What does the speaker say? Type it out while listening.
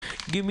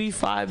Give me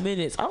 5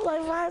 minutes. I'm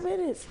like, 5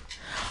 minutes?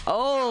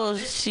 Oh,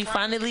 she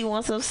finally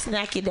wants some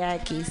snacky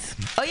dackies.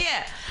 Oh,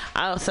 yeah.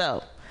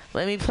 Also,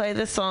 let me play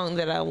the song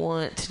that I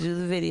want to do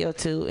the video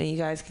to, and you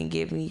guys can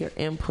give me your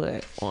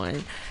input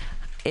on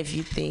if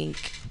you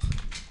think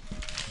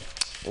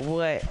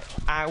what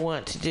I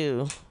want to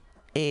do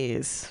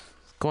is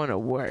going to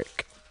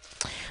work.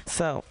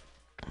 So,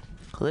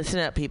 listen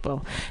up,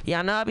 people.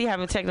 Y'all know I'll be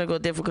having technical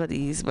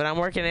difficulties, but I'm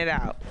working it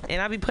out.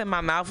 And I'll be putting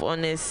my mouth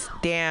on this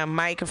damn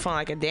microphone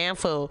like a damn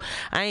fool.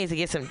 I need to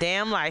get some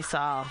damn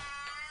Lysol.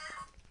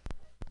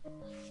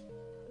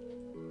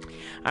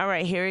 All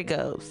right, here it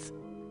goes.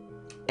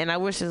 And I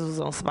wish this was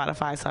on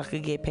Spotify so I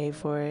could get paid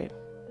for it.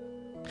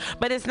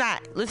 But it's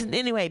not. Listen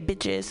anyway,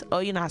 bitches. Oh,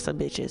 you're not some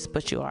bitches,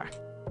 but you are.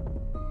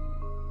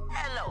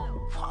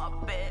 Hello,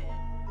 puppet.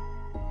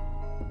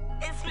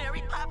 It's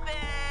Mary Poppins.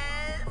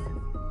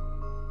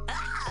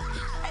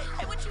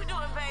 Hey, what you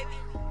doing, baby?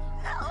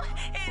 No,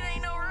 it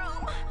ain't no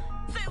room.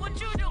 Say what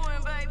you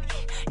doing, baby.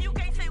 You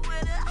can't say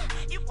with her.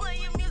 You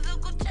playing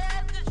musical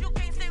chairs, cause you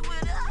can't say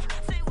with her.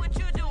 Say what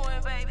you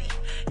doing, baby.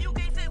 You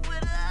can't sit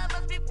with her.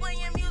 Must be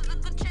playing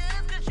musical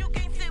chairs, cause you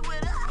can't sit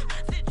with her.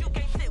 Said you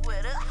can't sit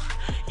with her.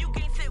 You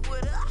can't sit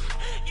with her.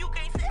 You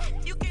can't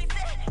sit, you can't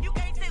sit, you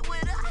can't sit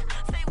with her.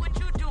 Say what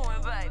you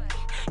doing, baby.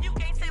 You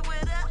can't sit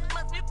with her.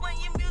 Must be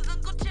playing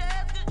musical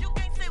chairs, cause you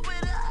can't sit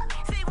with her.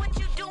 Say what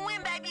you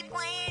doing, baby.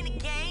 Playing the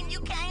game,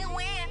 you can't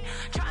win.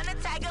 Trying to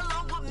tag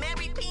along with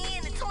Mary P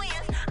and the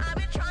twins. I've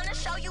been trying to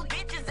show you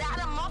bitches out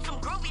I'm on some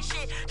groovy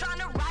shit. Trying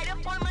to ride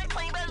up on my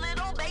plane, but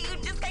little babe, you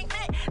just can't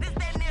fit. This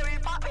that Mary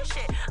Poppins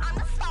shit. I'm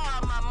the star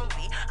of my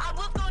movie. I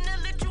was gonna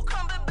let you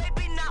come, but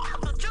baby, now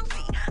I'm so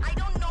juicy. I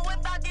don't know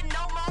about it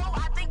no more.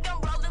 I think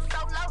I'm rolling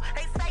solo.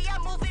 They say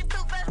I'm moving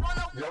too fast.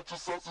 Wanna watch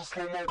yourself in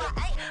slow mo.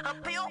 I ain't a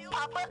pill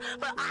popper,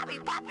 but I be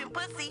popping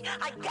pussy.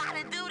 I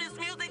gotta do this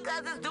music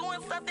cause it's doing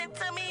something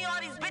to me. All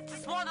these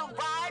bitches wanna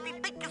ride. They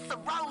think it's a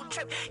road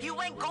trip. You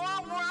ain't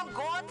going where I'm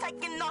going,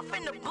 taking off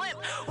in the blimp.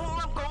 Where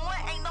I'm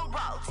going ain't no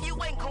roads. You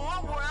ain't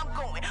going where I'm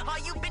going. All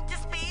you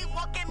bitches speed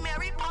walking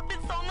Mary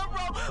Poppins on the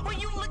road. When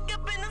you look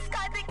up in the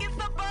sky, think it's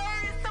a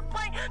bird, it's a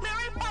plane.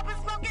 Mary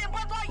Poppins smoking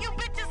blunt while you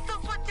bitches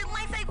still switching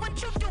lanes. Say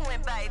what you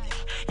doing, baby.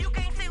 You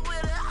can't sit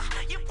with her.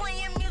 You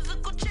playing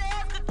musical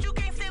chairs, cause you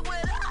can't sit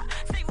with her.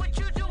 Say what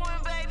you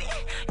doing, baby.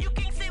 You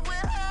can't sit with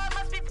her.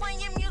 Must be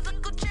playing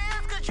musical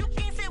chairs, cause you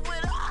can't sit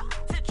with her.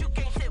 Said you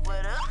can't sit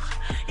with her.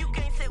 You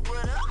can't sit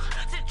with her.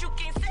 Said you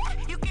can't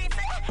sit, you can't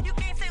sit, you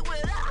can't sit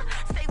with her.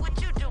 Say what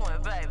you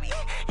doing, baby.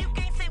 You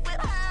can't sit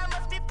with her.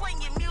 Must be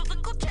playing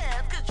musical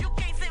chairs, cause you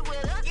can't sit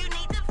with her. You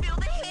need to fill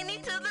the Henny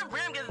to the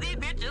rim, cause these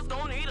bitches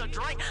gon' need a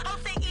drink. I'll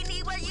say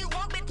anywhere you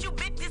want, but you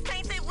bitches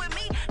can't sit with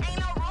me. Ain't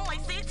no room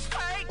like six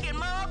straight, and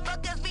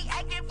motherfuckers be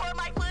acting for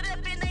my foot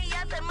up in they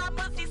ass, and my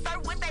pussy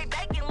served with they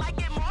bacon like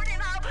it more than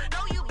how. No,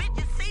 you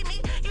bitches see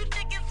me. You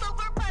chicken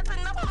super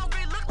pressing, I'm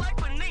hungry, look like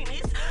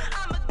paninis.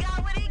 I'm a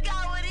gobbity,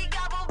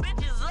 gobble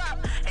bitches up.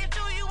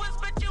 Until you will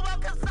spit you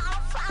out, cause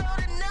I'm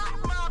solid enough,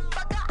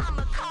 motherfucker. I'm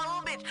a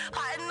cold bitch,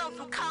 plotting on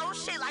some cold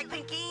shit like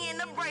Pinky in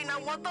the brain. I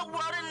want the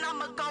world and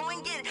I'ma go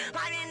and get it.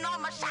 Lighting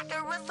on my chakra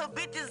so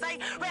bitches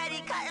ain't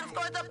ready. Cutting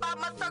scores up out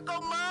my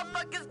circle,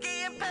 motherfuckers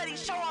getting petty.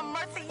 Show 'em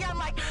mercy, I'm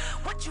like,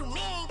 what you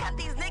mean? Got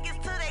these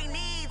niggas to their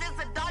knees. It's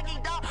a doggy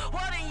dog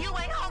world and you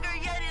ain't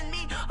hungrier than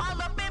me.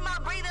 All up in my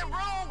breathing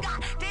room,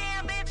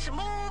 goddamn bitch,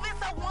 move.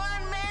 It's a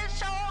one-man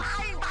show.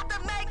 I ain't about to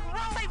make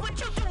room. Say what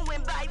you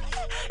doing, baby.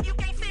 You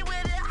can't sit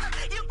with her.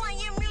 You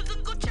playing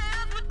musical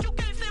chairs, but you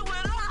can't sit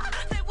with her.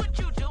 Say what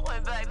you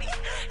doing, baby.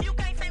 You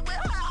can't sit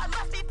with her. I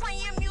must be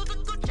playing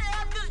musical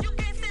chairs, cause you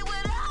can't sit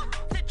with her.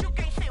 Said you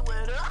can't sit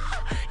with her.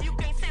 You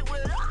can't sit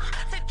with her.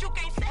 Said you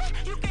can't sit,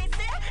 you can't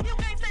sit, you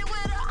can't sit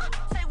with her.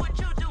 Say what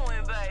you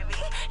doing, baby.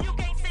 You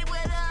can't sit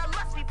with her.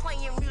 Must be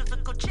playing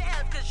musical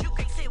chairs, cause you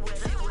can't sit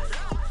with her.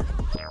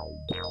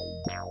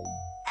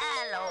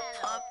 Hello,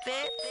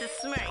 puppets.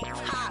 It's Mary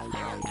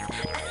Poppins.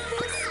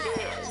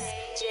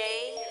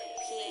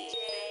 JP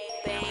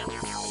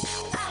Banks.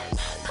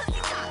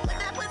 Pussy talk, what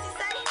that pussy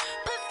say?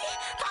 Pussy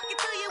talking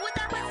to you, what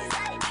that pussy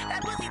say?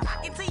 That pussy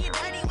talking to you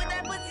dirty, what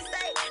that pussy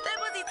say? That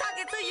pussy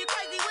talking to you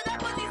crazy, what that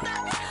pussy say?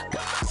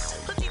 Come on,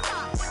 pussy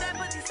talk, what that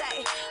pussy say?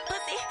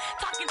 Pussy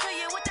talking to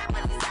you, what that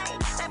pussy say?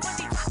 That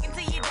pussy talking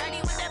to you dirty,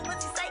 what that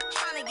pussy say?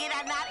 Trying to get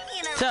out of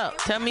here. So,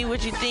 tell me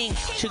what you think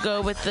should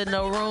go with the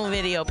no room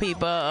video,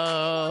 people.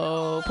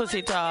 Oh,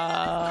 pussy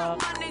talk.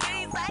 My nigga,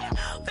 he's like,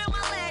 feel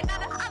my leg, not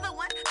the other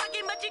one.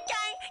 Talking but you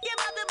can't, you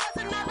about to bust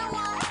another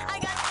one. I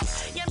got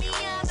yummy,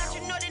 got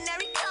your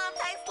ordinary cum.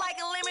 Taste like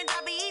a lemon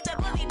drop, he eat that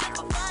pussy just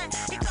for fun.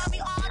 He call me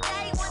all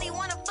day when he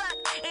wanna fuck,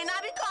 and I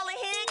be calling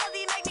him cause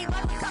he make me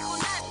bust a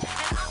couple nuts.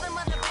 And all them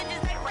other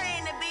bitches, they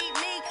praying to beat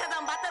me, cause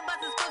I'm about to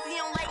bust his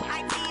pussy on late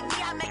night TV.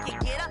 I make it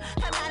get up,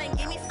 come out and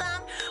give me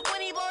some.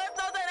 When he blows,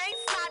 those that ain't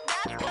snot,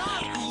 that's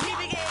cum. He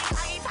be gay,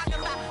 I ain't talking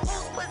about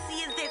whose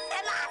pussy is this,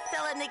 and I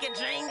sell a nigga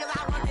dream, cause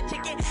I want the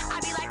chicken. I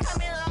be like,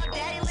 come here, little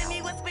daddy, let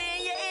me with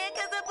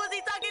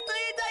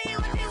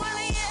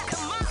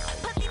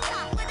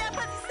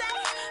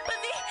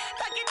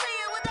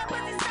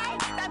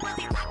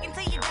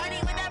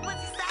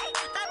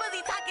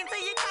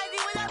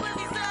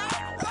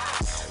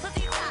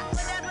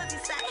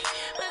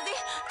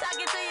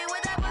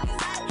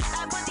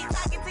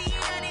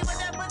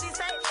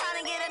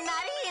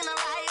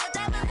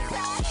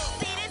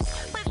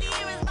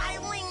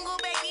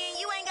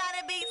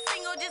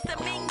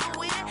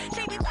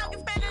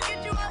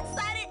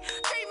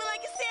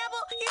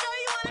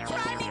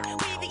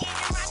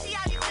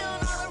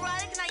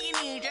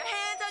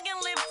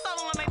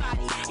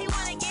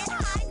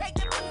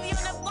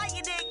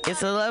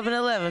It's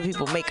 11:11.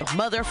 People make a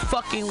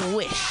motherfucking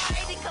wish.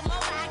 Baby, come over,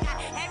 I got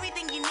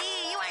everything you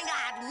need. You ain't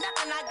got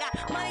nothing, I got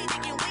money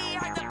thinking we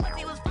heard the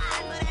pussy was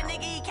fine. So that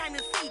nigga, he came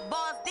to see,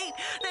 balls deep.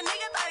 The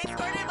nigga thought he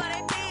squirted, but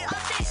it did. Oh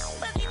shit,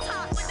 pussy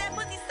talk, what that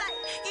pussy say?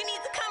 You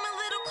need to come a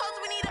little closer,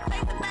 we need a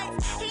face to face.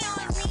 He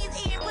on his knees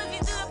eating pussy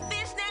to the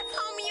fish. That's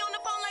homie on the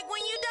phone like,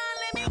 when you done,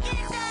 let me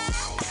get that.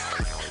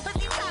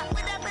 Pussy talk,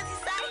 what that pussy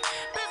say?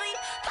 Pussy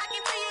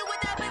talking to you, what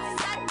that pussy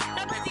say?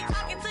 That pussy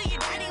talking to you,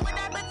 daddy, what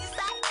that pussy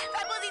say?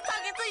 That pussy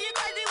talking to you,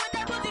 crazy, what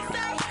that pussy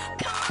say?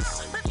 Come on,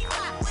 pussy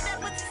talk, what that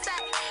pussy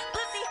say?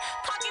 Pussy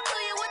talking to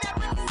you, what that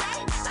pussy say?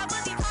 That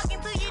pussy talking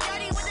to you,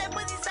 daddy, what that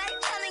pussy say?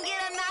 Tryna get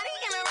a naughty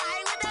in a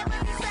ride, what that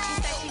pussy say?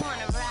 She said she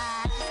wanna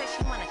ride, she said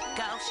she wanna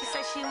go, she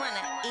said she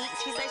wanna eat,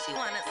 she said she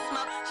wanna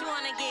smoke, she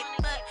wanna get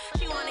fucked,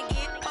 she wanna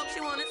get poked,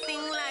 she wanna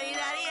sing la-di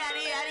da-di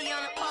da-di da-di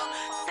on the pole.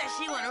 She said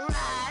she wanna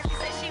ride, she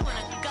said she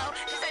wanna go,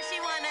 she said she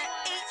wanna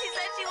eat, she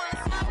said she wanna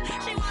smoke,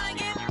 she wanna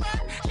get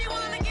fucked, she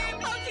wanna get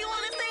poked, she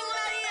wanna sing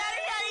la-di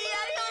da-di da-di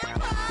da-di on the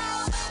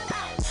pole.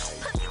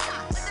 Pussy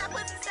talk, what that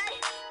pussy say?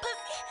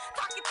 Pussy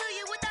talking to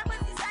you, what that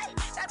pussy say?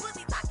 That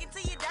pussy talking to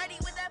you, dirty,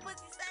 what that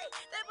pussy say?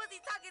 That pussy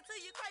talking to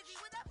you, crazy,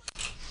 what that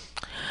pussy.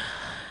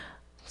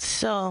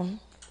 So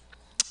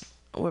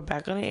we're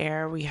back on the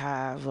air. We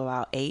have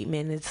about 8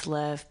 minutes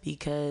left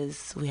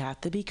because we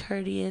have to be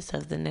courteous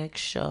of the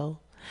next show.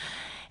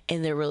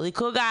 And they're really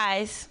cool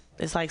guys.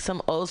 It's like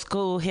some old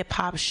school hip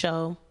hop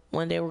show.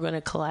 One day we're going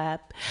to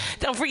collab.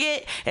 Don't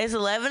forget, it's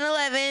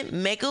 11:11.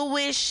 Make a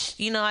wish.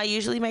 You know, I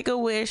usually make a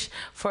wish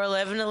for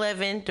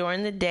 11:11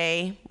 during the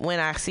day when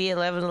I see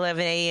 11:11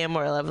 a.m.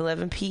 or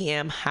 11:11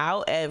 p.m.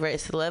 However,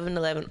 it's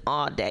 11:11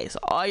 all day. So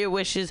all your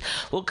wishes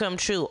will come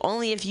true.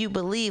 Only if you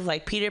believe,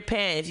 like Peter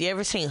Pan. If you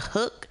ever seen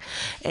Hook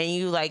and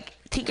you like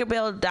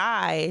Tinkerbell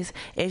dies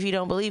if you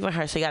don't believe in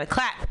her. So you got to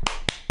clap.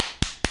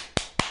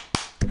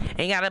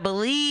 And you gotta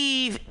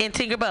believe in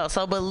Tinkerbell.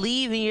 So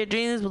believe in your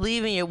dreams,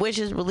 believe in your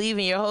wishes, believe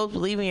in your hopes,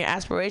 believe in your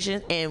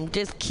aspirations, and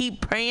just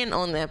keep praying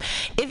on them.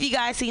 If you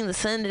guys seen the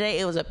sun today,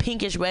 it was a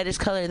pinkish reddish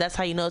color. That's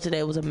how you know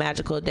today was a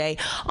magical day.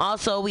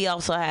 Also, we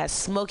also had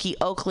smoky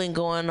Oakland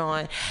going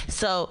on,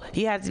 so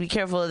you have to be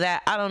careful of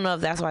that. I don't know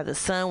if that's why the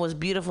sun was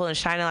beautiful and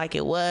shining like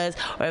it was,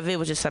 or if it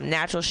was just some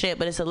natural shit.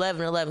 But it's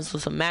 11:11, so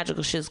some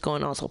magical shit's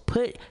going on. So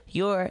put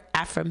your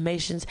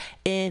affirmations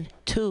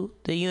into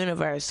the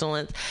universe.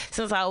 So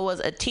since I was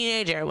a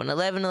teenager, when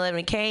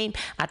 11:11 came,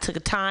 I took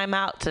a time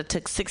out, so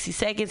took 60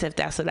 seconds if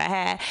that's what I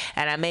had,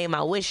 and I made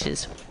my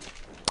wishes.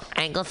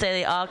 I ain't gonna say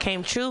they all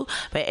came true,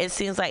 but it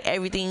seems like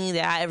everything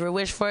that I ever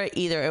wished for,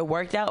 either it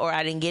worked out or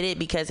I didn't get it,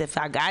 because if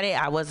I got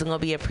it, I wasn't gonna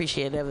be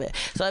appreciative of it.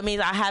 So it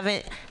means I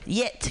haven't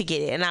yet to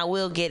get it, and I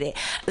will get it.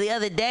 The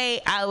other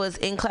day, I was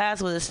in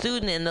class with a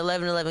student, and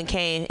 11:11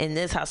 came, and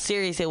this is how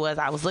serious it was.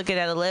 I was looking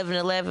at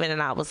 11:11,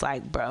 and I was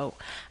like, bro,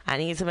 I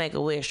need to make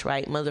a wish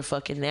right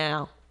motherfucking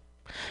now.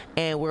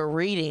 And we're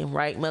reading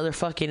right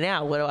motherfucking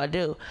now. What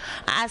do?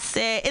 I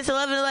said, it's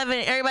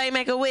 11:11. Everybody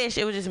make a wish.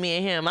 It was just me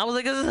and him. I was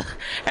like,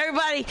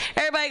 everybody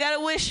got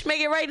a wish.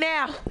 Make it right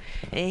now.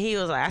 And he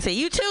was like, I said,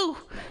 you too.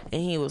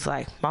 And he was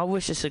like, my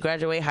wish is to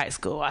graduate high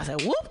school. I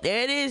said, whoop,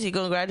 there it is. You're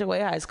going to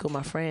graduate high school,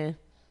 my friend.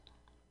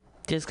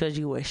 Just because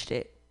you wished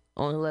it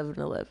on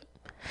 11:11.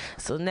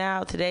 So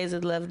now today's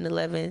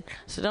 11:11.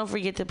 So don't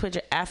forget to put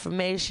your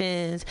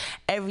affirmations,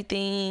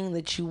 everything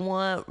that you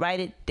want, write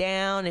it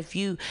down. If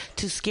you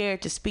too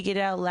scared to speak it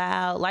out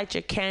loud, light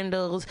your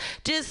candles.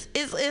 Just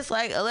it's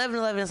like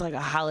 11:11 is like a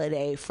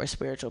holiday for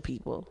spiritual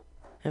people.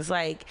 It's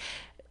like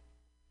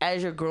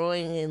as you're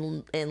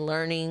growing and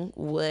learning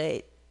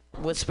what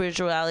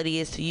spirituality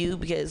is to you,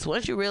 because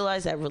once you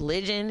realize that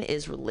religion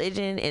is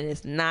religion and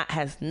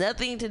has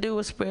nothing to do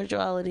with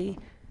spirituality,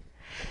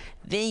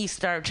 then you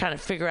start trying to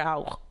figure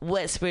out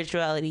what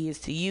spirituality is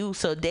to you.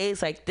 So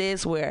days like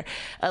this where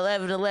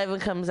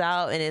 11:11 comes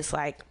out and it's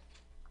like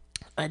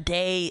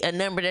a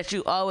number that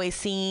you always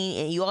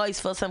seen and you always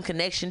felt some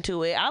connection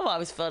to it. I've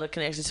always felt a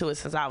connection to it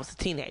since I was a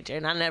teenager,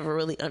 and I never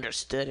really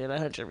understood it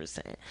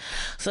 100%.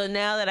 So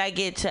now that I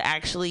get to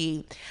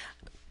actually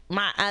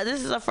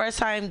this is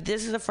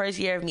the first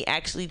year of me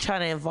actually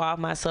trying to involve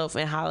myself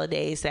in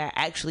holidays that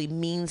actually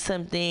mean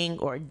something,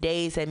 or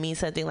days that mean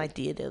something, like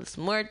Dia de los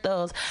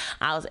Muertos.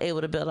 I was able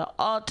to build an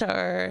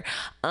altar,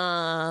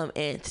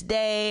 and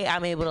today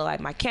I'm able to light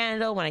my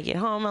candle. When I get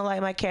home, I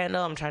light my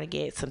candle. I'm trying to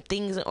get some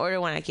things in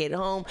order when I get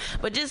home,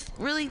 but just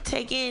really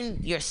take in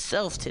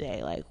yourself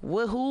today. Like,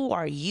 who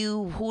are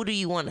you? Who do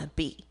you want to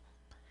be?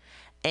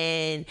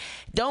 And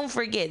don't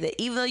forget that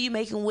even though you're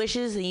making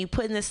wishes and you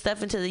putting this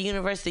stuff into the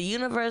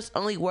universe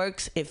only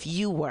works if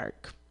you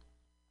work.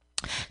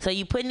 So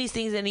you putting these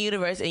things in the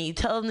universe and you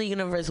telling the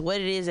universe what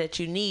it is that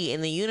you need,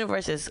 and the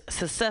universe is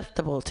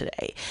susceptible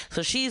today.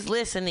 So she's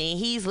listening,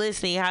 he's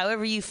listening,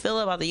 however you feel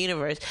about the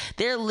universe,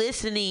 they're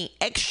listening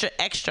extra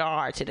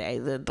hard today.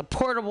 The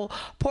portal,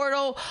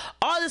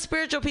 all the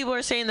spiritual people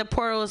are saying the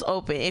portal is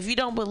open. If you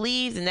don't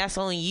believe, then that's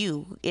on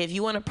you. If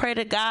you want to pray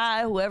to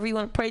God, whoever you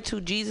want to pray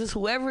to, Jesus,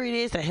 whoever it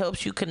is that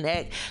helps you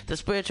connect the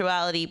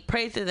spirituality,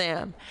 pray to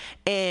them.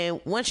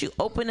 And once you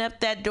open up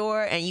that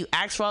door and you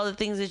ask for all the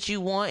things that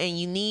you want and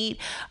you need,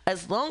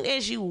 as long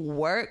as you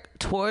work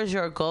towards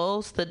your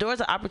goals, the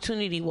doors of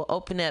opportunity will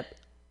open up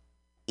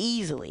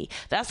easily.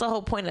 That's the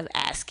whole point of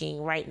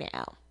asking right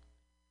now.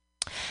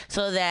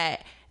 So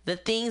that the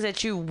things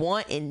that you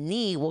want and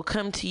need will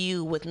come to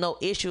you with no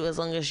issue, as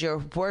long as you're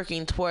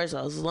working towards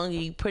those, as long as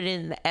you put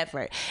in the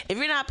effort. If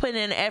you're not putting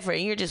in the effort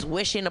and you're just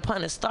wishing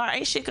upon a star,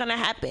 ain't shit gonna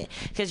happen,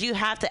 because you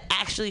have to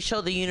actually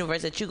show the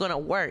universe that you're gonna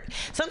work.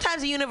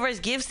 Sometimes the universe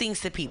gives things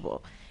to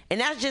people, and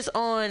that's just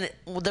on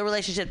the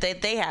relationship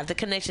that they have, the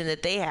connection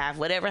that they have,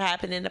 whatever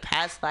happened in the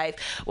past life,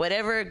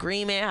 whatever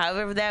agreement,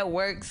 however that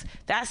works,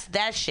 that's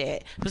that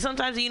shit. But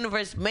sometimes the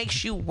universe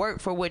makes you work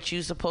for what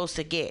you're supposed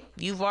to get.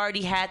 You've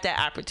already had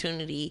that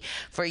opportunity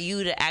for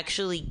you to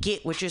actually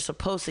get what you're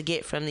supposed to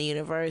get from the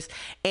universe,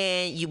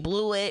 and you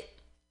blew it.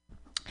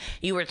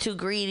 You were too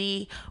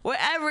greedy.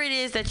 Whatever it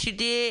is that you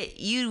did,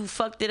 you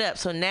fucked it up.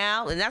 So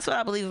now, and that's what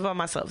I believe about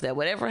myself, that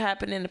whatever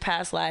happened in the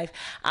past life,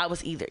 I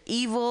was either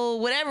evil,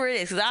 whatever it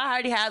is, because I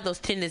already have those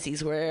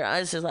tendencies where I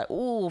was just like,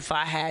 ooh, if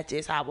I had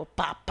this, I would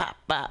pop.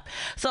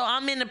 So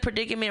I'm in a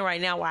predicament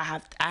right now where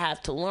I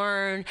have to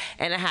learn,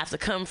 and I have to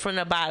come from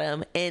the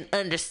bottom and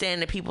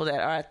understand the people that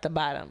are at the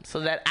bottom,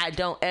 so that I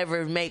don't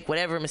ever make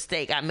whatever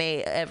mistake I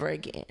made ever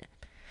again.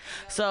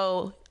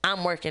 So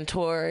I'm working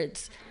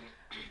towards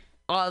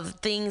all the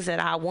things that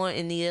I want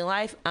and need in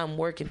life. I'm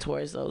working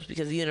towards those,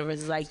 because the universe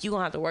is like, you're going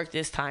to have to work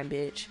this time,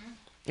 bitch.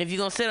 If you're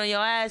going to sit on your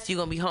ass, you're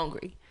going to be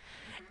hungry.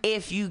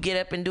 If you get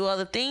up and do all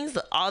the things,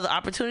 all the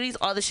opportunities,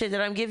 all the shit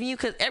that I'm giving you,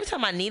 because every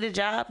time I need a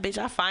job, bitch,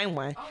 I find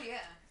one. Oh, yeah.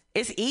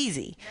 It's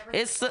easy.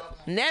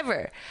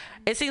 Never.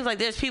 It seems like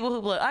there's people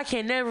who be like, I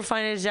can never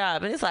find a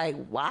job. And it's like,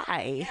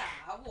 why? Yeah,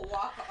 I will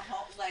walk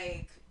home,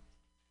 like...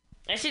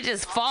 That shit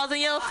just falls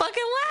in your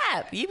fucking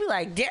lap. You be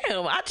like,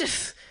 damn,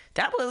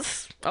 that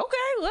was okay.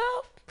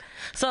 Well,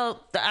 so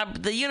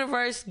the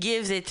universe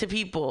gives it to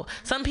people.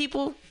 Some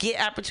people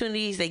get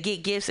opportunities, they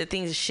get gifts, and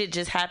things, shit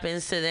just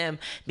happens to them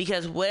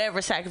because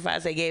whatever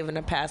sacrifice they gave in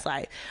the past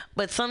life.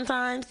 But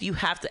sometimes you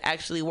have to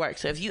actually work.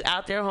 So if you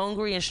out there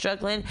hungry and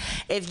struggling,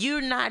 if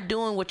you're not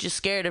doing what you're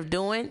scared of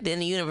doing, then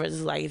the universe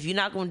is like, if you're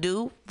not going to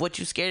do what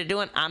you're scared of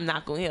doing, I'm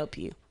not going to help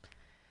you.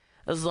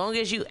 As long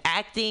as you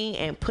acting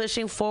and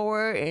pushing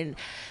forward and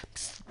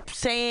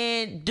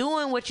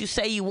doing what you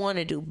say you want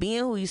to do, being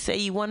who you say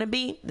you want to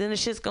be, then the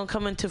shit's gonna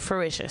come into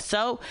fruition.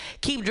 So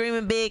keep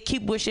dreaming big,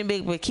 keep wishing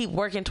big, but keep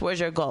working towards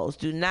your goals.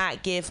 Do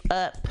not give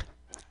up.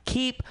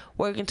 Keep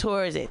working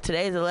towards it.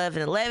 Today's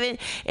 11/11.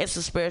 It's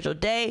a spiritual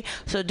day,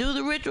 so do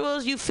the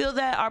rituals you feel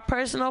that are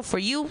personal for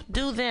you.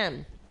 Do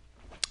them.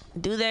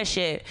 Do that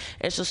shit.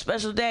 It's a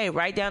special day.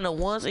 Write down the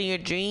wants in your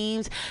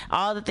dreams,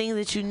 all the things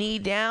that you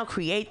need down.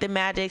 Create the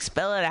magic.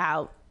 Spell it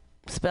out.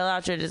 Spell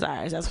out your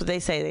desires. That's what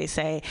they say. They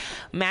say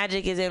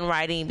magic is in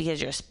writing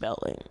because you're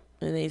spelling.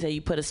 And they say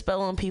you put a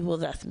spell on people,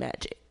 that's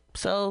magic.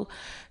 So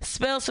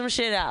spell some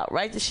shit out.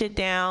 Write the shit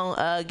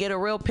down. Get a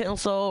real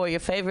pencil or your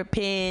favorite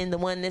pen, the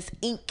one that's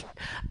ink.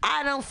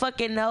 I don't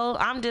fucking know.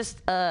 I'm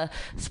just a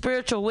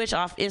spiritual witch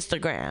off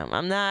Instagram.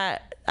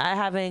 I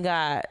haven't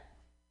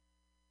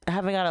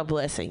got a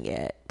blessing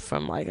yet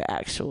from like an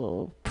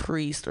actual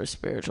priest or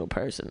spiritual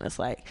person that's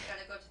like. You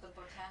gotta go to the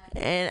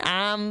Botanica.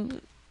 And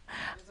There's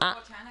a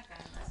Botanica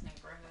in this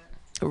neighborhood.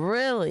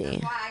 Really?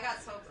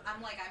 That's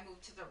why I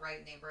moved to the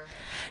right neighborhood.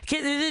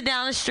 Is it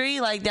down the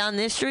street, like down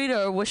this street,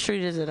 or what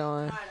street is it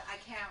on? God, I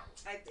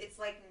can't. It's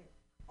like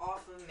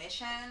off of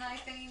Mission, I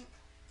think.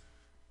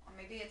 Or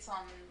maybe it's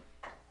on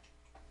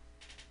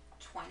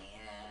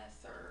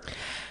 20th or.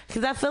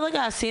 Because I feel like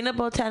I've seen a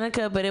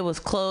Botanica, but it was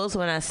closed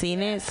when I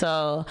seen it,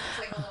 so. It's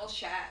like a little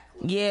shack.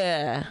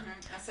 Yeah. Mm-hmm.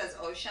 It says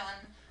Ocean.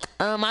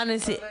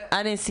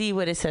 I didn't see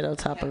what it said on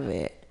top of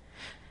it.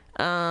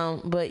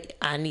 But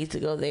I need to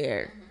go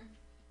there.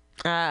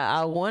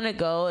 I want to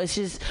go. It's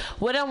just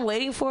what I'm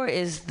waiting for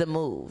is the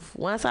move.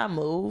 Once I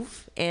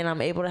move and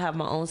I'm able to have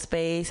my own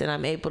space and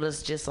I'm able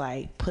to just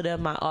like put up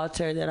my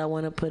altar that I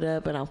want to put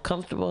up and I'm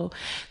comfortable,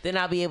 then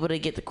I'll be able to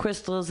get the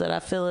crystals that I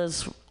feel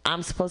is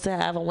I'm supposed to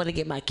have. I want to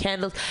get my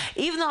candles,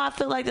 even though I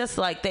feel like that's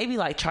like they be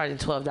like charging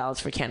 $12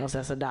 for candles.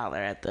 That's $1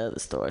 at the other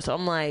store. So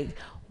I'm like,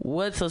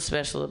 what's so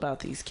special about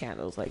these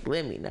candles? Like,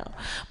 let me know.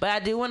 But I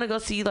do want to go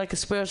see like a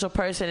spiritual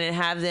person and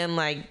have them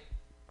like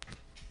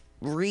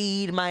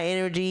read my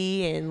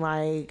energy and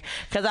like,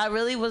 because I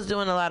really was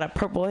doing a lot of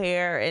purple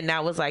hair and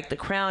that was like the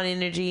crown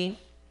energy.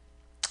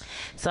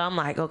 So I'm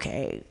like,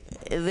 okay,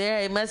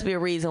 it must be a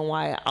reason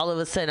why all of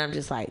a sudden I'm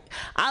just like,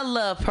 I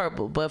love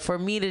purple, but for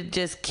me to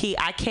just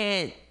keep, I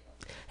can't,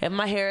 if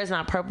my hair is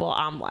not purple,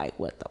 I'm like,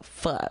 what the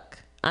fuck?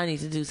 I need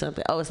to do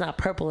something. Oh, it's not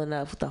purple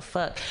enough. What the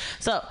fuck?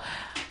 So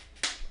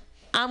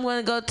I'm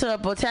going to go to a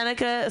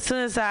Botanica as soon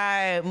as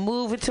I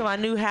move into my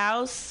new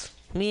house.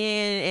 Me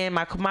and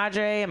my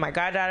comadre and my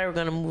goddaughter, we're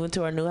going to move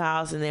into our new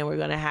house, and then we're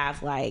going to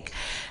have like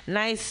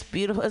nice,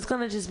 beautiful, it's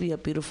going to just be a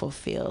beautiful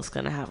feel. It's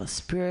going to have a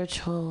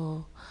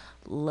spiritual,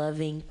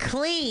 loving,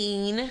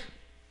 clean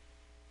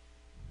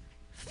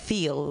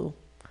feel.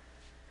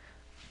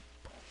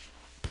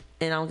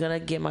 And I'm going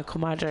to get my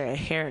comadre a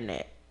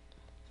hairnet.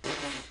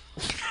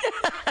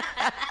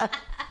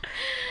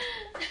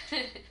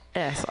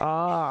 That's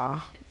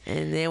all.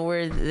 And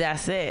then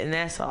that's it, and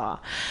that's all.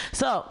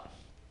 So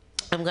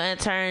I'm gonna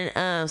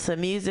turn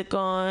some music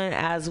on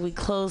as we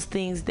close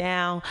things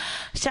down.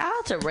 Shout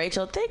out to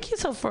Rachel. Thank you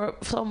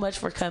so much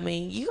for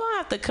coming. You gonna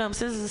have to come,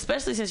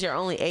 especially since you're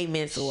only 8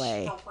 minutes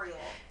away.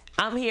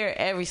 I'm here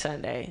every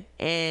Sunday,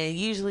 and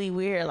usually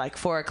we're here like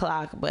 4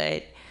 o'clock.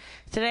 But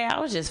today I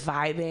was just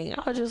vibing.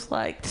 I was just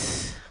like,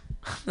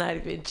 I'm not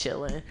even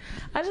chilling.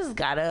 I just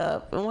got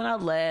up, and when I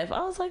left,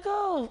 I was like,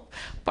 oh,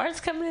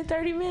 Bart's coming in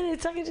 30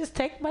 minutes. I can just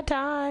take my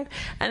time.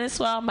 I didn't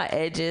swallow my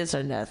edges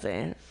or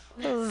nothing.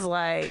 It was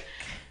like,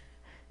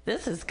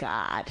 this is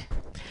God.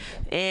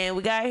 And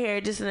we got here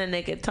just in the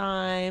nick of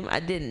time. I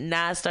did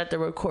not start the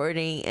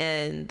recording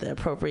in the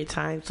appropriate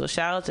time. So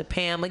shout out to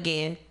Pam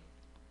again,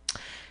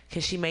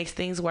 because she makes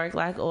things work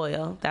like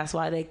oil. That's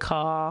why they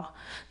call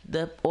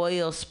the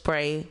oil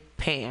spray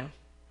Pam.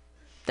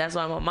 That's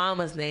why my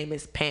mama's name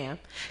is Pam,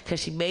 because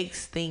she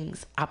makes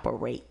things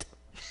operate.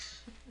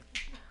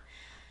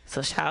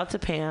 So shout out to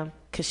Pam,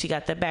 because she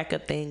got the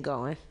backup thing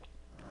going.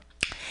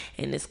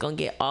 And it's going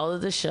to get all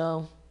of the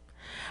show.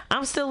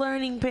 I'm still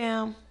learning,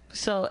 Pam.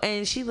 So,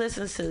 and she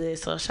listens to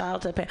this, so shout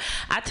out to Pam.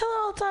 I tell her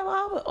all the time,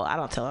 I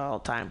don't tell her all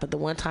the time, but the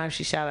one time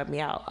she shouted me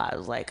out, I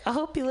was like, I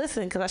hope you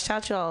listen, because I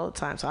shout you all the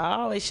time. So I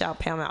always shout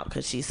Pam out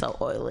because she's so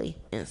oily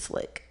and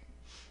slick.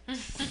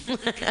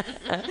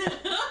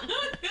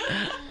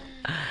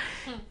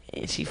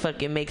 And she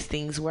fucking makes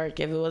things work.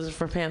 If it wasn't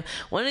for Pam,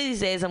 one of these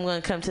days I'm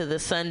going to come to the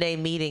Sunday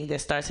meeting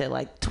that starts at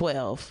like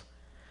 12.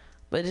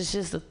 But it's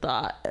just the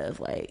thought of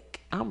like,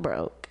 I'm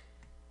broke,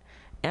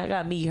 and I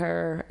got to meet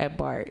her at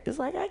BART. It's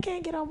like, I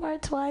can't get on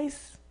BART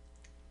twice.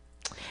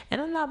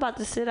 And I'm not about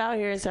to sit out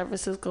here in San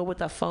Francisco with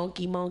the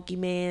funky monkey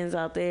mans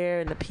out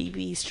there in the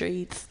PB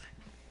streets.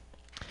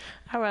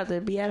 I'd rather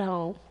be at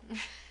home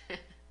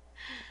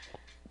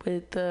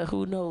with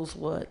who knows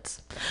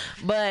what.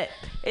 But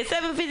it's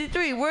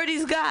 7:53. Where are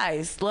these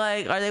guys?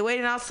 Like, are they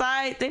waiting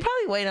outside? They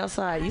probably waiting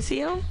outside. You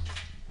see them?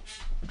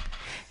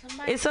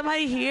 Is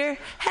somebody here?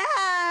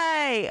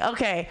 Hey!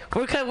 Okay,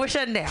 we're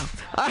shutting down.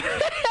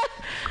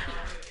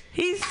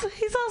 He's so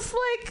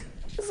slick.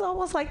 It's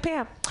almost like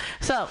Pam.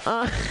 So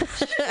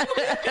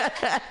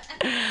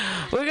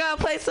we're gonna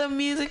play some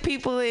music,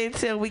 people,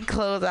 until we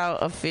close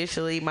out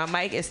officially. My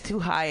mic is too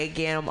high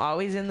again. I'm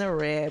always in the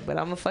red, but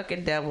I'm a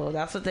fucking devil.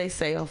 That's what they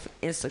say on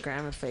Instagram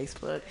and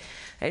Facebook.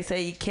 They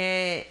say you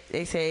can't.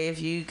 They say if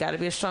you got to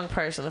be a strong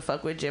person to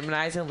fuck with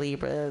Geminis and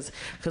Libras,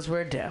 because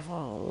we're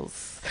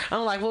devils.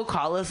 I'm like, we'll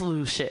call us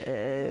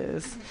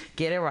Lucius.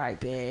 Get it right,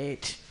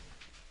 bitch.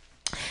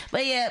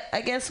 But yeah,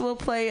 I guess we'll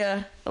play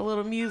a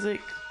little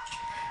music.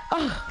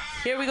 Oh,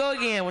 here we go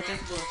again with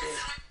this bullshit.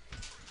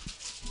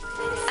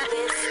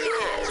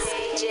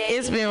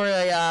 It's been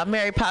real, y'all.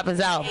 Mary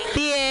Poppins out,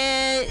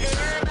 bitch.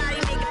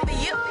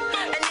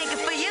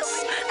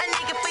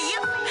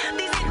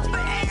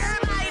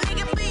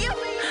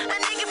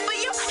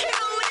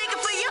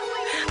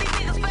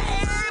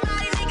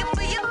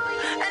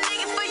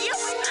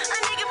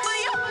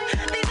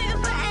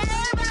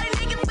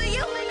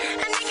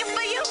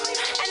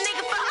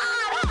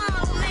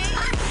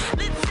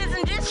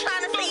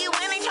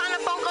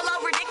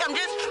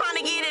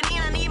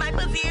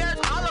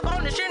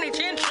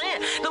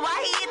 The way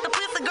he hit the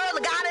pussy, girl, I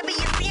gotta be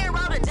a 10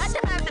 roll the Dutch,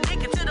 pass the dick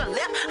to the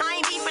left.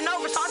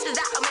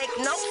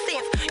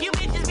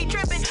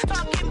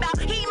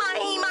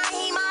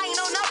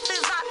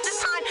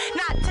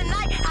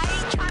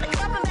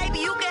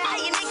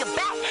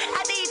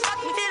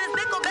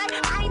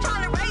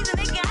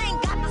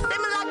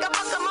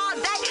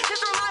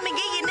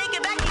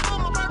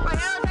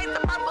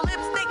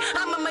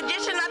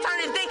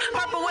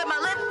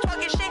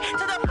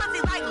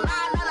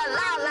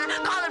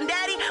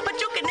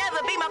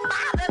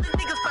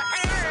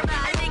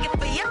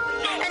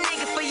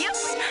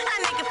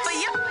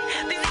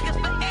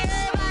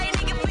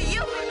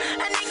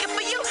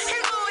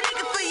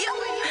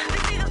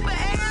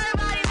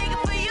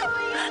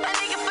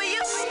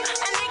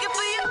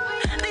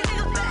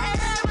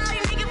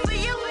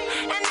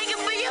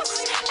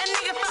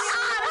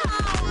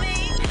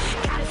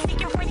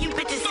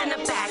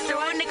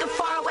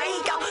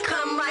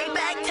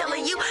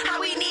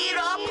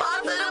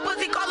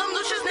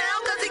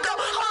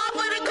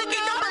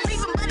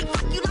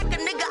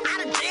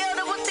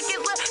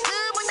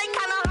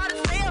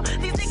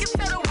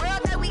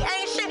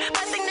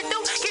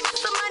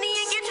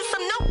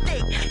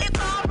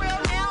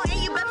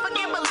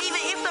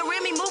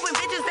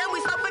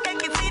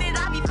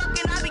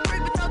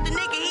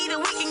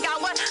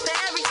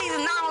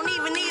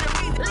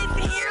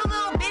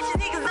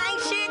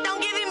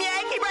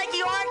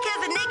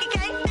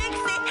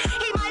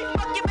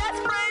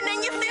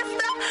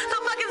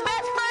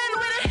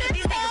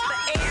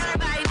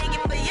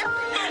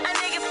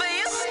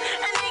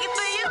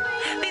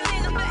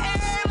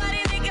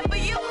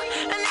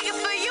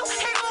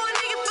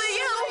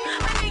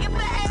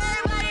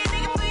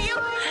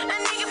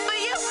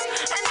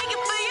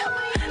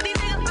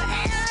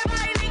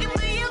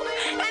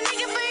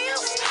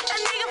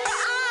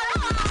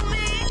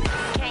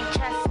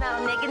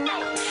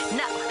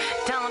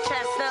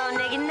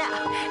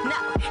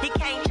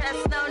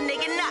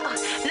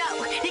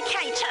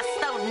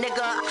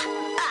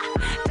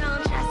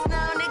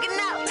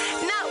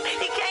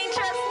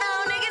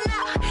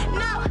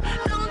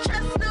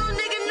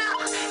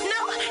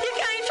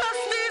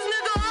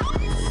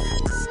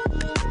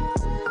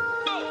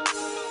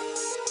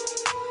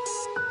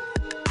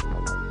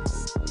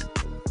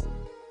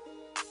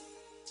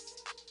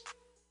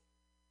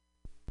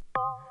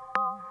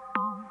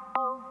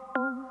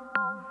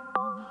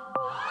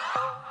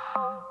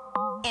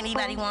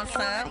 Anybody want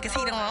some? Cause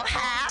he don't want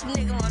half.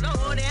 Nigga want the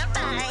whole damn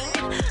thing.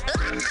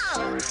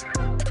 Oh.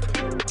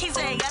 He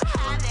say gotta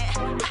have it.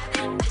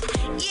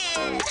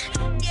 Yeah,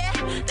 yeah,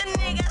 the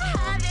nigga gotta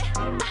have it.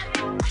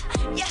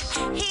 Yeah,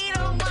 he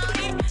don't want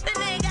it. The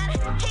nigga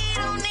he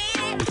don't need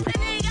it. The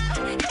nigga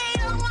he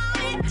don't want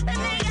it. The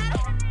nigga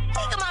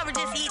he come over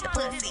just eat the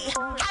pussy.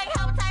 I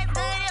hope type good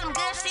and I'm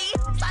gushy.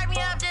 Start me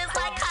up just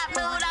like cop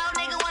noodle.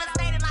 Nigga wanna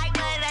stay the night,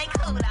 but it ain't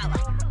cool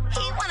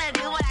though. He wanna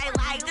do what I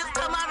like. Just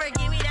come over,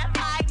 give me that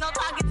pipe. No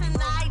talking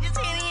tonight. Just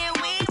hitting and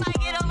weed. Might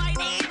get on my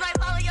knees. Might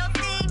follow your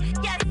feet.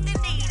 Yes,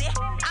 indeed.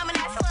 I'm a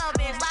nice little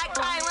bitch. Like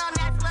crying little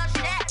nice little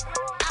shit.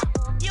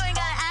 You ain't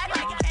gotta act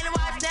like you can't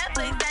watch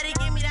Netflix. Daddy,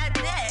 give me that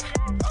dick.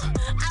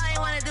 All I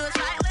wanna do is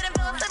fight. Let him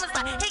feel a slip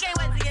slide. He can't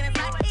wait to get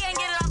inside. He ain't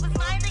get it off his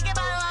mind. Think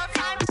about it all the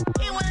time.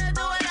 He wanna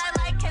do what I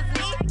like. Cause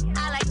me,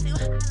 I like to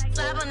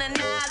slap on the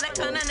knives. Like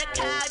turn on the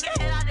cow. Get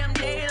hit out them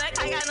days. Like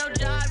I got no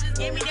job. Just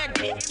give me that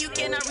dick. You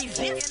cannot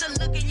resist the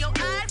look in your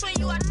eyes when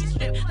you watch me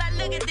strip. Like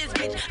look at this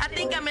bitch. I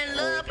think I'm in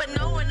love, but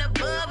no one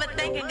above. But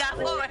thinking God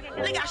for it.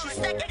 Look how she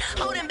second.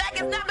 Holding back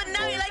is not, but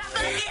now you like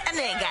fuck it. And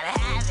then gotta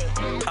have it.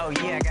 Oh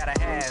yeah, I gotta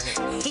have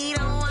it. He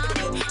don't want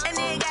it. And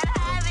then gotta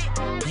have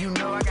it. You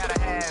know I gotta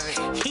have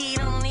it. He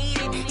don't need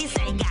it. He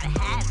say gotta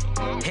have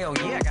it. Hell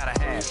yeah, I gotta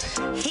have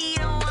it. He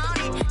don't want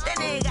it. That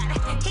nigga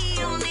gotta. He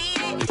don't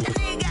need it. That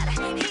nigga gotta.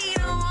 He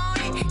don't want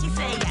it. He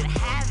say gotta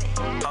have it.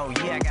 Oh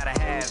yeah, I gotta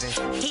have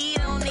it. He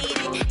don't need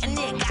it. And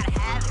nigga gotta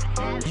have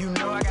it. You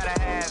know I gotta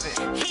have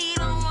it. He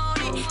don't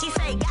want it. He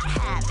say gotta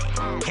have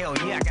it. Hell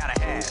yeah, I gotta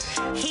have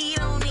it. He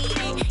don't need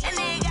it. And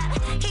nigga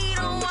gotta. He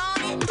don't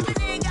want it. The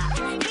nigga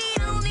gotta. He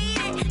don't need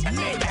it. And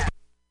nigga gotta.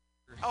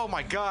 Oh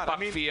my God!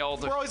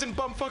 Buckfield. We're always in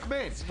bumfuck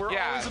Maine. We're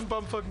always in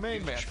bumfuck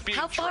Maine, man.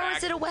 How far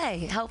is it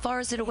away? How far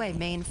is it away,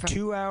 Maine, from?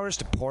 2 hours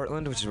to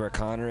Portland, which is where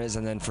Connor is,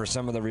 and then for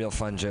some of the real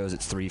fun shows,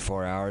 it's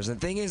 3-4 hours. And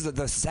the thing is that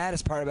the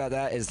saddest part about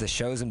that is the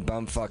shows in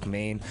bumfuck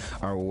Maine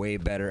are way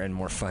better and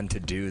more fun to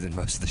do than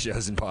most of the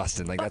shows in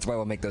Boston. Like that's why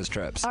we'll make those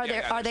trips. Do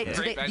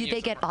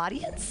they get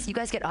audience? You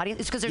guys get audience?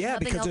 It's because there's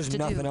nothing else to do.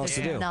 Nothing else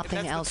to do.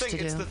 Nothing else to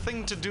do. It's the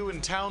thing to do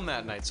in town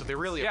that night, so they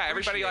really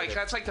everybody appreciate it.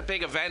 that's like the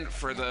big event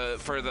for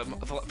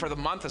the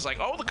month is like,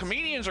 oh, the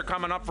comedians are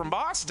coming up from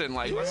Boston.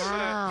 Like,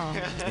 wow.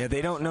 Yeah,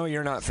 they don't know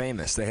you're not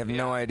famous. They have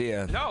no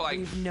idea. No,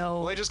 like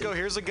Well, they just go,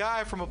 here's a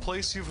guy from a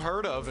place you've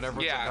heard of, and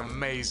everyone's like,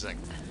 amazing.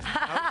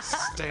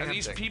 Outstanding.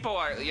 these people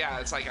are. Yeah,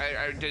 it's like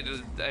I did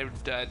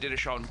a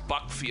show in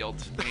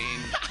Buckfield,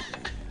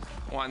 Maine.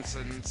 Once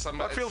and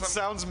some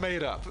sounds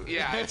made up.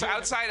 Yeah, it's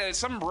outside of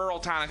some rural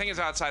town. I think it's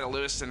outside of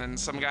Lewiston, and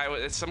some guy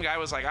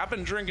was like, I've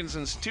been drinking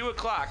since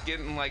 2:00,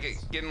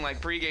 getting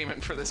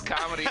pre-gaming for this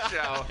comedy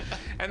show,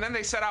 and then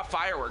they set off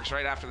fireworks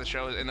right after the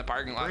show in the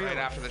parking lot. Right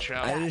after the show.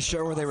 I did a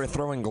show where they were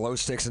throwing glow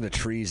sticks into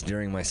trees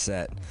during my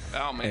set.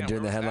 Oh man! And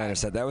during the headliner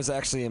set, that was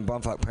actually in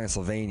Bumfuck,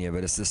 Pennsylvania,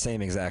 but it's the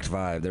same exact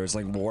vibe. There was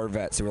like war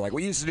vets who were like,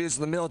 we used to do this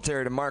in the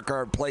military to mark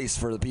our place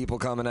for the people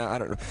coming out. I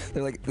don't know.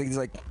 They're like these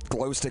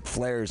glow stick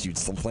flares. You'd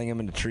fling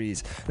them into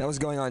trees. That was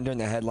going on during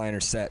the headliner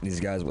set, and these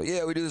guys were like,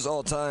 yeah, we do this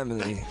all the time,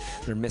 and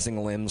they're missing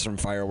limbs from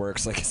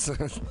fireworks. Like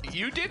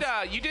you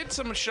did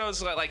some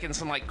shows like in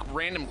some like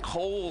random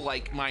coal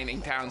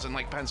mining towns in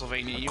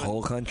Pennsylvania.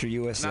 Coal country,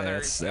 USA.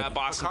 Another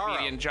Boston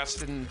comedian,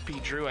 Justin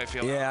P. Drew. I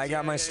feel. Yeah, I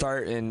got my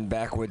start in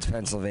backwoods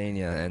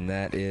Pennsylvania, and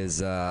that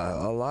is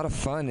a lot of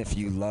fun if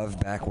you love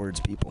backwoods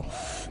people.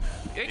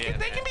 They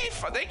can be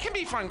fun. They can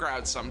be fun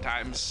crowds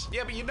sometimes.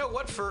 Yeah, but you know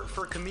what?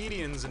 For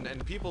comedians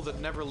and people that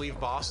never leave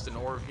Boston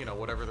or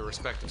whatever the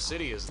respective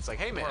city is, it's like,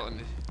 hey man,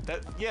 Portland.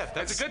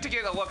 That's it's good to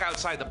get a look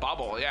outside the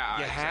bubble. Yeah,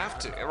 you have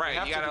to.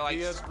 Right, you gotta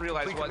be a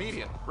realize what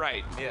comedian.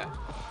 Right. Yeah.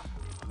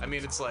 I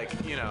mean, it's like,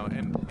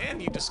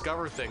 and you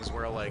discover things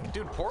where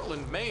dude,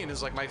 Portland, Maine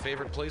is my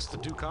favorite place to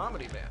do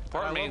comedy, man.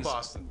 Portland, I love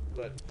Boston,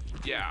 but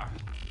yeah.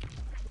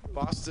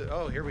 Boston.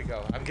 Oh, here we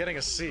go. I'm getting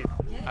a seat.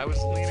 I was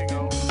leaning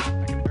over.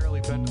 I can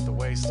barely bend at the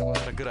waist. It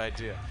wasn't a good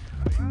idea.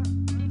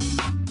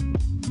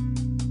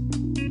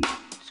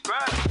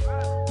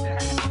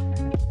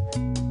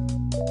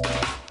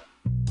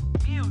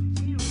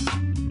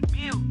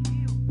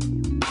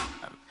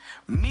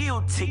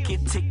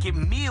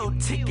 Meal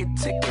ticket,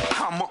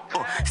 come on,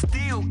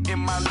 still in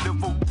my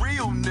liver,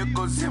 real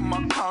niggas in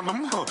my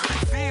condom,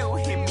 Feel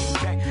hit me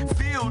back,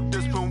 feel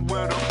this one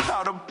with a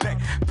powder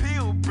pack,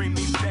 pill bring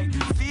me back,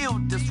 feel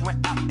this one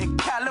out in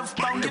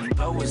California. The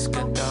flow is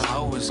good, the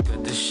hoe is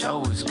good, the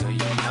show is good,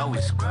 you know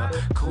it's good.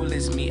 Cool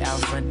as me out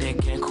front, then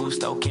can cool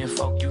stoking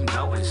folk, you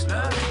know it's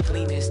love.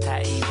 Clean as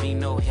Taivino,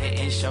 no head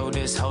and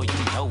shoulders, hoe,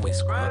 you know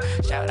it's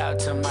good. Shout out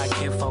to my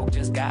kinfolk,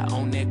 just got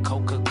on that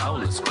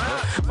Coca-Cola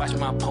scrub. Watch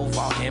my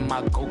profile in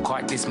my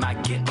go-kart, this my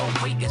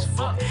getaway as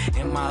fuck.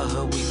 In my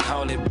hood, we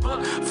call it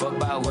book. Fuck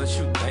about what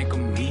you think of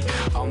me.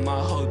 All my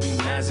hoes be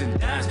nines and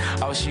dimes.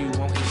 All she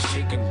want is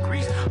chicken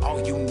grease.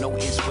 All you know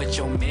is what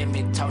your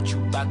mammy taught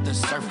you about the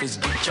surface.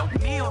 Get your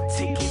meal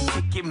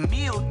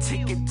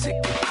ticket,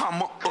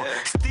 come on.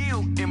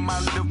 Still in my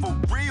liver,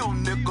 real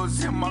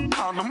niggas in my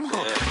condom.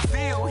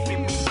 Feel hit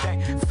me back,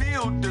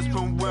 feel this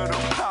one with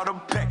a powder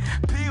pack.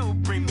 Pill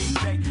bring me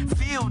back,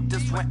 feel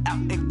this one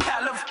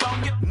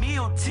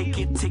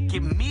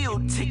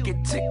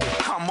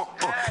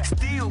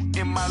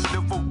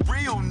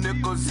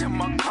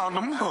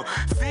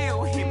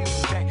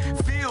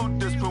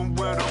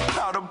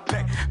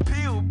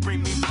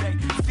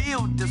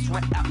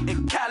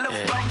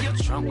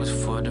trunk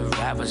was for the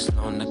ride, was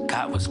on the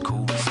cot was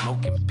cool,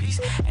 smoking peace.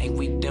 Ain't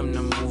we them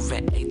to move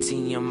at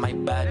ATM,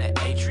 might buy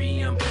the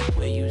atrium.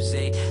 Where you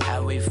say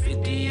Highway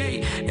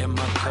 58 in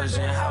my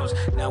cousin house.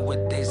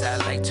 Nowadays I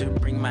like to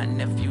bring my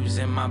nephews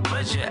and my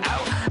budget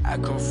out. I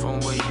come from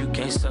where you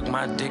can't suck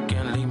my dick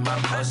and leave my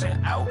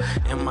cousin out.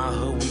 In my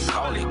hood we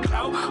call it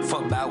clout.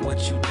 Fuck about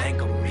what you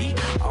think of me.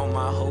 All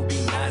my hoe be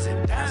nines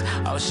and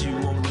dimes. All she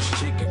want is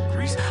chicken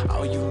grease.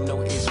 All you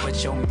know is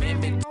what your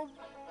mimic.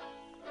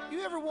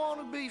 You ever want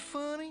to be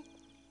funny?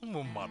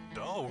 Well, my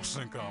dogs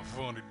think I'm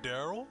funny,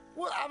 Daryl.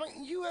 Well, I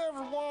mean, you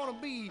ever want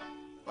to be,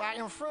 like,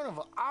 in front of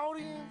an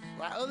audience?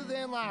 Like, other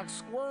than, like,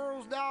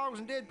 squirrels, dogs,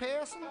 and dead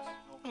peasants?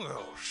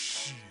 Oh,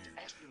 shit.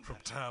 From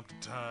time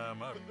to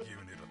time, I've been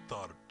giving it a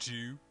thought or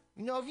two.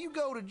 You know, if you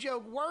go to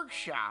Joke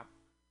Workshop,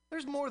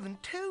 there's more than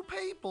 2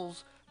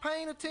 peoples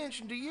paying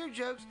attention to your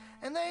jokes,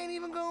 and they ain't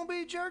even gonna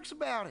be jerks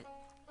about it.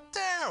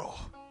 Daryl,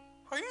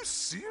 are you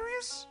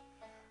serious?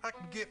 I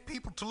can get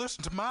people to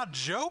listen to my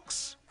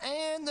jokes?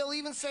 And they'll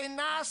even say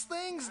nice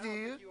things to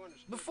you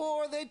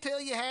before they tell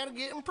you how to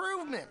get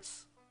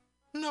improvements.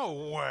 No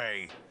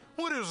way.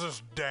 What is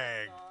this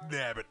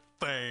dag-nabbit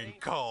thing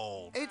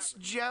called? It's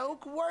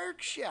Joke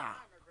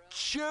Workshop.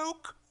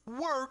 Joke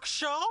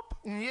Workshop?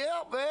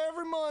 Yep,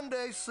 every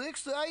Monday,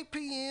 6 to 8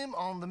 p.m.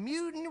 on the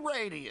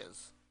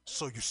MutinyRadio.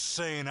 So you're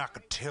saying I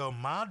could tell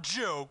my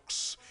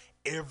jokes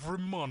every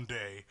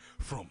Monday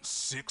from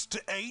 6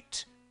 to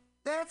 8?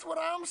 That's what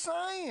I'm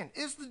saying.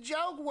 It's the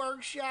Joke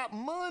Workshop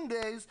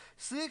Mondays,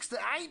 6 to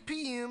 8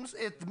 p.m.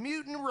 at the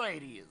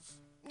MutinyRadio.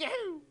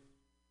 Yahoo!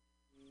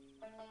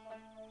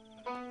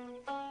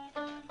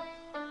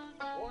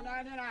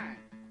 $4.99.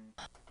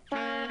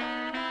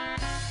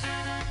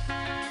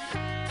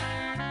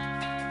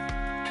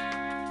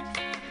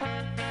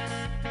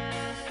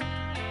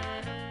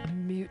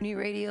 Mutiny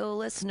Radio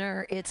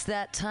listener, it's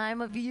that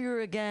time of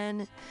year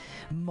again.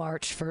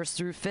 March 1st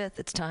through 5th,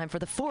 it's time for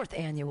the 4th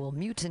annual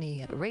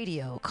Mutiny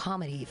Radio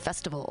Comedy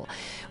Festival.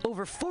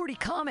 Over 40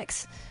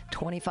 comics,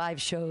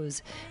 25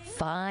 shows,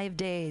 5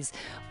 days,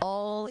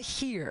 all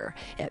here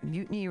at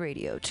Mutiny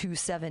Radio,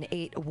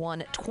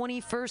 2781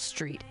 21st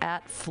Street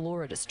at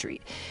Florida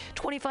Street.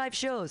 25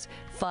 shows,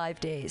 5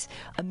 days,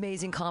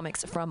 amazing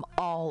comics from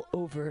all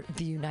over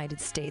the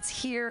United States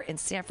here in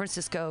San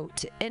Francisco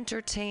to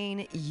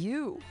entertain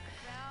you,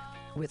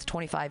 with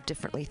 25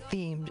 differently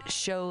themed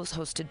shows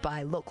hosted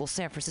by local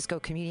San Francisco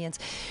comedians,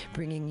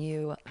 bringing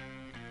you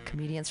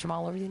comedians from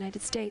all over the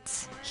United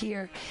States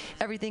here.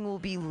 Everything will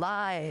be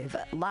live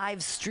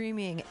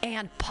streaming,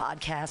 and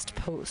podcast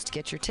post.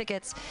 Get your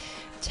tickets,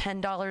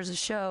 $10 a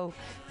show,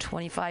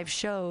 25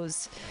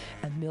 shows,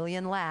 1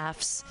 million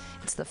laughs.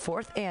 It's the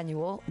 4th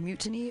annual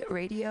Mutiny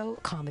Radio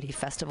Comedy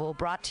Festival,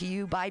 brought to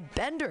you by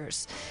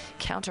Benders,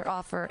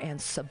 Counteroffer,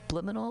 and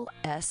Subliminal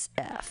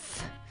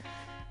SF.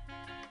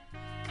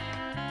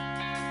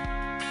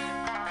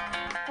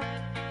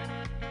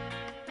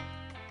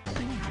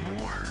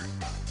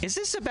 Is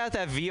this about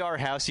that VR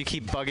house you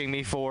keep bugging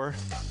me for?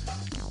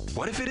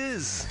 What if it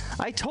is?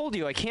 I told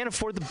you I can't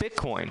afford the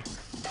Bitcoin.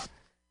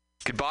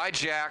 Goodbye,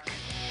 Jack.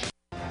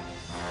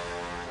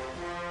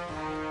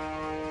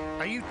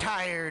 Are you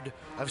tired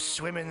of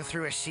swimming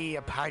through a sea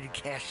of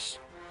podcasts?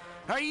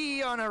 Are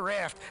ye on a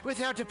raft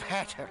without a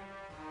paddle?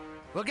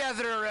 Well,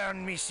 gather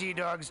around me, sea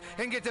dogs,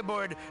 and get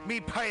aboard me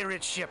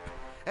pirate ship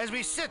as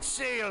we set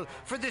sail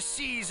for the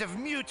seas of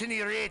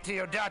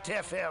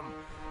MutinyRadio.fm.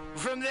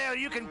 From there,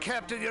 you can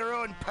captain your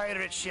own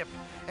pirate ship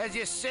as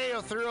you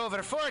sail through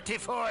over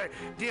 44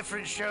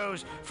 different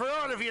shows for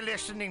all of your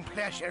listening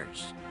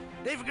pleasures.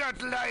 They've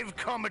got live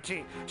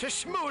comedy to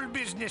small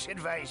business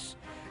advice,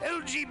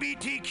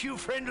 LGBTQ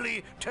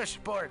friendly to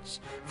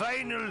sports,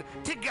 vinyl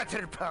to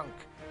gutter punk.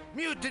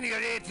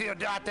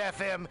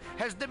 MutinyRadio.fm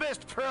has the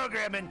best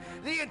programming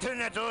the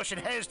internet ocean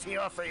has to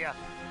offer you.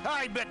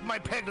 I bet my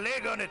peg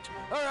leg on it,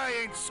 or I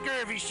ain't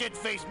scurvy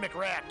shit-faced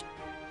McRat.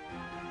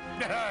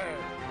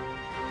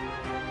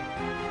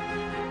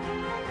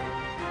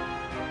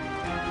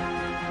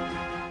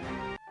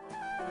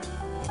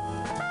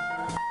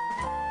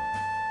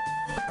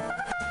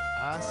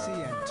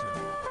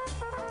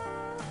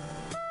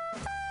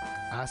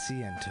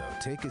 Asiento.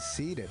 Take a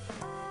seat at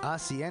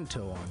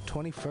Asiento on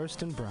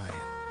 21st and Bryant.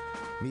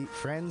 Meet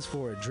friends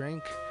for a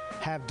drink,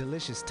 have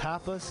delicious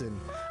tapas,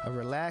 and a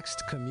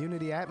relaxed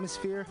community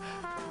atmosphere.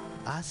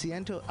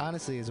 Asiento,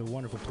 honestly, is a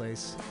wonderful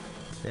place.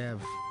 They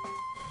have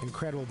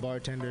incredible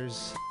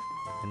bartenders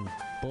and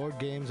board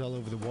games all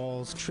over the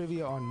walls,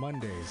 trivia on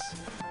Mondays,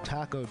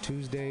 Taco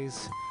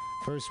Tuesdays,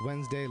 First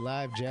Wednesday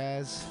live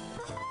jazz,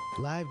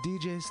 live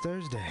DJs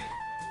Thursday,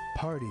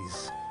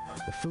 parties.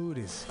 The food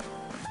is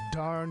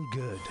darn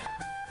good.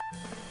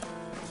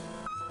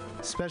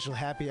 Special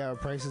happy hour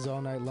prices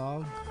all night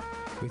long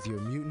with your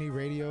Mutiny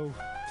Radio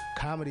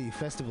Comedy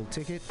Festival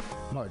ticket,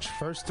 March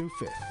 1st through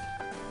 5th.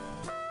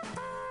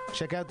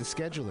 Check out the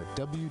schedule at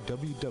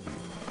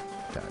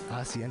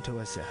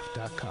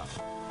www.asientosf.com.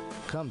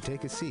 Come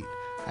take a seat.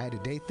 I had a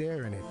date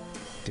there and it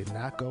did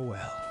not go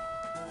well.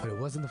 But it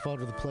wasn't the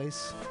fault of the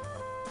place.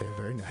 They're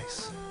very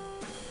nice.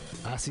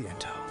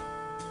 Asiento.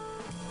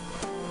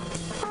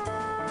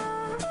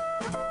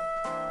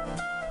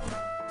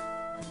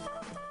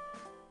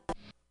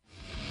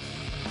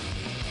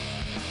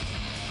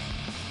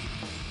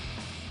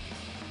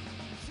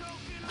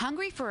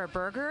 Hungry for a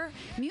burger?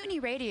 Mutiny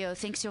Radio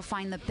thinks you'll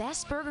find the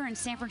best burger in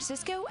San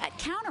Francisco at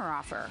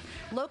Counteroffer,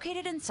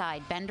 located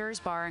inside Bender's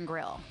Bar and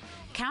Grill.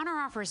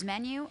 Counteroffer's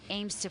menu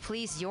aims to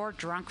please your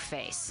drunk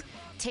face.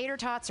 Tater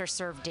tots are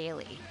served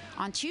daily.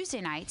 On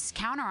Tuesday nights,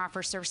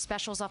 Counteroffer serves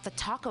specials off the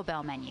Taco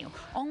Bell menu,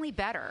 only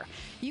better.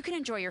 You can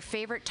enjoy your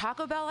favorite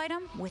Taco Bell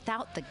item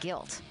without the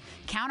guilt.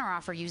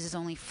 Counteroffer uses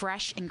only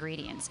fresh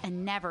ingredients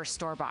and never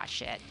store-bought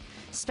shit.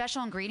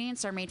 Special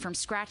ingredients are made from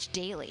scratch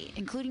daily,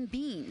 including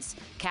beans,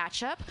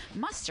 ketchup,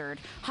 mustard,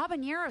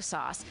 habanero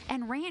sauce,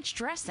 and ranch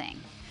dressing.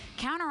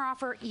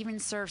 Counteroffer even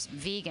serves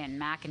vegan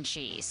mac and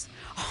cheese.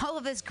 All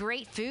of this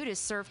great food is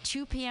served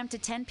 2 p.m. to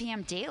 10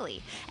 p.m.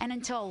 daily and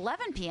until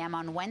 11 p.m.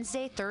 on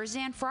Wednesday, Thursday,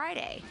 and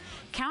Friday.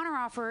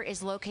 Counteroffer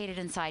is located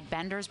inside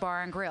Bender's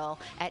Bar and Grill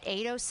at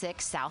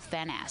 806 South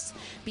Van Ness.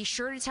 Be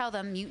sure to tell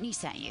them Mutiny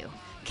sent you.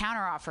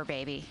 Counteroffer,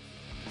 baby.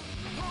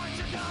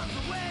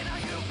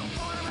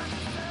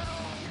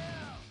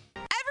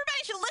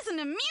 Everybody should listen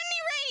to Mutiny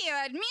Radio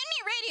at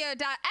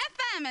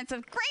mutinyradio.fm. It's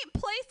a great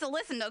place to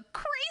listen to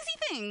crazy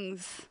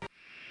things.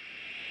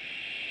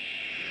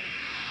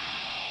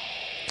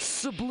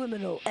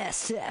 Subliminal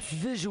SF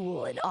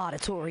visual and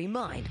auditory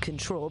mind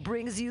control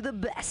brings you the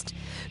best,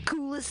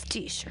 coolest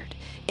t-shirt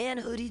and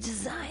hoodie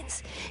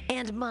designs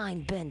and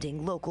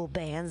mind-bending local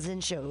bands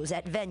and shows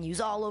at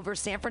venues all over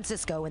San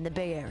Francisco and the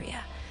Bay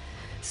Area.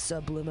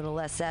 Subliminal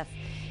SF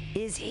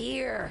is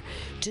here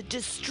to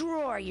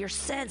destroy your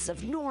sense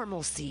of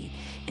normalcy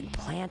and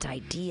plant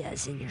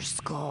ideas in your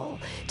skull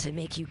to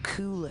make you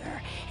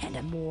cooler and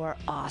a more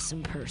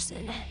awesome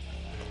person.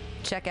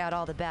 Check out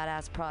all the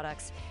badass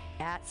products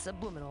at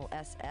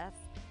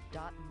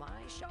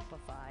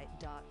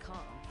subliminalsf.myshopify.com.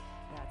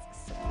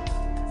 That's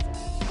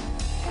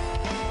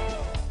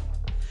subliminalsf.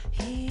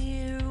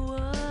 Hear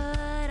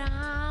what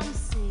I'm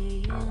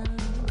saying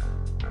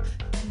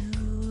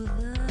to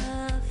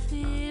the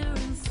fear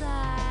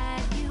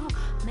inside you.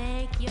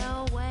 Make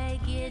your way,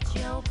 get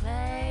your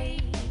pay.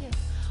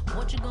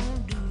 What you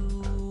gonna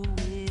do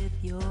with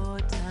your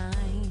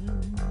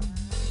time?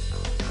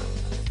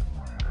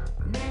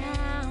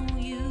 Now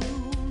you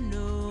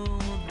know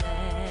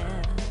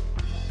that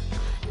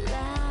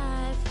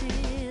life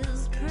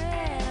is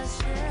precious.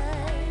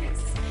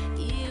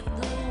 If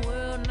the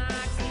world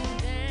knocks you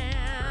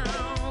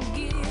down,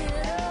 get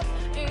up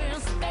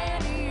and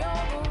stand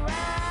your ground.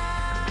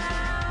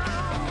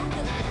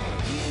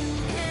 You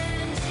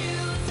can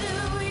choose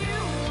who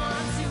you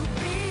want to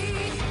be.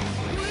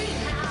 We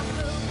have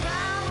the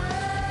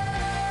power.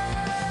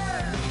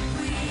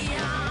 We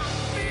are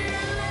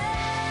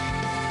fearless.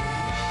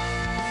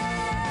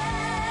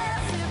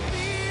 It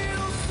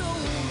feels so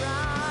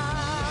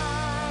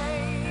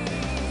right.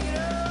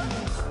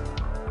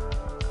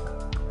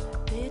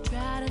 They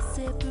try to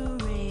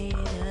separate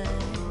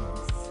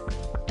us,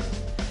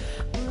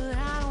 but I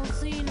don't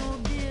see no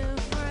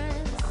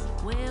difference.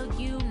 Well,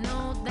 you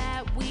know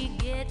that we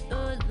get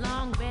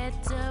along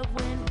better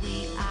when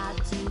we are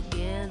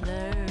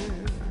together.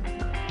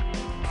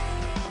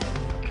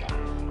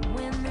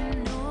 When the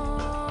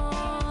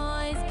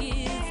noise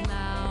gets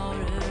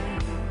louder,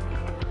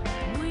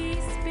 we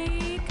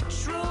speak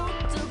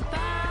truth to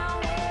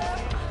power.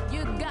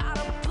 You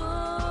gotta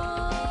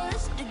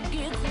push to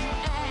get some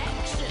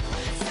action.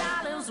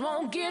 Silence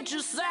won't get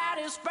you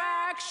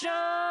satisfaction.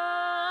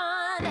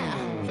 You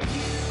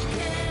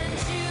can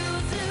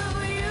choose who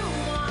you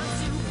want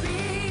to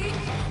be.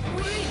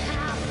 We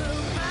have the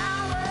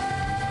power.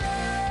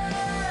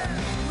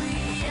 We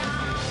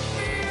are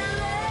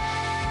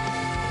fearless.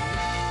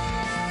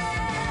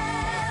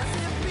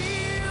 It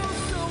feels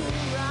so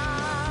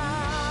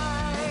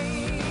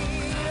right.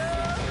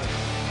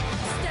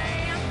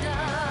 Stand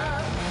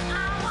up. I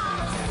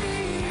wanna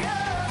see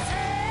us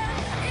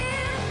hand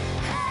in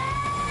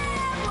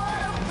hand.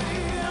 What a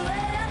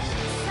feeling.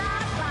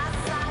 Side by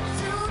side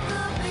to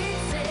the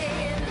beat,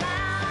 saying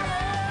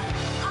louder.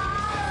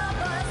 All of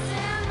us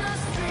in the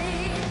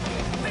street,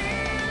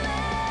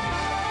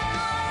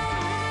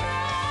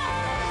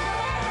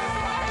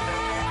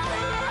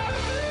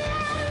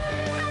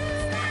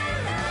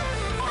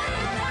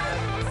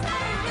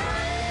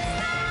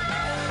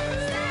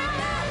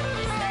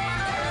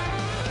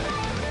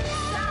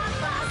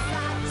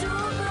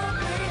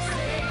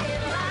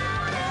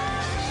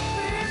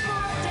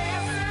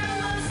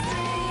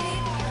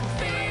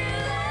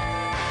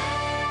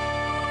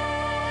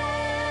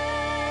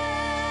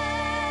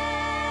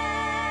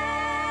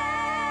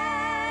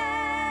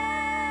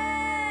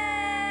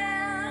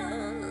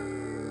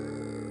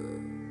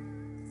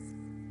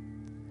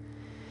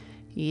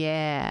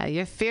 Yeah,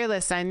 you're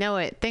fearless. I know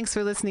it. Thanks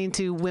for listening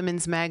to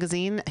Women's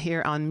Magazine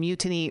here on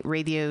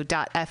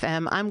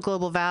MutinyRadio.fm. I'm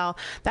Global Val.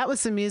 That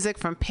was some music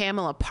from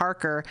Pamela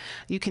Parker.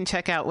 You can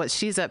check out what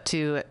she's up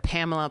to at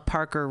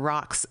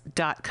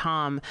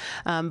PamelaParkerRocks.com.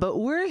 But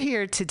we're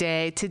here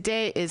today.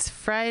 Today is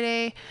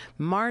Friday,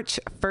 March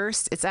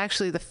 1st. It's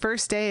actually the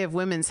first day of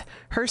Women's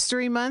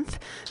Herstory Month.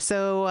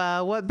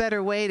 So what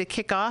better way to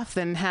kick off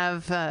than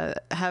have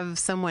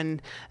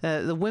someone,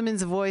 the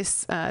women's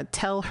voice,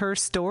 tell her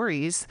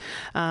stories.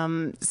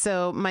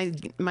 So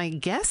my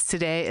guest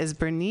today is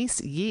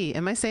Bernice Yee.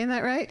 Am I saying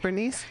that right,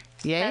 Bernice?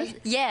 Yay?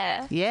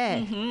 Yeah. Yeah.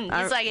 Mm-hmm.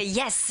 It's like a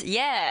yes,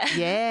 yeah.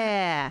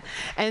 Yeah.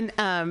 And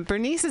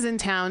Bernice is in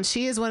town.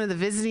 She is one of the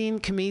visiting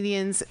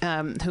comedians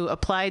who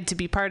applied to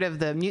be part of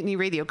the Mutiny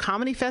Radio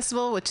Comedy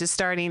Festival, which is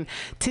starting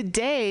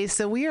today.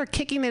 So we are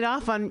kicking it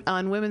off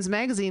on Women's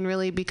Magazine,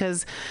 really,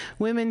 because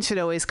women should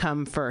always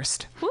come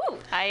first. Woo,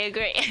 I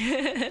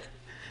agree.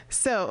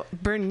 So,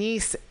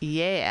 Bernice,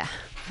 yeah.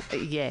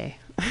 Yay.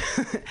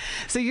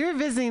 So you're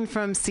visiting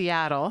from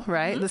Seattle,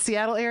 right? Mm-hmm. The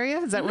Seattle area?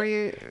 Is that where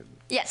you...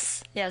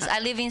 Yes. I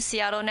live in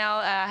Seattle now.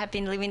 I have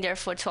been living there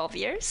for 12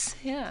 years.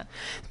 Yeah.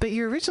 But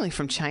you're originally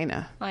from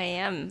China. I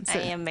am. I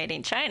am made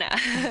in China.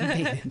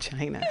 Made in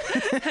China.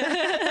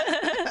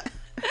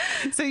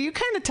 So you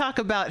kind of talk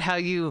about how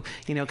you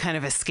kind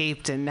of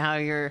escaped, and now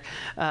you're.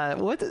 I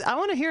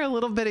want to hear a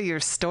little bit of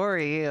your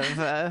story of,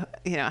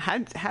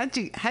 how'd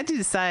you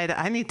decide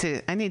I need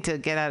to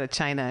get out of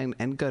China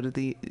and go to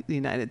the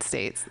United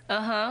States?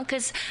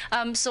 Because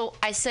so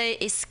I say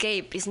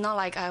escape. It's not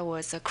like I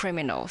was a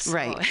criminal. So.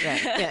 Right.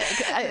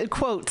 Yeah.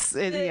 Quotes.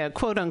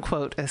 Quote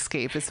unquote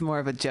escape. It's more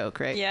of a joke,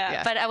 right?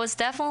 Yeah. But I was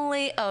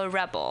definitely a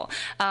rebel.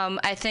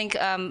 I think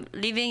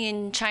living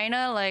in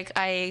China, like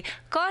I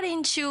got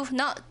into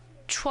not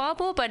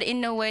trouble, but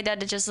in a way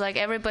that just like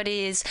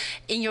everybody is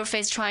in your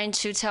face trying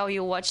to tell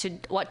you what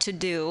to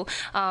do.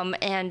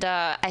 And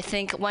I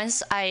think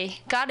once I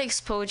got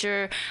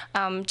exposure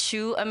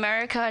to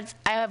America,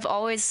 I have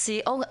always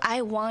seen,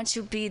 I want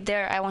to be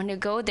there. I want to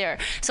go there.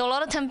 So a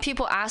lot of time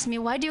people ask me,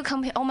 why do you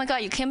come here? Oh my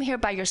God, you came here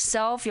by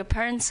yourself. Your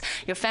parents,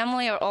 your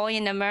family are all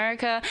in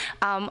America.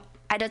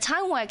 At the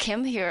time when I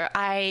came here,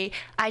 I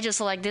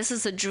just like, this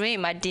is a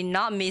dream. I did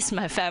not miss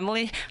my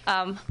family.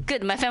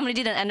 Good, my family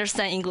didn't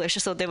understand English,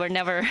 so they would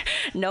never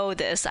know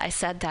this. I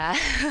said that.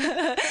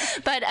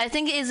 But I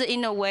think it's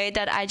in a way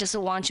that I just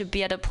want to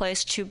be at a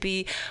place to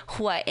be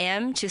who I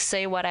am, to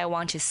say what I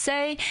want to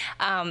say.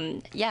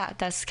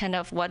 That's kind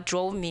of what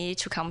drove me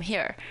to come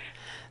here.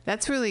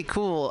 That's really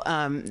cool.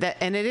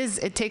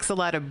 It takes a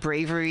lot of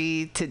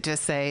bravery to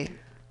just say,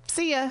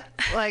 see ya.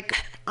 Like,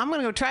 I'm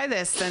going to go try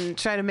this and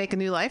try to make a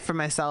new life for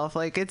myself.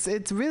 Like,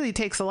 it really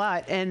takes a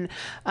lot. And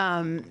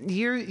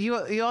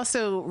you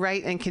also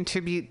write and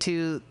contribute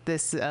to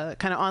this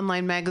kind of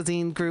online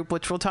magazine group,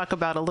 which we'll talk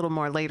about a little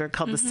more later,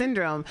 called The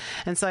Syndrome.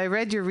 And so I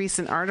read your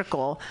recent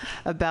article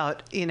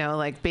about,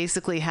 like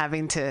basically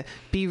having to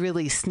be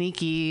really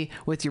sneaky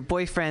with your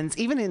boyfriends,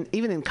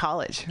 even in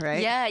college,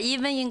 right? Yeah,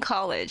 even in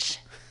college.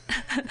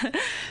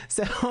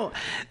 So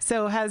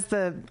has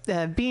the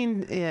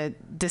being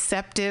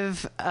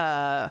deceptive,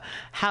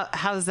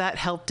 how's that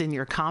helped in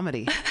your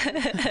comedy?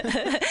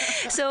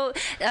 So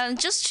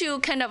just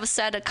to kind of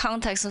set a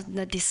context of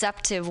the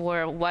deceptive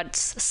or what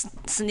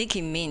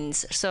sneaky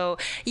means. So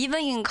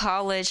even in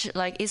college,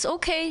 like, it's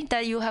okay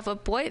that you have a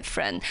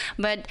boyfriend,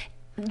 but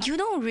you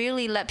don't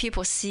really let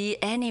people see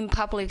any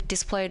public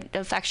display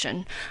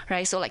affection,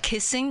 right? So like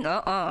kissing,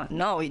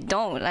 no, you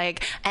don't.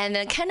 Like, and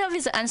then kind of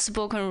is an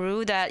unspoken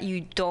rule that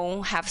you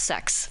don't have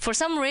sex. For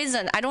some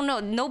reason, I don't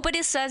know,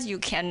 nobody says you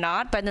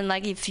cannot, but then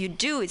like if you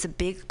do, it's a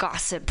big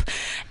gossip.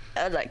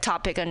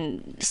 Topic,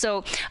 and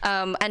so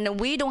and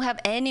we don't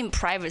have any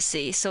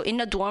privacy. So in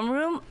the dorm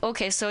room,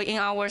 so in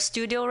our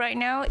studio right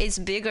now, it's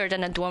bigger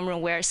than a dorm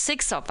room where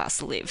 6 of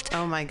us lived.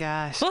 Oh my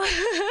gosh.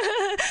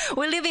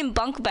 We live in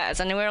bunk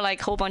beds, and we're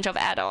like a whole bunch of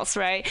adults,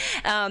 right?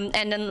 And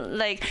then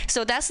like,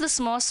 so that's the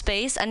small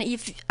space, and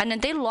then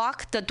they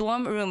lock the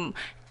dorm room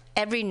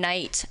every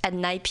night at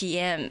 9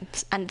 p.m.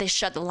 and they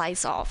shut the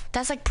lights off.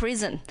 That's like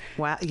prison.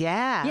 Wow.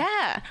 Yeah.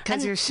 Yeah.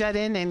 Because you're shut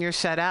in and you're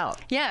shut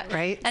out. Yeah.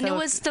 Right. And it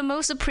was the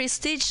most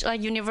prestige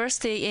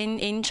university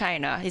in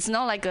China. It's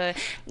not like a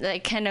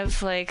kind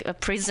of like a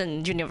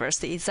prison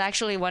university. It's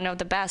actually one of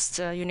the best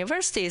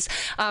universities.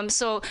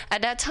 So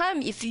at that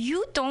time, if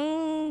you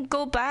don't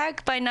go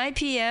back by 9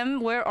 p.m.,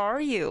 where are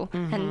you?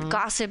 Mm-hmm. And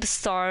gossip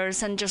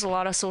starts, and just a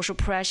lot of social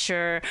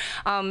pressure.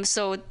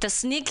 So the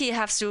sneaky you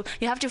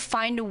have to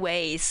find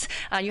ways.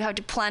 You have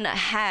to plan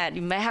ahead.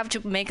 You may have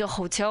to make a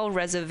hotel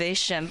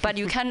reservation, but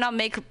you cannot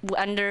make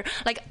under,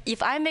 like,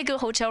 if I make a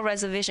hotel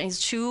reservation, it's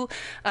too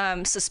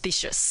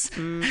suspicious.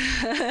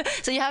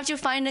 So you have to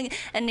find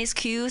an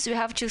excuse. You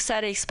have to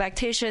set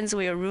expectations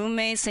with your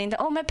roommates, saying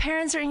that, my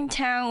parents are in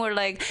town, or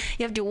like,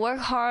 you have to work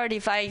hard.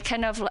 If I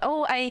kind of like,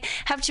 I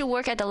have to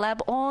work at the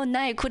lab all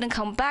night, couldn't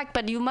come back,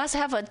 but you must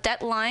have a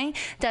deadline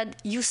that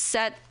you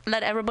set,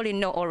 let everybody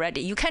know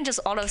already. You can't just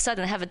all of a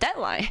sudden have a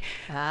deadline.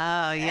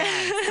 Oh,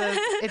 yeah. So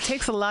it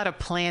takes a lot of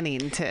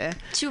planning to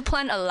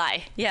plan a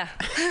lie. Yeah.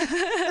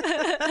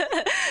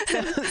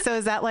 So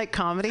is that like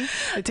comedy?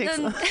 It takes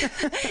in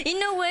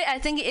a way, I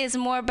think it's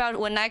more about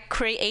when I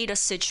create a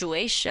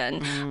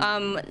situation.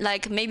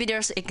 Like maybe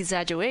there's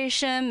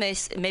exaggeration,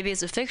 maybe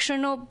it's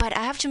fictional, but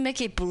I have to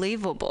make it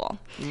believable.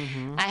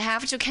 Mm-hmm. I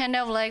have to kind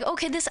of like,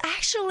 okay, this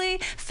actually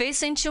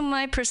fits into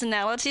my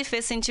personality,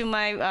 fits into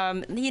my,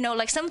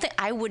 like something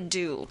I would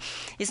do.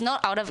 It's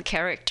not out of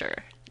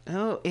character.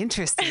 Oh,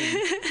 interesting.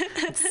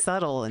 It's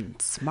subtle and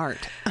smart.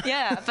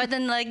 Yeah, but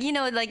then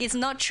it's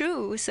not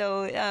true.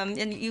 So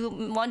and you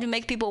want to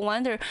make people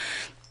wonder.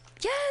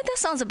 Yeah, that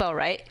sounds about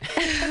right.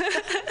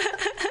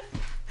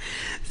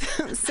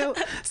 So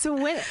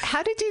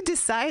how did you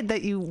decide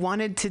that you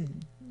wanted to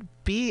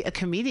be a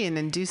comedian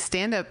and do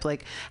stand-up?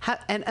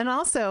 And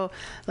also,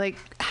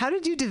 how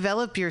did you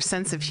develop your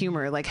sense of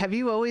humor? Have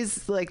you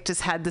always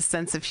just had the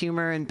sense of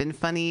humor and been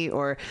funny,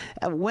 or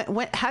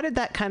how did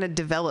that kind of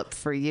develop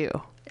for you?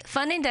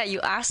 Funny that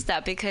you asked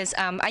that, because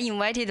I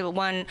invited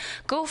one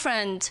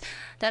girlfriend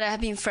that I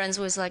have been friends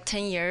with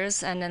 10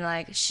 years, and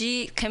then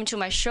she came to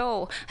my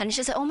show and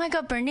she said, "Oh my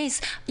God, Bernice,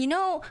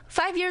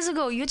 5 years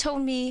ago you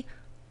told me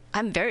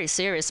I'm a very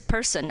serious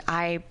person.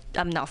 I'm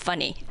not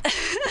funny."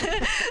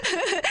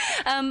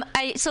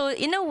 So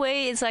in a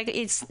way,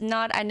 it's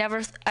not. I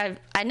never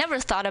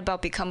thought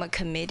about becoming a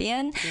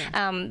comedian.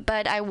 Yeah.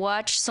 But I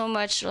watch so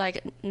much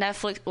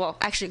Netflix. Well,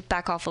 actually,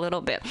 back off a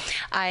little bit.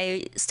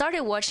 I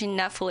started watching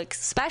Netflix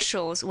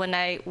specials when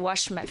I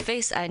washed my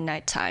face at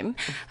nighttime.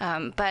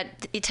 But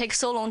it takes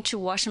so long to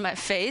wash my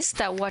face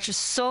that I watch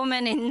so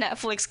many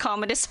Netflix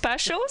comedy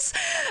specials,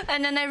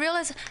 and then I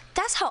realized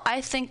that's how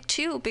I think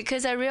too,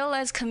 because I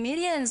realized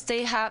comedians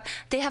they have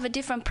a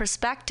different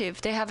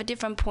perspective, they have a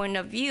different point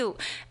of view.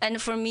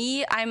 And for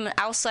me, I'm an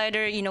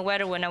outsider,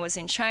 whether when I was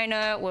in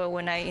China or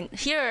when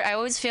here, I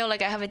always feel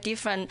like I have a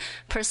different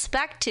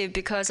perspective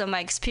because of my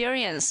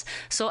experience.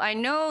 So I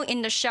know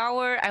in the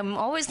shower, I'm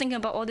always thinking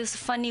about all these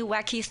funny,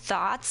 wacky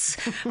thoughts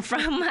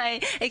from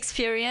my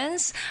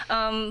experience.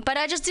 But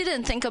I just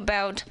didn't think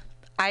about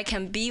I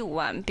can be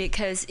one,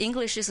 because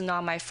English is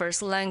not my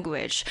first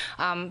language.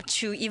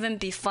 To even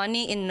be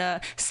funny in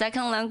a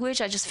second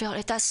language, I just feel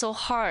like that's so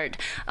hard.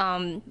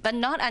 But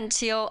not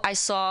until I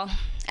saw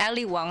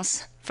Ali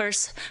Wong's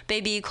first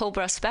Baby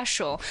Cobra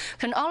special,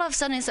 and all of a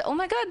sudden it's like, oh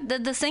my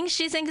God, the things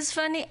she thinks is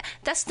funny,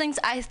 that's things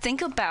I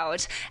think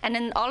about. And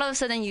then all of a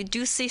sudden you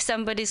do see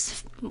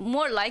somebody's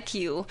more like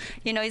you.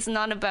 It's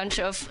not a bunch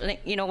of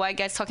white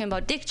guys talking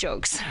about dick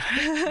jokes.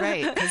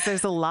 Right, because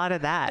there's a lot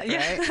of that, right?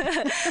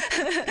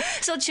 Yeah.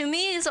 So to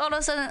me, it's all of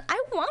a sudden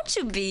I want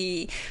to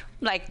be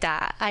like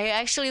that. I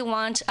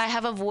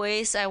have a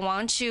voice. I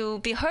want to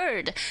be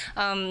heard.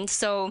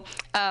 So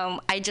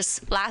I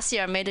just last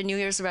year I made a New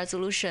Year's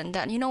resolution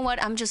that,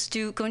 I'm just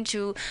going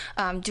to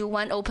do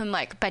one open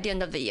mic by the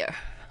end of the year.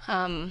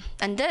 And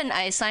then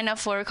I signed up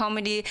for a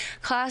comedy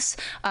class,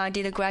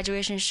 did a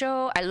graduation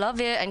show. I love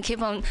it, and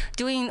keep on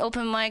doing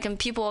open mic, and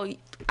people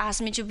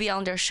ask me to be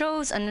on their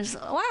shows, and it's,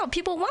 wow,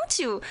 people want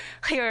to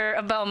hear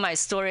about my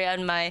story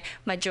and my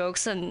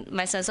jokes and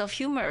my sense of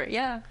humor.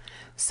 Yeah.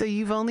 So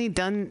you've only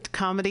done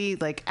comedy,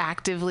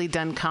 actively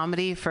done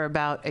comedy, for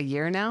about a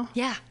year now?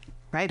 Yeah.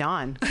 Right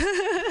on.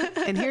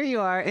 And here you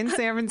are in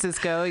San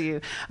Francisco.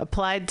 You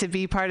applied to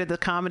be part of the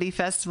comedy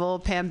festival.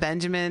 Pam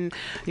Benjamin,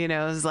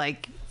 was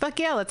like, fuck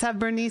yeah, let's have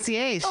Bernice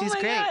A. She's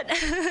great.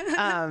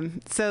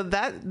 So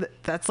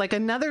that's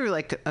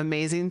another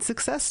amazing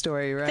success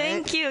story, right?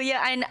 Thank you.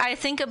 Yeah, and I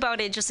think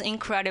about it just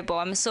incredible.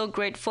 I'm so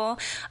grateful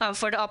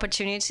for the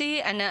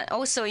opportunity, and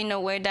also in a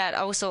way that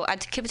also I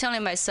keep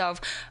telling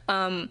myself,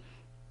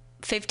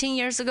 15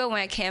 years ago when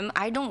I came,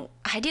 I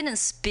didn't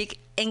speak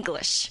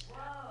English.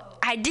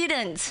 I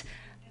didn't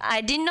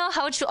know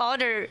how to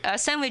order a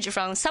sandwich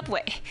from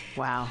Subway.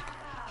 Wow.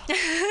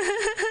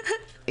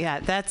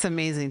 Yeah, that's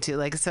amazing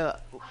too. So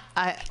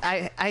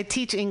I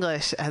teach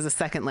English as a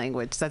second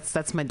language.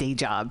 That's my day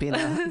job,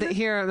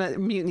 Here at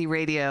Mutiny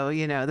Radio,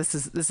 this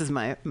is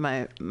my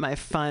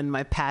fun,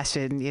 my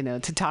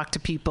passion, to talk to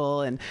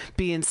people and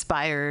be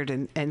inspired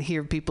and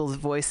hear people's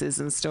voices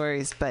and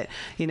stories. But,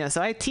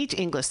 so I teach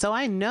English, so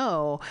I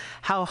know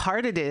how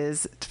hard it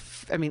is.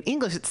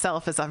 English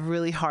itself is a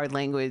really hard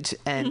language,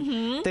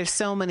 and there's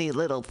so many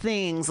little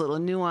things, little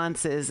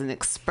nuances and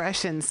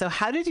expressions. So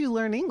how did you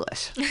learn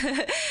English?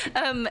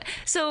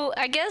 So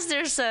I guess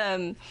there's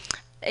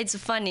it's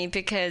funny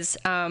because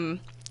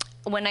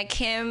when I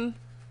came,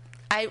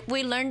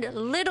 we learned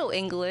little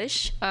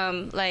English,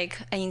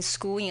 in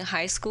school, in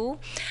high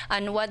school,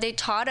 and what they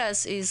taught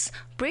us is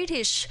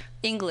British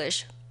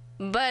English.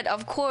 But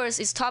of course,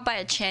 it's taught by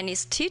a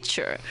Chinese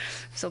teacher.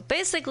 So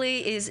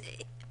basically, is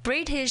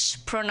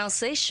British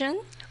pronunciation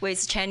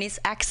with Chinese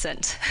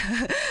accent.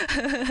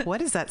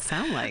 What does that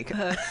sound like?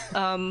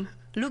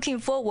 Looking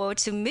forward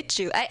to meet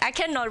you. I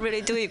cannot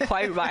really do it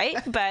quite right,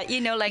 but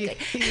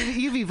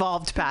you've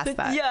evolved past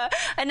that. Yeah,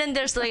 and then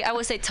there's I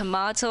would say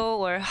tomato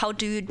or how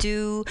do you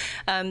do,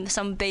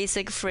 some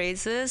basic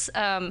phrases.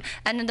 And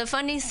then the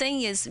funny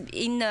thing is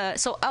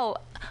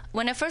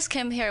when I first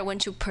came here, I went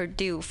to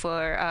Purdue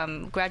for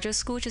graduate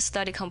school to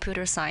study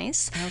computer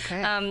science.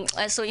 Okay.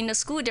 So in the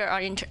school, there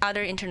are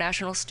other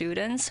international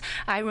students.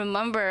 I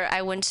remember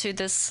I went to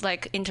this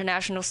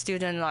international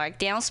student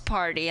dance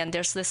party, and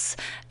there's this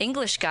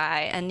English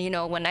guy, and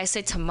when I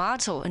say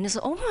tomato, and he's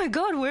like, oh my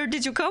God, where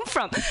did you come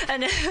from?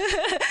 And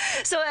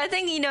so I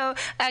think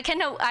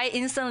I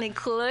instantly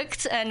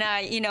clicked, and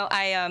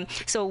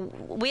so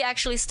we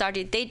actually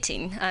started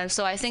dating.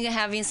 So I think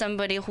having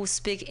somebody who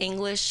speaks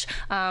English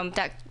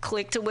that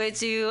clicked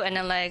with you, and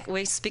then like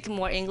we speak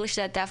more English.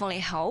 That definitely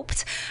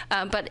helped.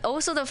 But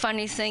also the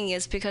funny thing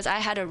is because I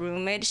had a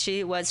roommate,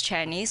 she was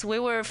Chinese. We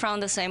were from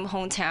the same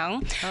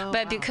hometown,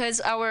 but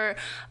because our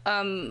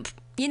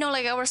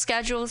like our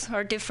schedules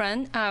are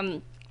different.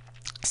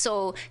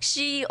 So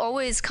she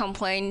always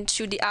complained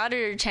to the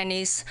other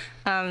Chinese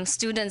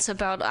students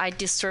about I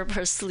disturb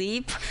her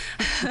sleep.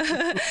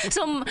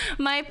 So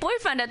my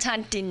boyfriend at the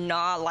time did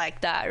not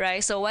like that,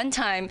 right? So one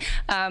time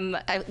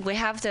we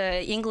have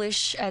the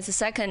English as a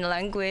second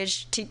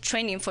language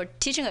training for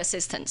teaching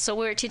assistant. So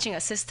we're teaching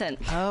assistant.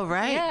 Oh,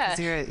 right. Yeah. 'Cause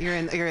you're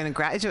in a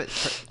graduate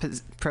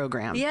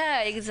program.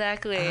 Yeah,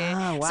 exactly.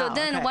 Oh, wow. So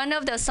then okay. one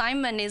of the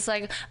assignment is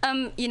like,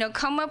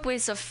 come up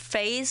with a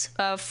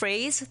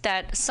phrase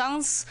that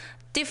sounds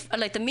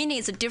like the meaning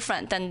is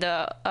different than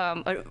the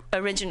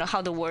original how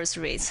the words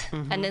reads.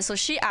 Mm-hmm. And then so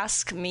she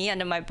asked me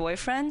and then my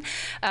boyfriend,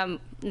 and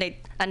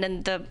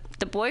then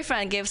the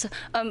boyfriend gives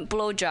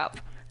blowjob.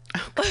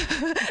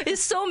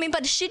 It's so mean,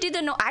 but she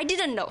didn't know. I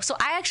didn't know, so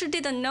I actually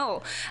didn't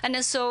know. And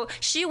then so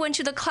she went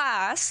to the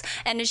class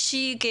and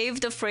she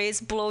gave the phrase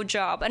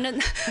blowjob, and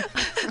then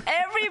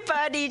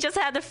everybody just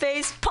had the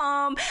face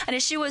palm, and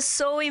she was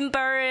so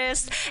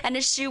embarrassed,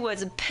 and she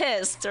was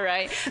pissed,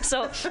 right?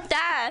 So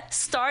that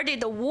started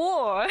the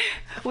war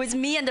with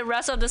me and the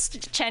rest of the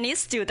Chinese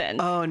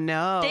students. Oh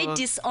no! They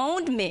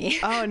disowned me.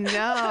 Oh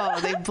no!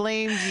 They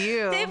blamed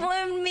you. They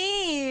blamed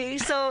me.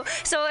 So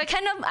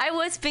I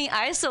was being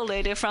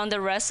isolated from the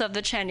rest of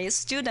the Chinese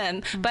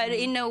student, but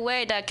in a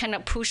way that kind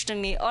of pushed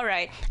me, all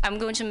right, I'm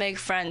going to make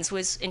friends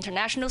with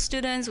international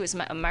students, with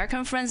my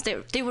American friends.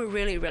 They were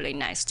really, really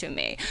nice to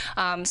me.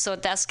 So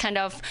that's kind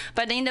of,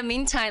 but in the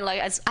meantime,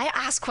 like as I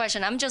ask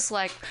questions, I'm just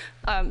like,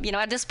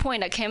 at this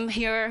point I came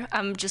here,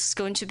 I'm just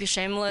going to be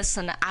shameless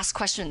and ask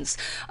questions.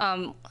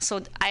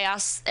 So I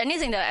asked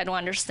anything that I don't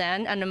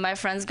understand, and then my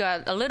friends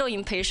got a little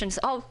impatient.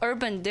 Oh,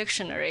 Urban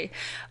Dictionary.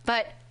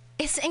 But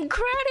it's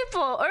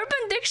incredible.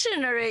 Urban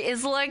Dictionary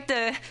is like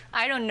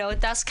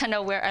that's kind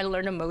of where I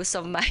learned the most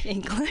of my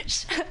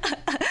English.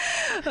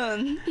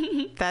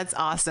 That's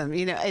awesome.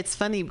 It's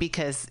funny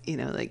because,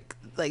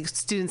 like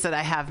students that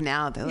I have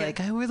now, they're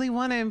like, I really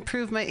want to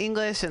improve my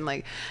English. And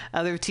like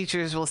other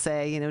teachers will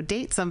say,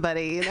 date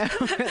somebody,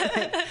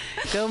 like,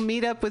 go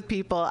meet up with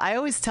people. I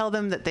always tell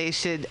them that they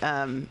should,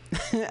 I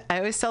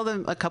always tell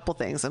them a couple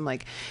things. I'm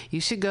like,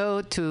 you should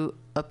go to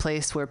a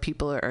place where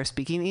people are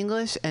speaking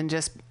English and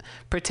just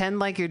pretend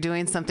like you're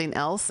doing something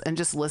else and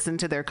just listen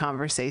to their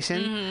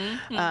conversation.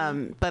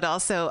 But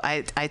also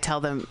I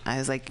tell them, I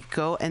was like,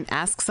 go and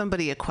ask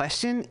somebody a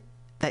question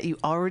that you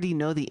already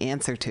know the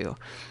answer to.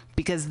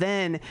 Because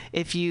then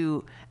if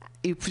you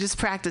just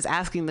practice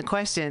asking the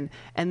question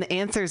and the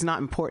answer is not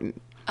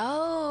important.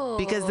 Oh.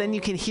 Because then you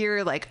can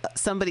hear like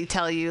somebody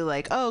tell you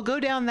like, oh, go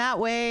down that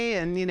way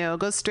and,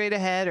 go straight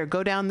ahead or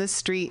go down this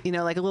street,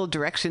 like a little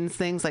directions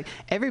things. Like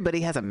everybody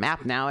has a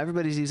map now.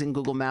 Everybody's using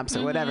Google Maps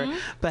or whatever.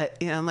 But,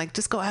 I'm like,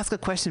 just go ask a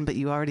question, but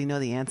you already know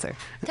the answer.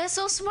 That's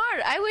so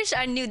smart. I wish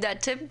I knew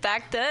that tip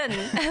back then.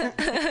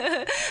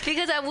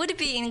 Because I would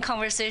be in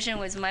conversation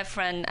with my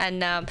friend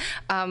and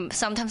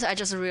sometimes I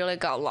just really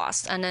got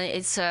lost. And then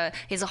it's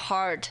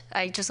hard.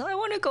 I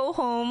want to go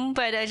home,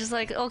 but I just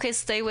like, okay,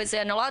 stay with it.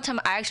 And a lot of time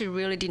I actually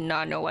really did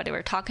not know what they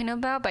were talking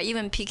about, but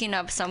even picking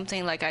up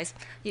something like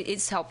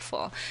it's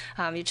helpful.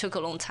 It took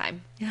a long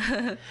time.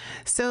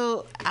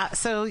 So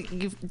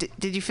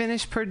did you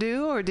finish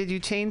Purdue or did you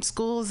change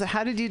schools?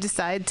 How did you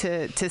decide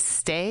to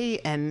stay,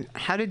 and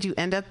how did you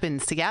end up in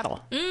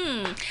Seattle?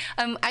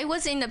 I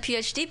was in the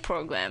PhD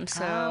program,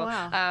 so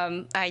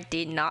I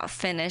did not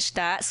finish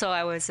that. So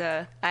I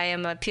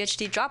am a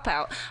PhD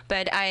dropout,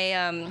 but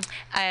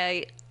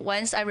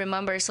once I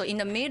remember, so in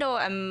the middle,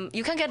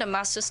 you can get a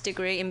master's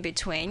degree in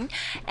between,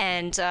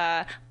 and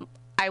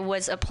I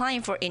was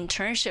applying for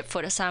internship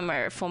for the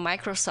summer for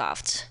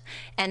Microsoft,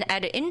 and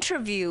at the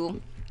interview,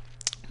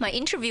 my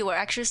interviewer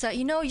actually said,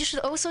 you should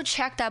also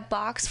check that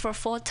box for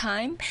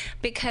full-time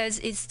because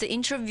the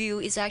interview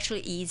is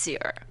actually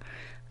easier.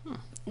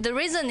 The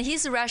reason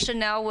his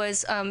rationale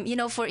was,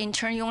 for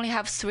intern you only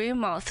have 3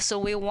 months, so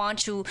we want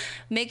to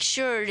make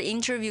sure the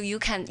interview you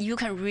can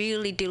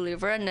really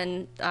deliver, and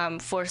then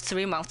for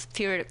 3 month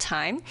period of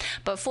time.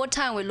 But full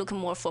time we're looking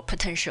more for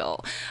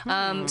potential.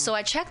 So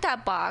I checked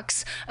that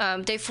box.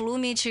 They flew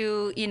me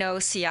to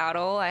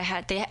Seattle.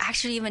 They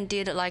actually even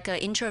did like an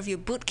interview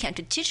boot camp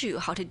to teach you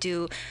how to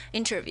do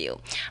interview.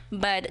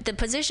 But the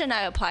position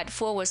I applied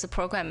for was the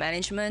program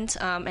management,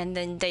 and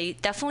then they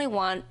definitely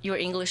want your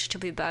English to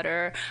be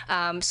better.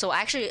 So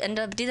I actually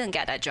didn't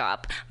get that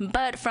job.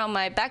 But from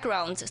my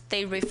background,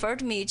 they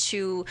referred me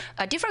to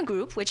a different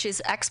group, which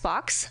is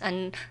Xbox,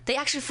 and they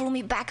actually flew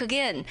me back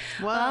again.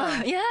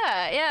 Wow.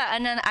 Yeah.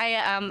 And then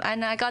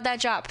I got that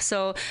job.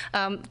 So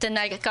then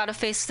I got to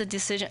face the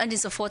decision, and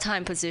it's a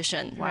full-time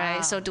position,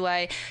 right? So do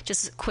I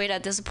just quit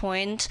at this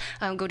point,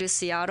 go to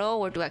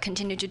Seattle, or do I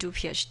continue to do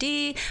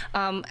PhD?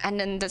 And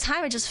then the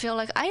time I just feel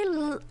like I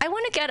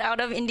want to get out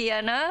of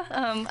Indiana.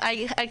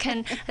 I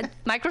can.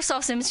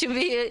 Microsoft seems to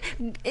be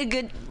a good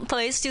good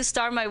place to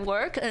start my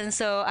work. And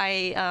so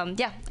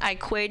I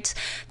quit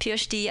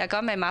PhD. I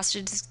got my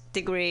master's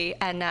degree,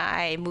 and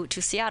I moved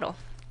to Seattle.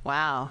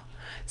 Wow.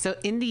 So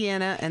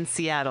Indiana and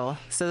Seattle.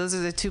 So those are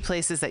the two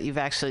places that you've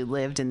actually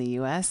lived in the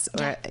U.S.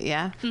 Or,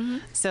 yeah. Mm-hmm.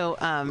 So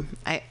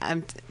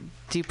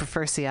do you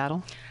prefer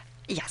Seattle?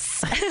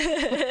 Yes.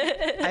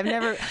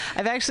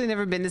 I've actually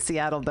never been to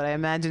Seattle, but I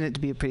imagine it to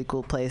be a pretty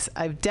cool place.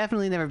 I've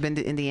definitely never been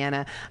to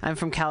Indiana. I'm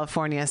from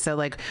California, so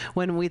like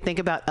when we think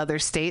about other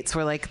states,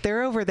 we're like,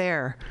 they're over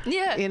there.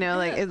 Yeah. You know,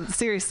 like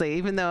seriously,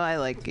 even though I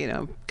like, you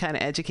know, kind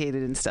of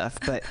educated and stuff,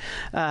 but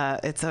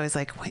it's always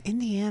like, what,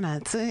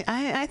 Indiana?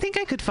 I think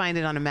I could find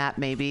it on a map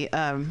maybe.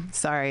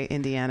 Sorry,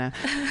 Indiana.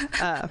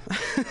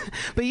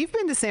 But you've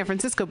been to San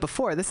Francisco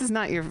before. This is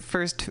not your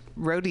first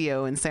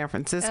rodeo in San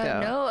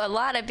Francisco. No, a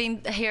lot. I've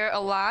been here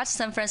a lot.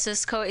 San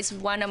Francisco is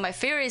one of my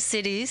favorite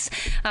cities,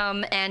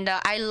 and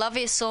I love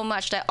it so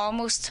much that I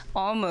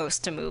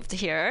almost moved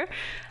here.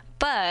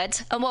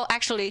 But, well,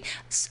 actually,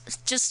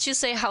 just to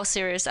say how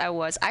serious I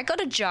was, I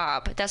got a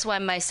job. That's why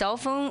my cell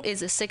phone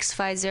is a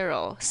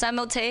 650 San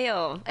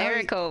Mateo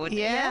area code.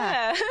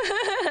 Yeah.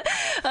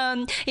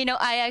 You know,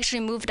 I actually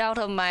moved out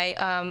of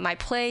my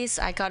place.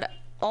 I got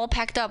all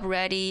packed up,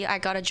 ready. I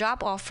got a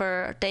job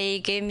offer. They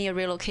gave me a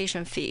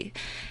relocation fee.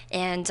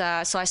 And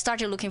so I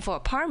started looking for an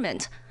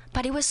apartment.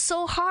 But it was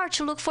so hard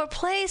to look for a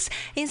place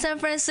in San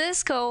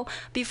Francisco.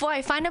 Before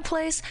I find a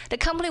place, the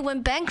company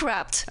went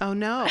bankrupt. Oh,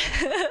 no.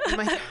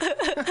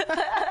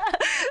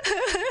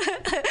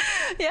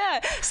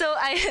 Yeah, so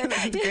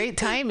great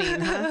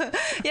timing, huh?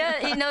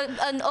 Yeah, you know,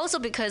 and also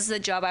because the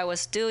job I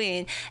was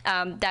doing,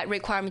 that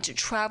required me to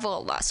travel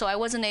a lot. So I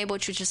wasn't able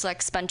to just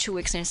like spend 2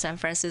 weeks in San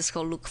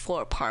Francisco, look for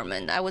an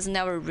apartment. I was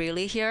never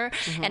really here.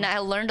 Mm-hmm. And I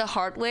learned the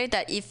hard way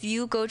that if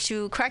you go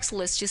to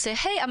Craigslist, you say,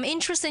 hey, I'm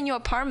interested in your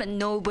apartment,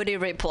 nobody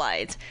replies.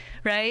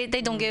 Right?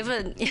 They don't give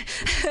a.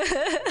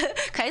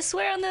 Can I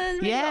swear on the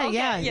radio?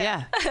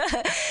 Yeah.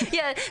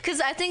 Yeah,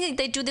 because I think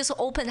they do this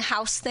open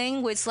house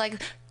thing with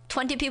like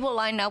 20 people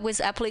line up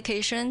with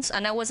applications,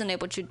 and I wasn't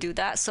able to do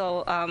that.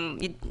 So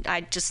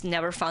I just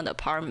never found an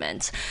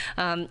apartment.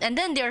 And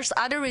then there's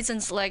other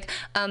reasons like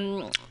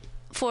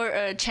for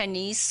a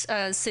Chinese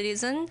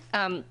citizen.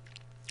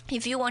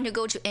 If you want to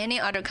go to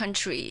any other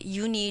country,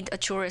 you need a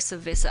tourist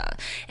visa.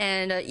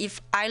 And if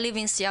I live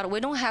in Seattle, we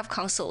don't have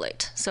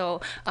consulate.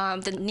 So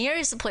the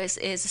nearest place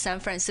is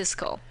San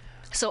Francisco.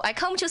 So I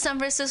come to San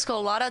Francisco a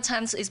lot of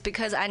times is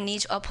because I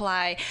need to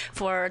apply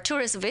for a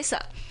tourist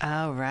visa.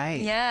 Oh,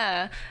 right.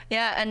 Yeah.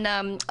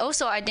 And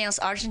also I dance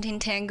Argentine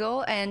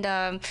tango.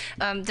 And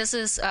this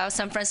is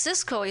San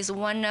Francisco is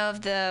one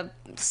of the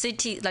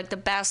city, like the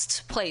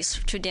best place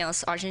to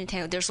dance Argentine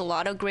tango. There's a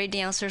lot of great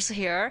dancers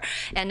here.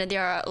 And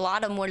there are a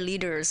lot of more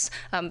leaders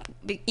in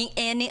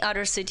any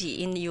other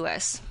city in the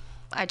U.S.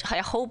 I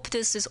hope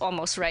this is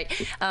almost right.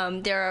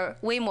 There are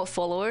way more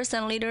followers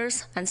than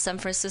leaders, and San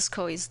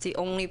Francisco is the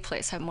only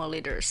place have more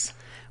leaders.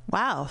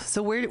 Wow.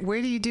 So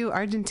where do you do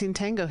Argentine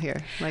tango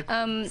here? Like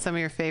some of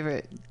your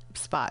favorite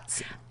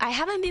spots? I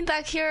haven't been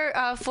back here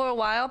for a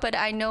while, but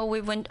I know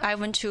I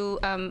went to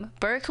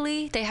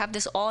Berkeley. They have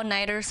this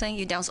all-nighter thing.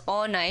 You dance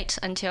all night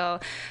until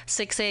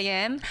 6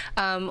 a.m.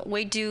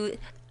 We do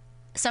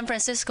San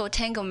Francisco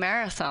Tango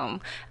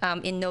Marathon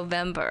in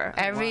November.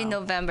 Every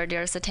November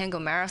there's a tango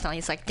marathon.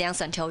 It's like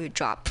dance until you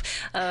drop.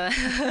 I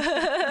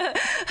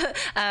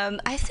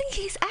think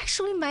it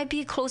actually might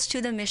be close to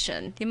the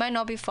Mission. It might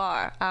not be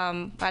far,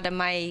 but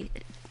my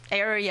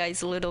area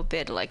is a little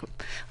bit like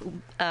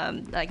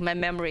my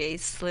memory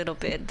is a little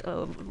bit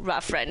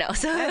rough right now.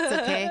 So that's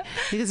okay,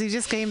 because you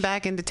just came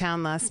back into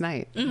town last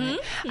night.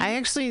 Mm-hmm.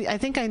 Right? I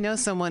think I know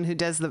someone who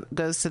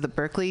goes to the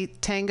Berkeley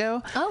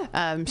Tango.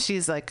 Oh.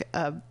 She's like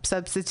a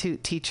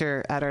substitute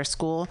teacher at our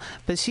school,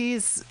 but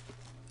she's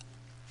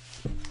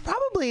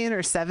probably in her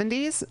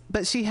 70s,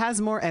 but she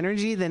has more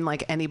energy than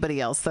like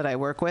anybody else that I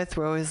work with.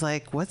 We're always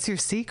like, what's your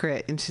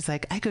secret? And she's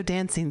like, I go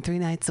dancing 3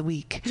 nights a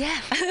week. Yeah.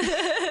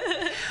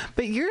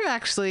 But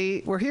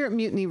we're here at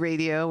Mutiny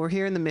Radio. We're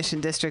here in the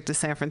Mission District of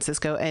San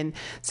Francisco. And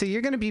so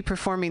you're going to be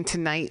performing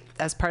tonight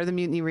as part of the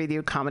Mutiny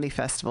Radio Comedy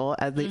Festival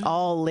at the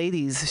All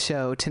Ladies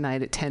show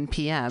tonight at 10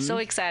 p.m. So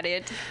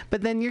excited.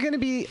 But then you're going to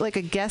be like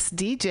a guest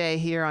DJ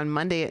here on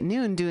Monday at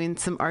noon doing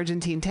some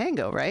Argentine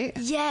tango, right?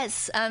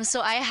 Yes.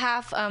 So I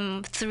have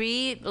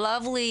 3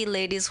 lovely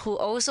ladies who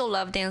also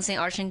love dancing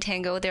Argentine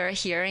tango. They're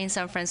here in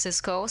San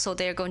Francisco. So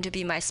they're going to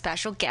be my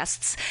special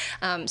guests.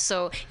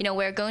 So,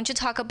 we're going to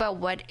talk about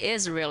what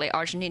is really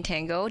Argentine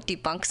tango,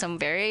 debunk some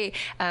very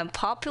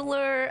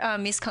popular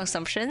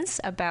misconceptions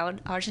about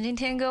Argentine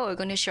tango. We're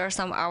going to share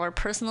some of our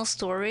personal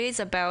stories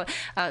about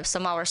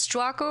some of our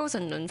struggles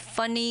and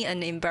funny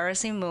and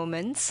embarrassing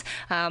moments.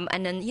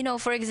 And then,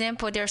 for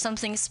example, there's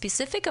something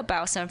specific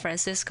about San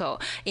Francisco.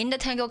 In the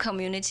tango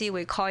community,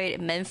 we call it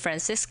Men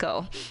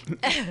Francisco.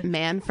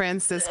 Man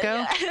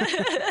Francisco.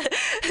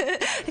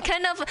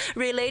 Kind of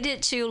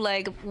related to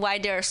like why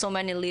there are so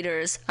many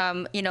leaders.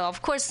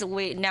 Of course,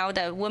 now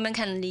that women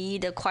can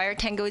lead, the choir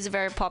tango is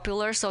very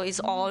popular, so it's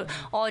all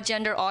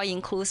gender, all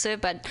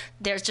inclusive. But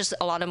there's just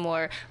a lot of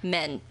more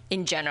men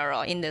in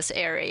general in this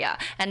area,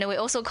 and we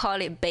also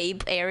call it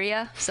Babe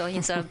area. So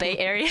instead of Bay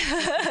Area,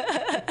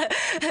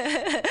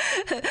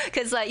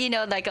 because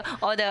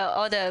all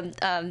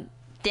the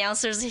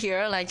dancers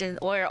here,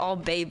 we're all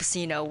babes,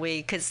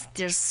 because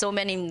there's so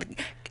many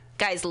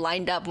guys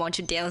lined up want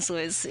to dance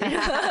with.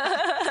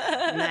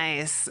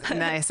 Nice.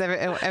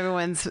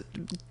 Everyone's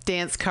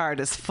dance card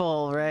is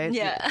full, right?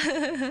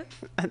 Yeah.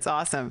 That's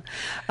awesome.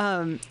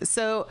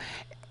 So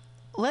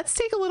let's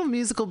take a little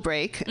musical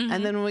break.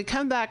 And then when we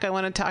come back, I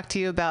want to talk to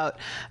you about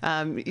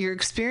your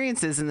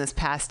experiences in this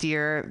past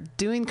year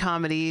doing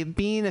comedy,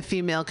 being a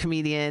female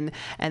comedian,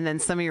 and then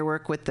some of your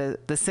work with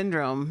the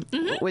syndrome,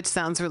 which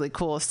sounds really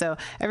cool. So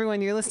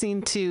everyone, you're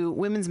listening to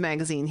Women's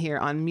Magazine here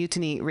on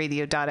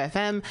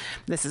MutinyRadio.fm.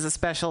 This is a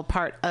special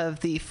part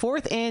of the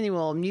 4th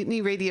annual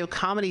Mutiny Radio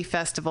Comedy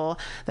Festival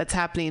that's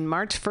happening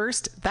March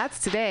 1st. That's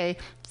today.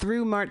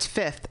 Through March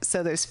 5th.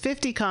 So there's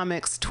 50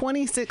 comics,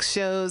 26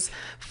 shows,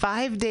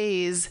 5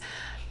 days.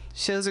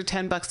 Shows are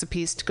 $10 a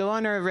piece. To go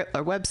on our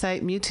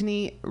website,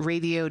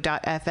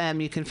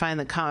 MutinyRadio.fm, you can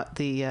find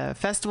the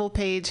festival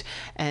page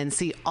and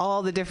see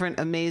all the different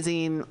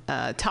amazing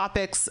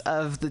topics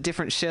of the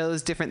different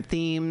shows, different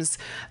themes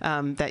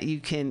that you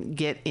can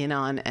get in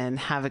on and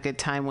have a good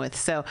time with.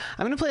 So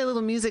I'm going to play a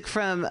little music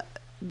from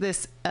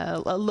this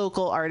a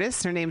local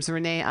artist. Her name's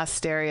Renee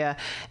Asteria,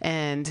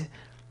 and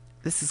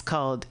this is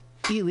called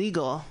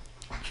Illegal.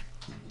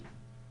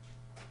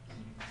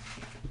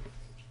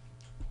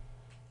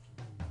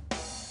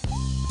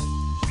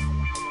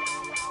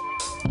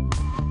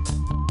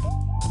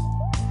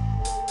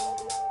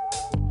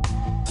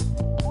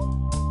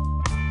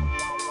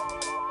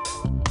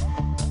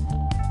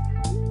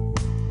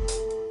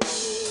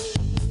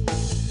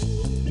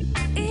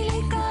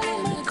 Illegal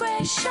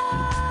immigration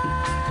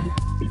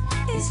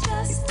is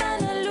just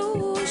an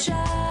illusion.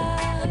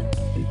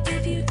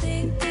 If you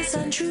think it's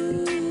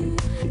untrue,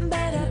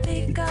 better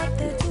pick up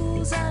the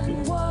tools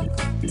and work.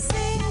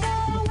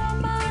 Single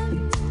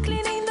woman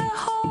cleaning the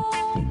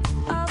home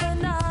of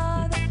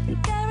another,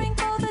 caring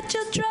for the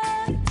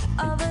children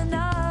of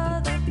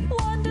another,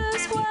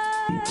 wonders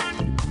where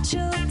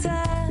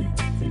children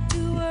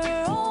do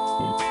her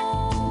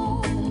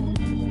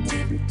own.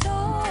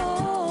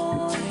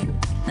 Tiptoe,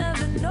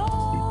 never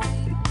know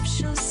if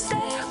she'll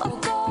stay or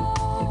go.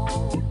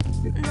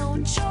 No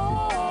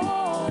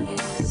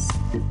choice,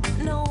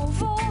 no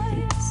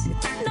voice,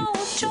 no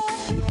choice.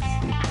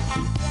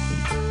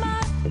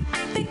 My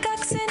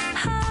pickaxe in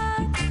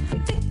hand,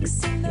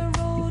 fixing the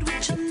road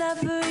which I'll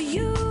never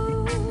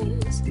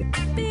use.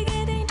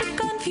 Beginning to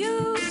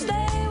confuse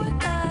day with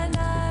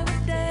night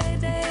with day,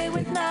 day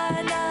with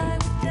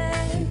night with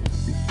day.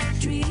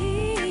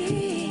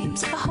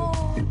 Dreams of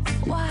home,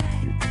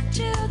 white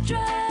children.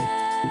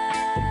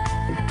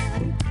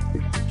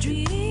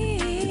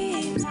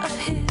 Dreams of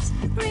his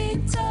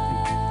return.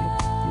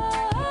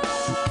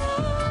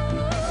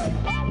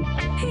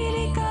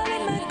 Illegal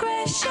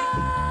immigration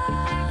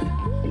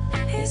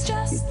is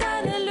just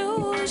an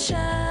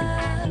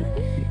illusion.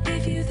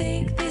 If you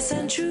think this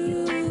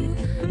untrue,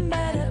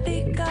 better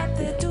pick up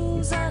the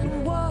tools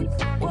and walk.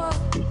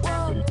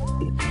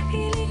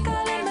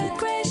 Illegal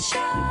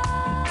immigration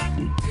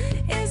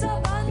is a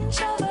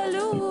bunch of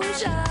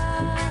illusion.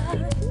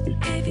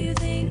 If you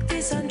think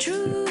this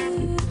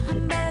untrue,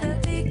 better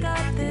pick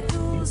up the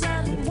tools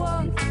and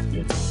walk.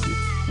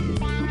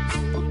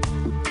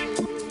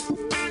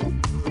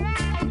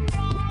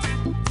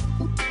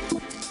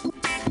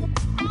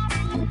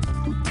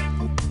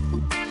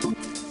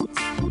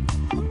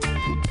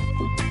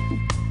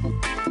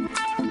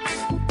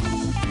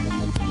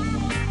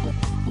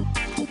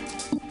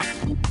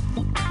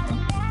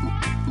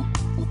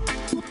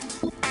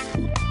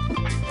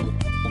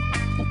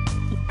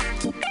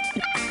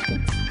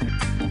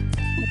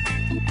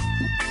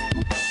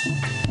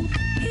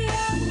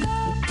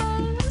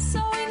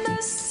 Sowing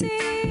the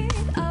seed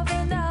of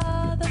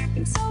another,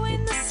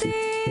 sowing the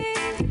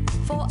seed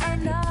for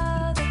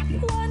another,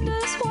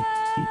 wonders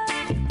where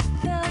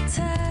they'll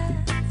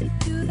tend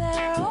to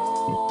their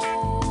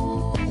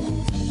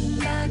own.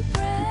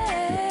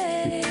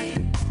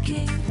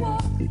 Back-breaking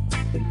walk,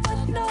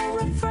 but no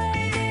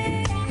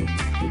refraining.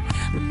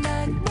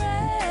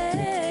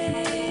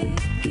 Back-breaking,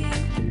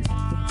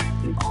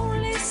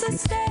 only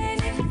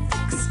sustaining,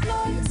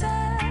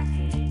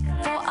 exploited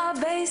for our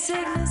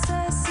basic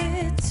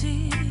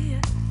necessity.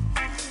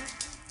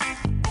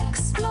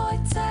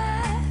 Exploited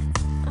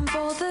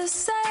for the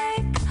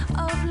sake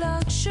of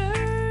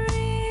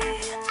luxury.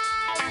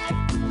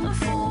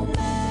 For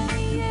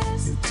many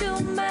years, too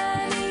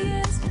many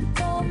years.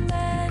 For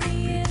many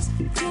years,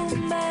 too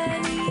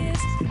many years.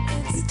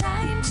 It's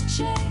time to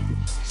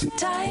change,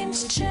 time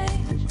to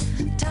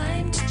change,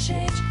 time to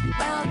change.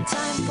 About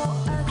time for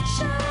a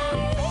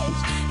change.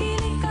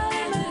 Illegal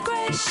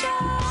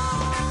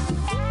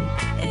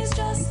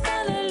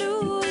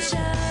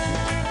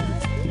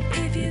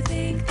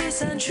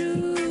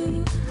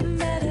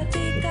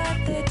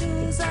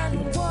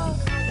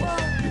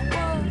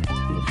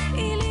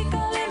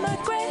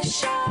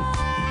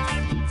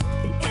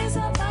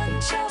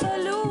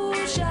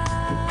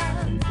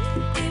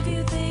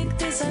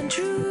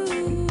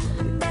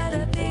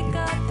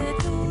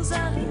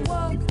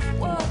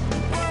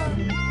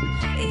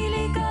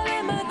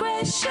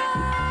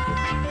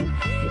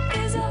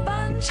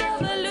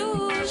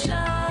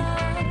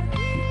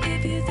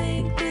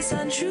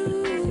it's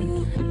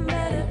untrue.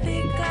 Better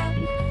pick up,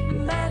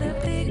 better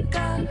pick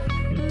up,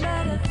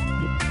 better.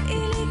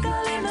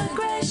 Illegal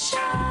immigration.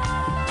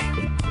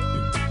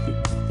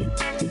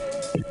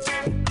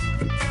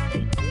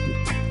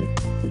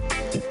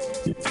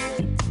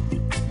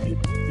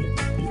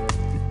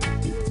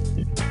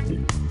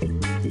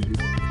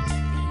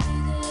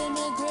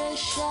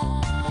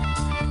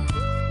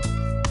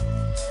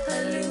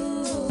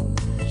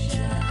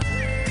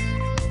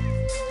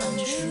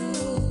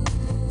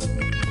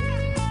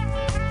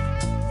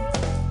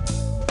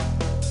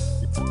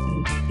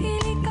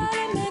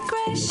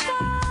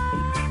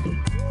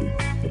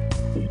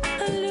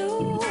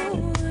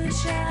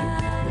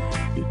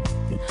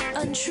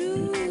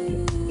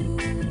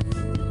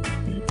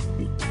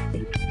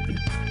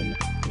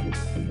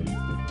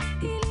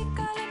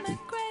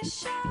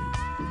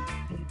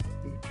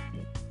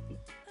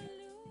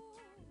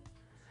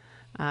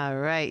 All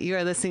right. You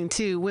are listening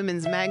to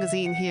Women's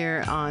Magazine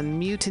here on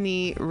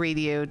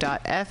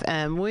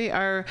MutinyRadio.fm. We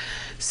are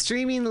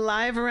streaming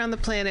live around the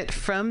planet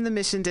from the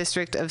Mission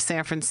District of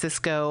San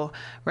Francisco,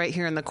 right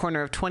here in the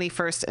corner of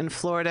 21st and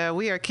Florida.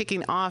 We are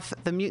kicking off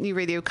the Mutiny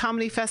Radio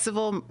Comedy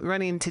Festival,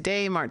 running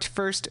today, March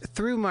 1st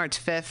through March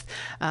 5th,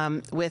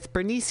 with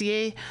Bernice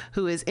Ye,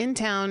 who is in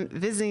town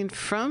visiting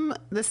from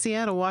the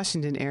Seattle,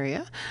 Washington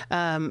area,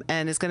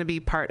 and is going to be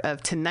part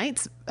of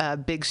tonight's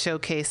big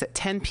showcase at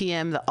 10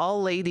 p.m., the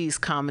all-ladies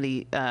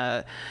comedy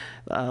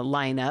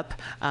lineup,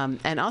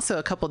 and also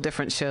a couple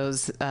different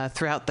shows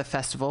throughout the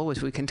festival,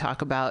 which we can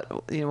talk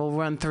about. You know, we'll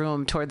run through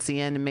them towards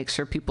the end and make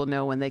sure people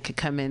know when they could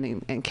come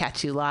in and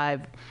catch you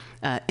live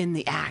in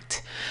the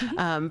act.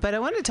 But I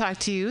want to talk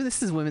to you.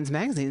 This is Women's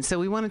Magazine, so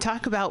we want to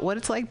talk about what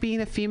it's like being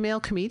a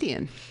female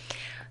comedian.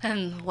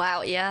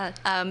 Wow, yeah.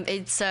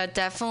 It's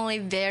definitely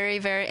very,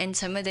 very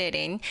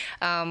intimidating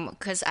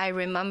because I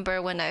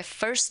remember when I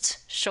first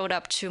showed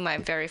up to my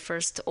very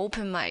first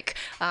open mic,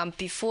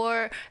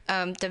 before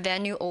the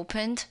venue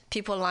opened,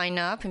 people line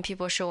up and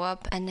people show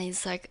up, and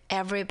it's like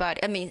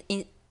everybody, I mean,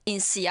 in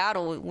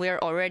Seattle, we're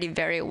already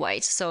very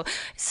white, so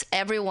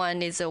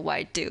everyone is a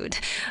white dude.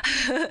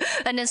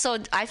 And then so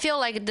I feel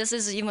like this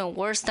is even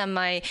worse than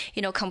my,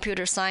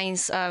 computer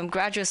science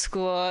graduate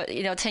school,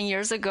 10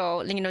 years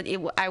ago.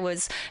 I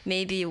was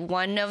maybe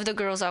one of the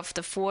girls of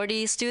the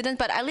 40 students,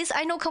 but at least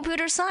I know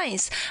computer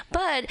science.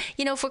 But,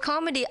 for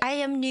comedy, I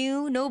am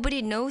new.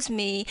 Nobody knows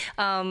me.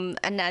 And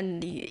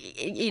then,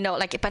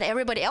 but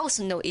everybody else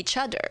know each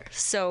other.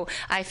 So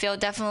I feel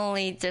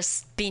definitely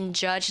just being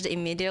judged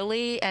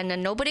immediately, and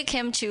then nobody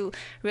came to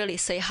really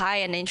say hi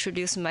and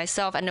introduce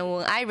myself. And then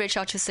when I reach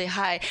out to say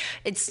hi,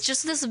 it's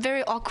just this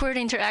very awkward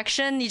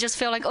interaction. You just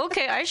feel like,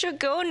 okay, I should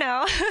go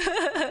now.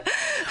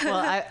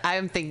 Well,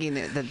 I'm thinking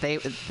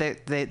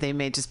that they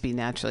may just be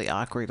naturally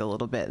awkward a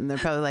little bit, and they're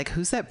probably like,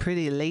 "Who's that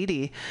pretty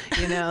lady?"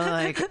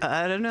 Like,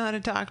 I don't know how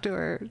to talk to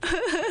her.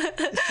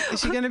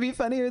 Is she gonna be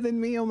funnier than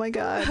me? Oh my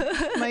god,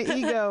 my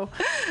ego.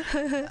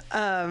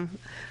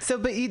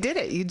 But you did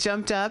it. You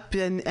jumped up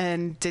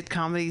and did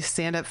comedy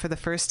stand up for the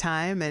first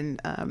time, and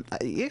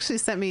you actually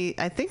sent me,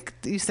 I think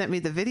you sent me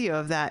the video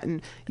of that,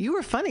 and you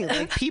were funny.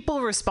 Like,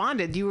 people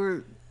responded. You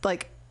were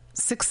like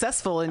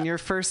successful in your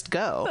first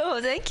go.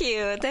 Oh, thank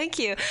you.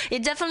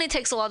 It definitely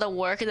takes a lot of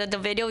work. The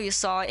video you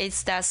saw,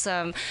 that's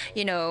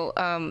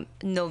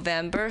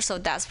November, so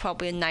that's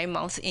probably 9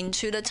 months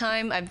into the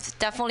time. I've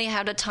definitely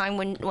had a time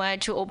when I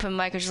had to open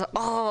mic, I was just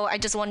like, I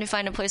just want to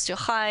find a place to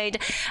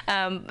hide.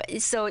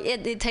 So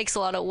it takes a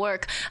lot of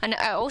work. And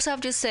I also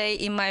have to say,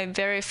 in my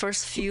very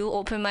first few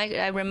open mic,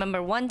 I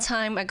remember one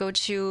time I go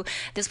to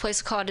this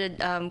place called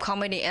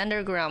Comedy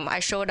Underground. I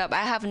showed up.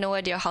 I have no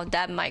idea how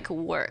that mic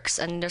works,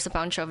 and there's a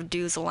bunch of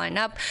dudes line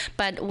up,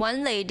 but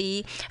one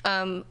lady,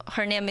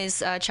 her name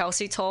is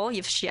Chelsea Toll,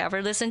 if she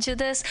ever listened to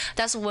this,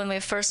 that's when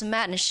we first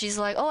met, and she's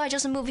like, I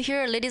just moved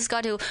here, ladies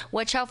got to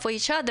watch out for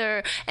each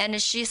other.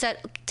 And she said,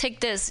 take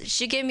this.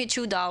 She gave me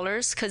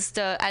 $2 because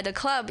at the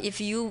club,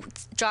 if you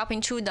drop in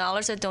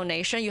 $2 a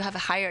donation, you have a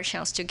higher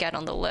chance to get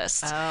on the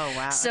list. Oh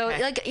wow. So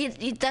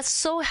okay. That's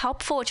so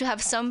helpful to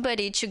have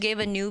somebody to give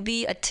a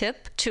newbie a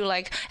tip to,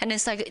 like, and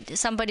it's like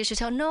somebody should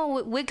tell,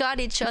 no, we got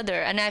each other.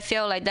 And I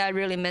feel like that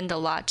really meant a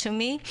lot to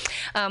me.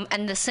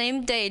 And the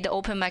same day, the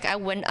open mic, I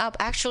went up.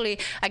 Actually,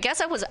 I guess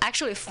I was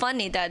actually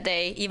funny that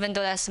day, even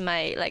though that's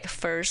my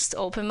first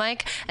open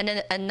mic. And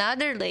then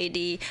another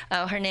lady,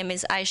 her name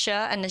is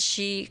Aisha, and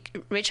she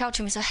reached out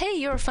to me and said, hey,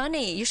 you're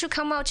funny. You should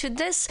come out to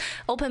this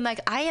open mic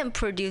I am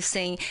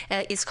producing.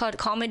 It's called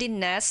Comedy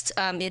Nest.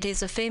 It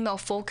is a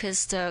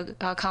female-focused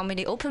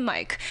comedy open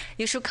mic.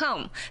 You should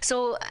come.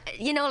 So,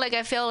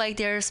 I feel like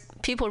there's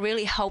people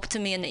really helped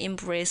me and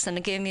embraced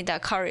and gave me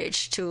that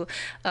courage to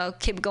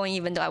keep going,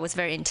 even though I was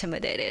very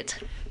intimidated.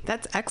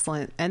 That's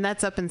excellent. And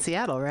that's up in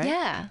Seattle, right?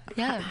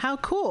 Yeah. How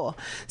cool.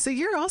 So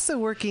you're also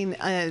working,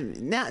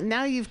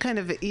 now you've kind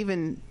of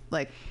even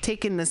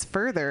taken this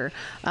further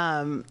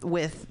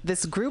with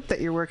this group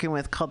that you're working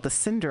with called The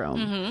Syndrome.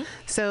 Mm-hmm.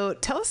 So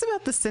tell us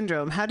about The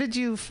Syndrome. How did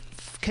you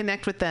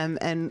connect with them,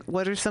 and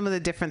what are some of the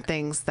different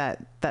things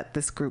that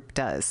this group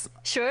does?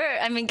 Sure.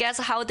 Guess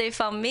how they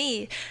found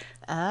me.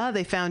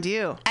 They found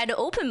you at an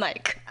open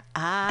mic.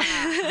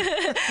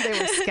 They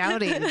were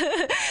scouting.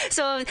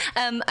 So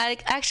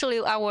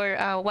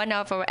one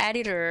of our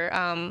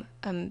editor,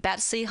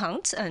 Betsy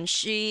Hunt, and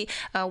she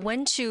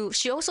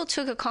also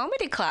took a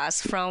comedy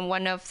class from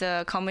one of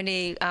the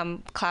comedy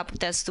club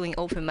that's doing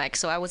open mic.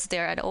 So I was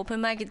there at the open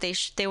mic.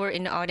 They were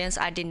in the audience.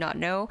 I did not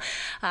know.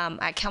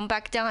 I come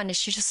back down and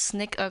she just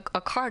sneaked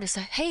a card and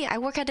said, "Hey, I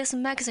work at this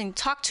magazine.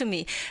 Talk to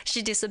me."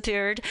 She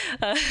disappeared.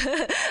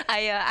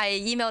 I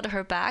emailed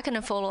her back and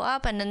a follow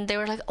up, and then they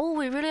were like, "Oh,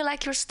 we really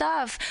like your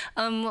stuff.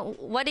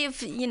 What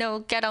if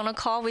get on a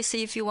call? We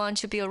see if you want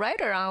to be a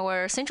writer on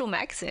our Central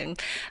magazine."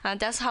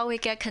 That's how we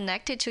get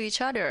connected to each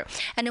other.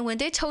 And then when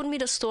they told me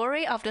the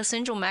story of the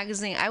Central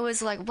magazine, I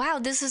was like, wow,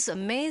 this is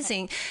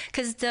amazing,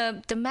 because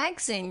the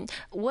magazine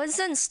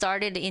wasn't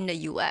started in the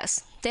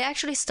US. They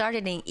actually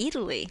started in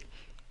Italy.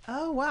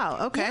 Oh, wow.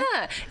 Okay.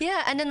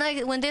 Yeah. And then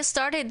when they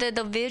started,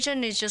 the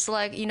vision is just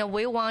like,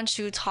 we want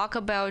to talk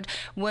about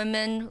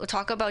women,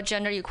 talk about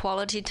gender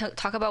equality,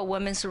 talk about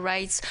women's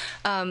rights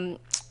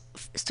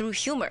through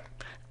humor.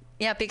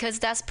 Yeah, because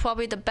that's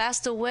probably the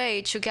best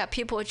way to get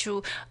people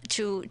to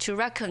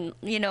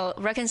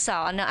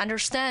reconcile and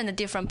understand a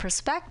different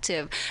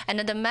perspective. And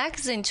then the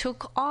magazine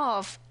took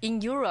off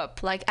in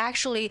Europe. Like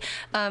actually,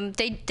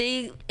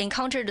 they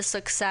encountered the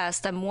success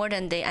that more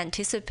than they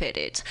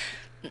anticipated.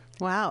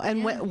 Wow.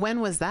 And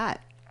when was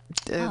that?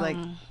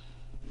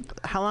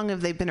 How long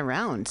have they been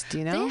around? Do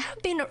you know? They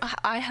have been.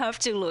 I have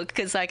to look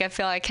because I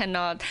feel I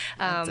cannot.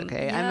 That's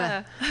okay.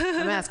 Yeah.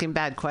 I'm asking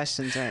bad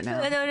questions right now.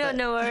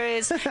 No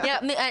worries. Yeah,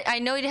 I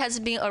know it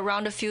has been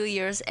around a few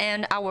years,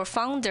 and our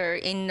founder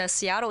in the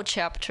Seattle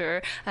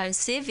chapter,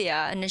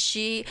 Sylvia, and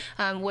she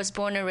was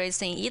born and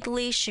raised in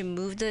Italy. She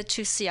moved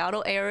to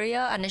Seattle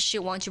area, and she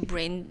wants to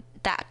bring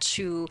that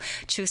to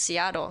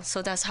Seattle.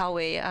 So that's how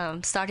we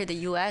started the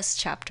US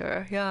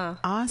chapter. Yeah.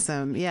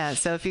 Awesome. Yeah.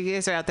 So if you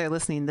guys are out there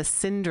listening,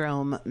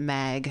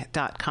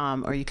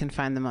 thesyndromemag.com, or you can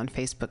find them on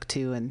Facebook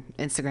too, and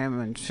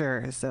Instagram, I'm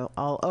sure. So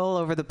all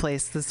over the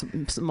place, this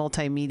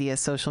multimedia,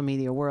 social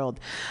media world.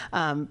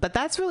 But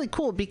that's really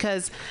cool,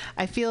 because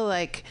I feel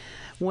like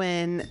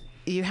when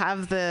you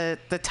have the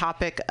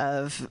topic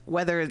of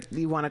whether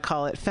you want to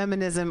call it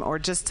feminism or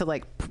just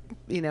to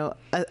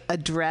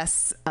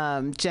address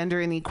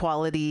gender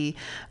inequality,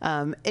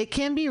 it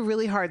can be a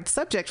really hard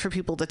subject for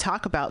people to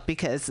talk about,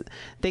 because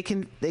they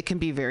can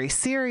be very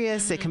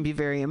serious. Mm-hmm. It can be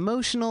very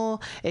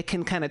emotional. It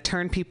can kind of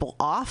turn people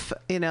off.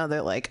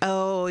 They're like,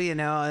 oh,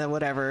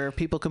 whatever,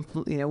 people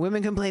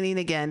women complaining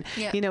again.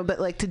 Yeah.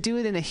 But to do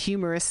it in a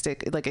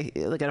humoristic,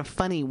 in a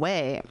funny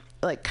way,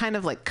 kind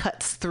of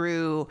cuts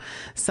through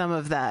some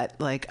of that,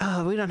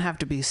 oh, we don't have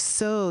to be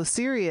so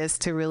serious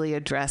to really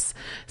address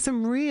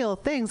some real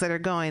things that are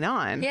going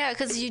on. Yeah,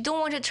 because you don't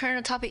want to turn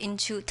the topic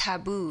into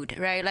tabooed,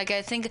 right?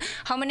 I think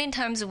how many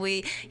times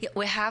we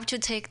have to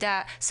take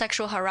that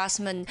sexual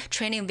harassment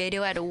training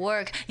video at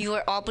work. You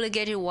are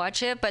obligated to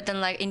watch it, but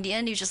then in the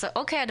end, you just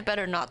okay, I'd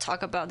better not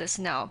talk about this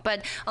now.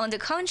 But on the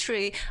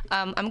contrary,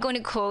 I'm going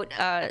to quote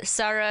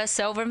Sarah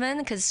Silverman,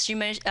 because she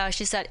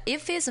said,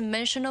 if it's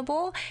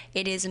mentionable,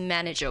 it is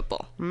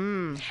manageable.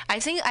 I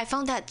think I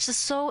found that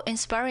just so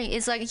inspiring.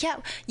 It's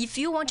if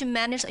you want to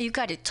manage, you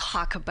got to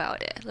talk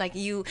about it.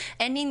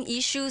 Any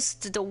issues,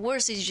 the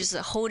worst is just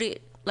hold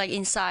it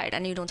inside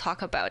and you don't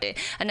talk about it.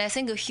 And I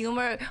think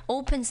humor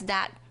opens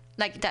that.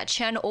 That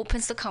channel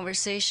opens the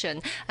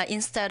conversation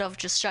instead of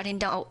just shutting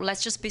down. Oh,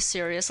 let's just be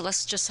serious.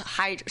 Let's just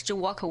hide to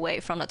walk away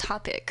from the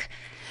topic.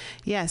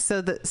 Yeah,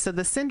 so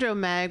the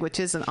Syndrome Mag, which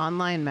is an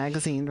online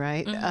magazine,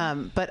 right?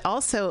 Mm-hmm. But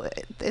also,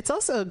 it's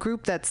also a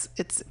group it's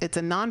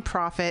a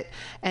nonprofit,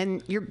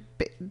 and you're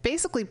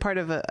basically part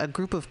of a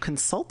group of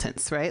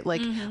consultants, right?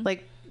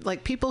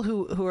 Like people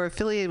who are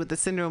affiliated with the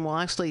syndrome will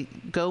actually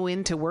go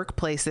into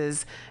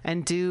workplaces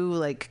and do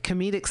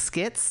comedic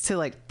skits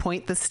to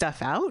point the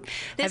stuff out.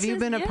 Have you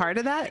been a part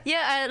of that?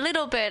 Yeah, a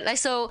little bit.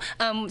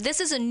 This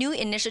is a new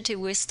initiative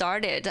we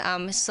started.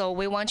 So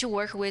we want to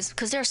work with,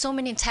 because there are so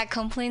many tech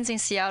complaints in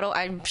Seattle.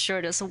 I'm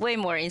sure there's way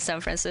more in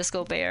San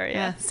Francisco Bay Area.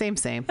 Yeah, same.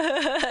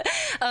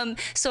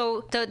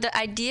 So the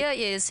idea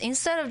is,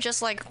 instead of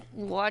just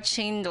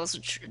watching those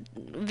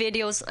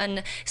videos,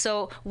 and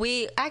so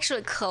we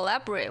actually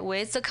collaborate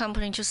with the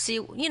company to see,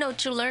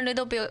 to learn a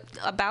little bit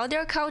about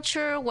their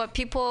culture, what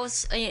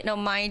people's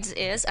minds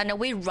is, and then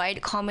we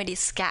write comedy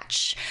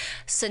sketch,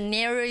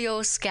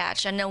 scenario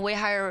sketch, and then we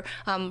hire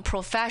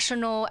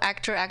professional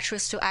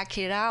actress to act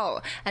it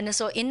out. And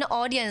so in the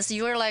audience,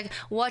 you're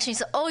watching,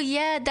 so, oh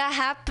yeah, that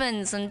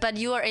happens, but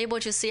you are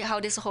able to see how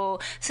this whole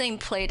thing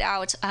played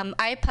out.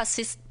 I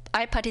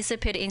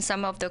participate in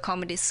some of the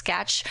comedy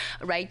sketch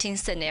writing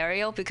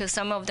scenario, because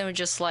some of them are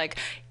just I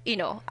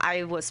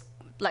was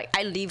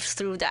I lived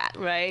through that,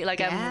 right?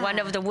 I'm one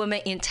of the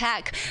women in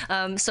tech.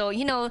 So,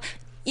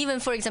 even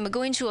for example,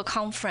 going to a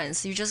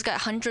conference, you just got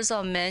hundreds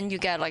of men, you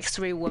got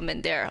 3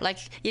 women there.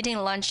 Eating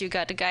lunch, you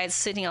got the guys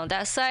sitting on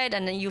that side,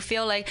 and then you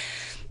feel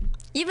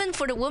even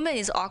for the women,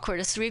 it's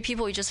awkward. 3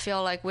 people, you just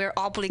feel we're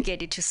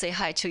obligated to say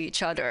hi to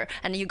each other.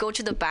 And you go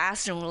to the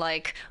bathroom,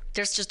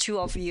 there's just two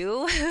of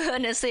you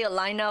and let's say a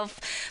line of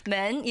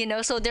men,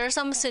 so there are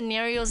some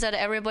scenarios that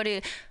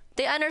everybody,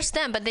 they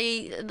understand, but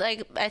they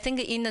like, I think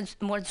in a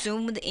more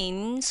zoomed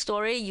in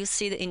story, you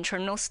see the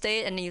internal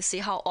state and you see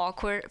how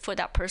awkward for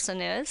that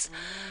person is.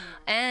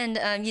 And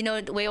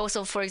we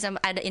also, for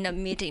example, in a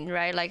meeting,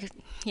 right, like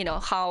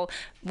how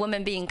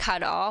women being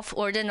cut off,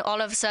 or then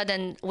all of a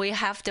sudden we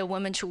have the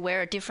women to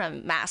wear a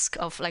different mask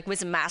of like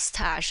with a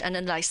mustache, and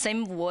then like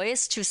same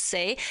voice to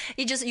say,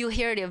 you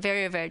hear it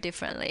very, very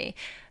differently.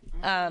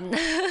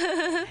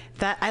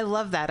 That I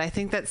love that. I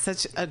think that's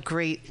such a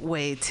great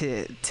way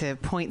to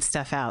point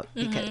stuff out,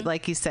 because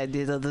like you said,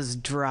 those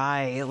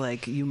dry,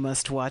 like, you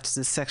must watch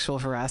this sexual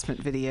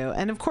harassment video,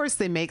 and of course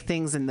they make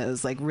things in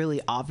those like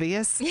really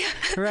obvious,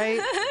 right?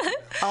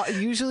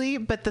 Usually,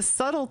 but the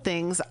subtle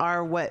things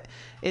are what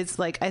it's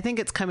like. I think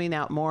it's coming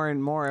out more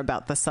and more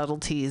about the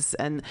subtleties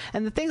and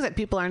the things that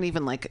people aren't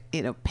even like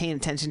paying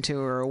attention to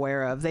or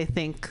aware of. They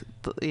think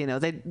they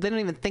don't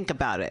even think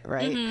about it,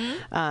 right?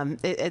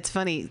 It's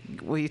funny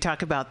when you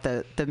talk about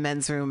the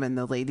men's room and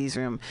the ladies'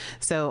 room.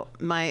 So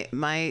my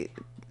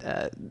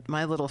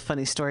little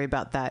funny story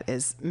about that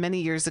is,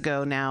 many years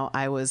ago now,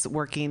 I was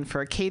working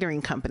for a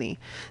catering company.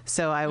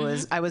 So I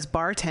was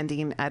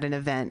bartending at an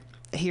event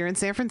here in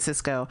San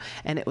Francisco,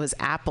 and it was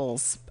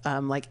Apple's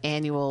like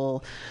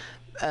annual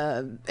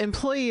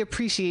employee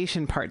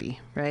appreciation party,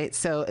 right?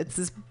 So it's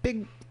this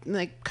big,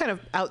 like, kind of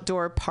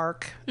outdoor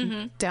park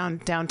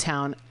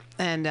downtown,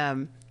 and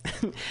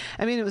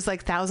I mean, it was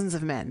like thousands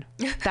of men,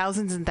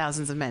 thousands and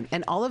thousands of men,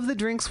 and all of the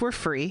drinks were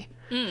free.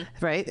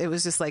 Right? It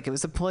was just like, it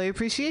was employee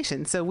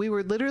appreciation. So we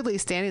were literally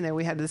standing there.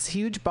 We had this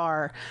huge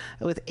bar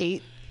with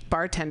 8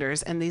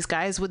 bartenders, and these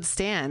guys would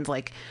stand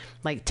like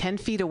 10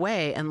 feet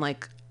away and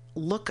like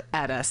look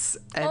at us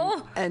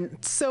and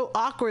so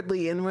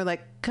awkwardly, and we're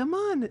like, come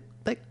on,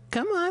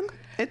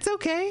 it's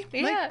okay,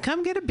 like,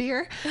 come get a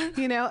beer,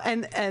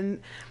 and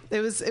it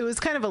was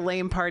kind of a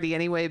lame party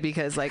anyway,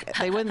 because like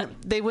they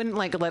wouldn't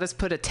like let us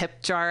put a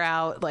tip jar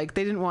out. Like,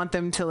 they didn't want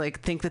them to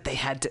like think that they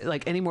had to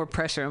like any more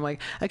pressure. I'm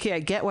like, okay, I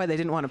get why they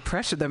didn't want to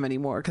pressure them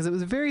anymore, because it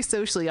was very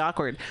socially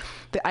awkward.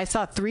 I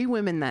saw 3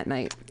 women that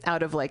night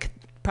out of like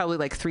probably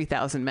like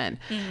 3,000 men.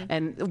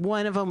 And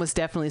one of them was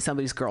definitely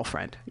somebody's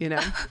girlfriend,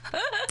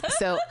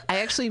 So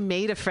I actually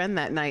made a friend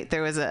that night.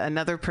 There was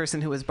another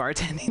person who was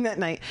bartending that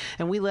night,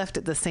 and we left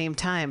at the same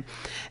time.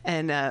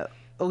 And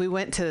we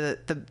went to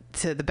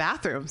the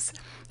bathrooms,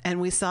 and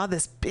we saw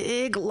this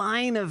big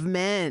line of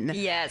men.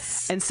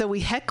 Yes. And so we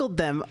heckled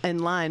them in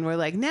line. We're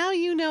like, now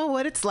you know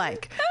what it's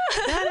like.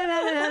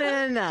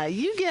 No.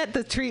 You get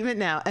the treatment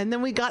now. And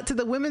then we got to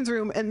the women's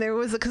room, and there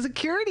was a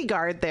security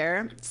guard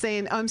there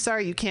saying, I'm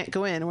sorry, you can't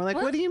go in. And we're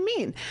like, what do you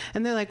mean?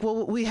 And they're like,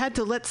 well, we had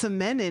to let some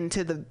men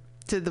into the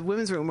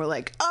women's room. We're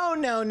like, oh,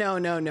 no,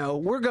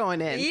 we're going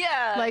in.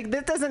 Yeah. Like,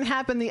 that doesn't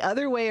happen the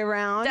other way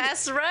around.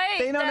 That's right.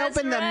 They don't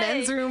open the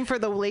men's room for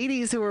the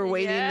ladies who are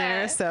waiting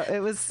there. So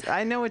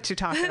I know what you're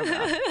talking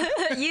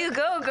about. You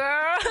go,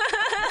 girl.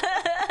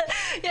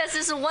 Yes,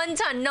 it's one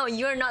time. No,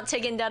 you're not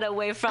taking that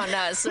away from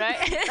us, right?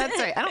 That's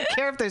right. I don't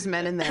care if there's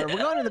men in there. We're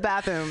going to the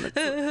bathroom. It's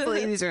the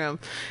ladies' room,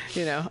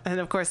 And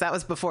of course, that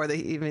was before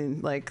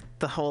the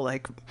whole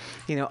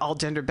all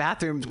gender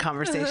bathroom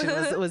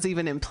conversation was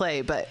even in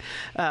play. But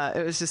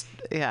it was just,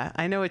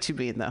 I know what you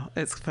mean, though.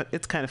 It's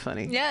kind of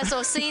funny. Yeah.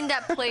 So seeing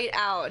that played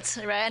out,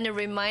 right, and to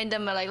remind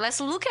them like,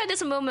 let's look at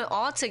this moment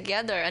all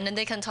together, and then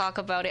they can talk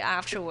about it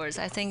afterwards.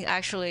 I think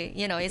actually,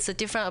 it's a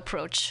different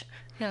approach.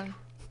 Yeah.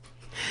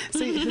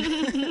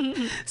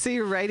 So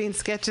you're writing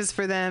sketches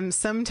for them.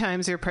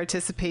 Sometimes you're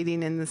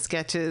participating in the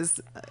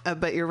sketches,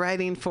 but you're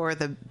writing for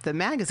the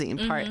magazine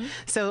part.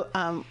 So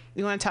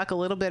you want to talk a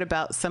little bit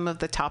about some of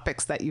the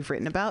topics that you've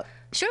written about?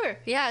 Sure.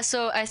 Yeah.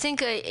 So I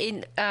think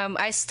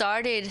I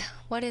started.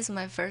 What is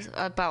my first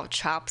about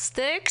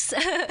chopsticks?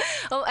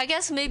 I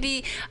guess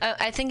maybe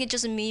I think it's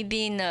just me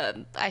being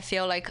I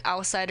feel like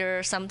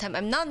outsider. Sometimes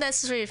I'm not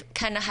necessarily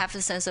kind of have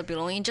a sense of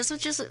belonging.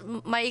 Just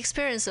my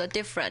experience are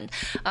different.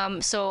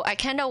 So I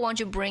kind of want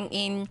to bring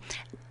in.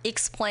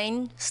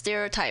 Explain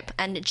stereotype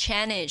and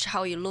challenge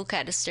how you look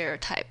at the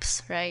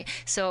stereotypes, right?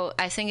 So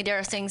I think there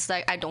are things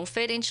like I don't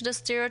fit into the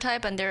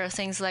stereotype, and there are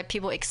things like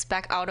people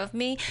expect out of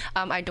me.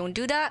 I don't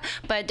do that.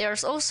 But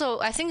there's also,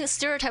 I think the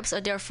stereotypes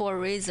are there for a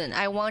reason.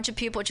 I want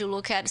people to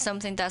look at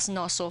something that's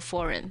not so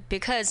foreign,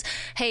 because,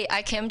 hey,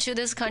 I came to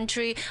this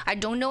country, I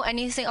don't know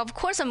anything. Of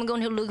course, I'm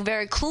going to look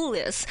very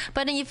clueless.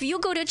 But if you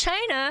go to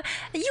China,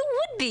 you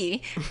would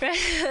be,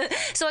 right?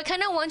 So I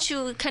kind of want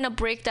to kind of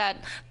break that,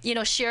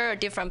 share a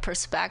different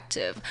perspective.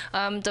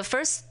 The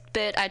first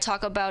bit I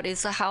talk about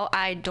is how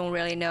I don't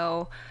really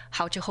know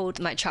how to hold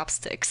my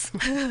chopsticks.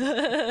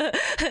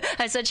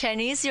 As a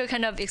Chinese, you're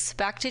kind of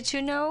expected to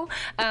know.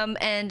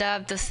 And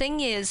the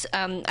thing is,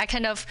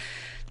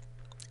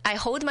 I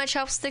hold my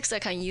chopsticks, I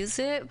can use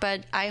it,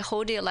 but I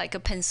hold it like a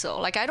pencil.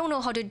 Like I don't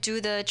know how to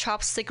do the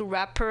chopstick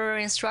wrapper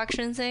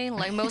instruction thing.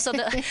 Like most of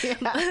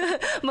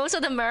the most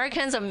of the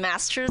Americans are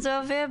masters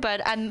of it,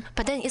 but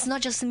then it's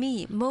not just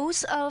me.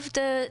 Most of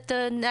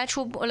the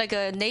natural, like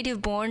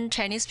native born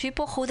Chinese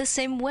people hold the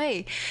same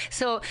way.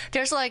 So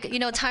there's like,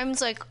 times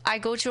like I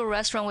go to a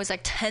restaurant with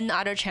like 10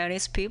 other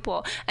Chinese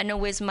people, and then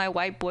with my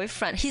white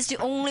boyfriend, he's the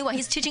only one.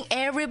 He's teaching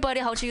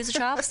everybody how to use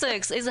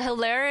chopsticks. It's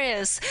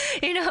hilarious,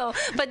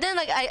 But then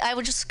like I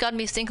would just got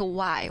me thinking,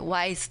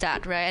 why is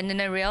that, right? And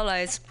then I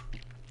realized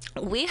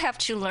we have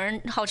to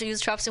learn how to use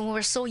chopsticks when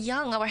we're so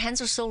young. Our hands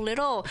are so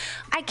little.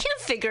 I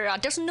can't figure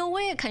out. There's no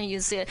way I can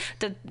use it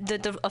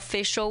the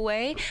official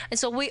way. And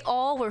so we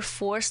all were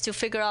forced to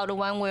figure out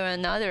one way or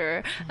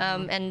another.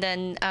 And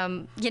then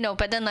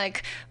but then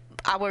like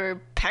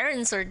our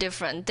parents are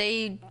different.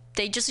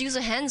 They just use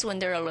their hands when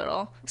they're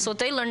little. So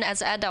they learn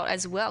as adult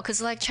as well.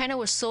 Because like China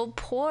was so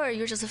poor,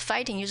 you're just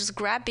fighting, you're just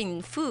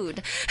grabbing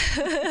food.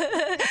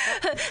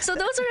 So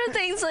those are the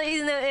things, like,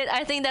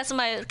 I think that's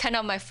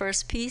my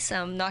first piece,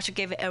 not to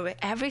give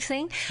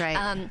everything. Right.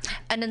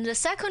 And then the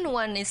second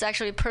one is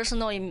actually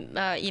personally,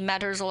 it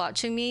matters a lot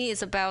to me.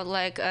 It's about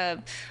like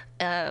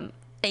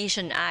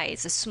Asian eyes,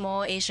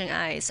 small Asian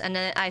eyes. And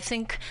then I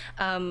think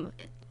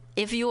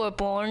if you were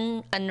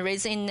born and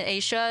raised in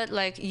Asia,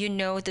 like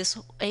this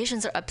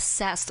Asians are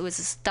obsessed with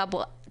this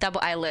double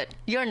eyelid.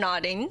 You're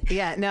nodding.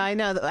 Yeah, no, I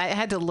know. I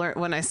had to learn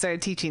when I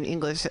started teaching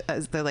English.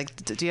 They're like,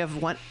 "Do you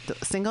have one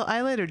single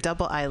eyelid or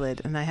double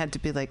eyelid?" And I had to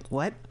be like,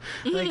 "What?"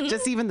 Like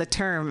just even the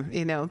term,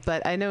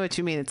 But I know what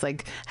you mean. It's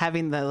like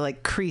having the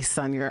like crease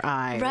on your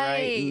eye,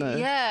 right?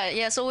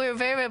 Yeah. So we're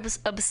very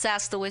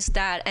obsessed with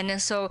that, and then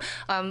so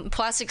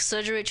plastic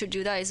surgery to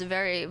do that is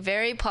very,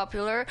 very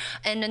popular.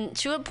 And then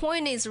to a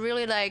point, it's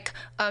really like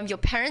your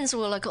parents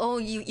were like, "Oh,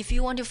 if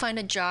you want to find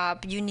a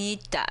job, you need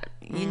that.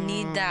 You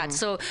need that."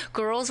 So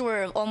girls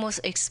were almost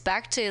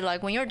expected,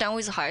 like when you're done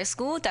with high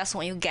school, that's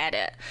when you get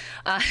it.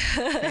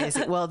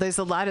 Well, there's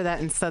a lot of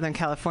that in Southern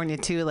California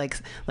too.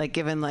 Like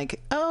given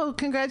like, "Oh,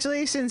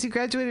 congratulations, you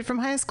graduated from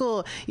high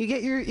school. You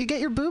get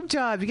your boob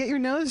job, you get your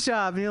nose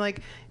job," and you're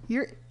like,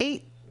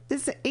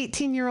 this is an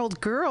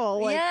 18-year-old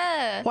girl. Like,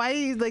 why are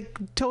you like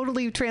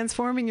totally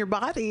transforming your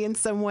body in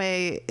some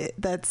way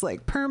that's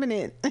like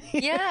permanent?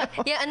 Yeah.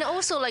 And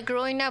also like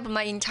growing up,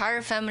 my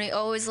entire family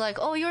always like,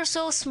 "Oh, you're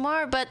so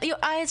smart, but your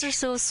eyes are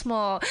so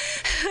small."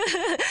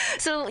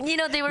 So,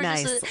 they were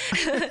just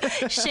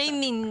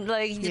shaming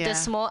like the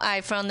small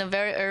eye from the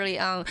very early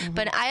on.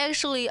 But I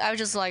was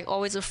just like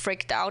always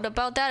freaked out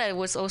about that. I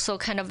was also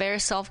kind of very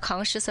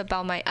self-conscious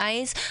about my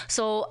eyes.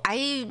 So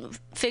I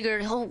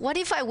figured, what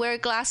if I wear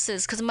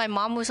glasses? Because my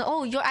mom was like,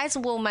 "Oh, your eyes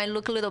might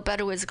look a little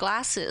better with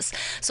glasses."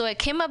 So I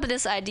came up with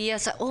this idea. I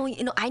said,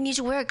 I need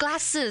to wear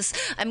glasses.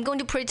 I'm going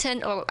to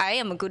pretend, or I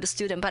am a good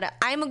student, but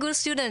I'm a good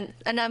student.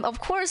 And of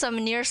course,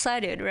 I'm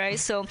nearsighted, right?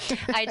 So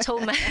I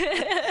told my...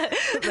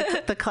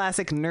 the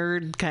classic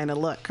nerd kind of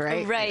look,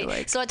 right? Right.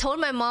 Like... So I told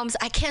my mom,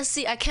 I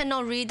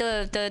cannot read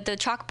the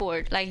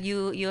chalkboard. Like,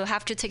 you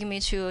have to take me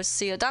to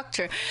see a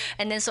doctor.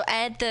 And then so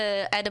at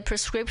the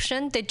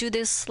prescription, they do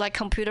this like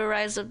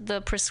computerized the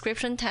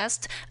prescription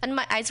test, and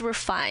my eyes were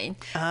fine.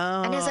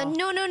 And I said,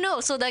 no.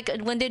 So like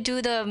when they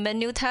do the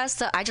menu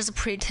test, I just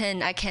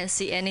pretend I can't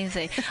see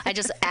anything. I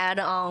just add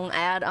on.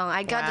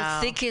 I got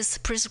the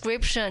thickest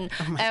prescription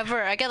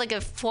ever. I got like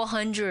a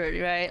 400,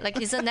 right?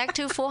 Like, is it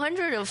negative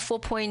 400 or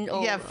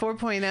 4.0? Yeah,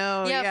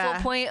 4.0.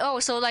 Yeah,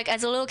 4.0. So like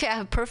as a little kid, I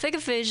have perfect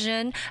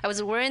vision. I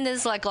was wearing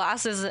this like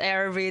glasses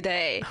every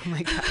day. Oh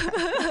my God.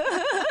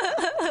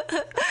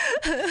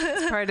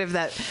 It's part of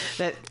that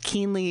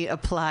keenly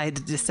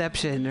applied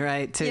deception,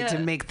 right? To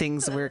make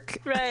things work.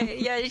 Right.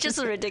 Yeah, it's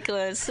just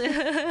ridiculous.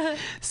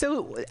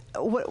 So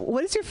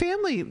what does your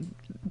family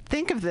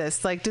think of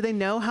this? Like, do they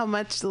know how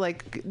much,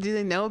 like, do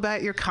they know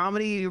about your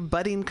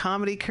budding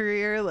comedy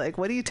career? Like,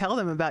 what do you tell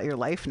them about your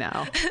life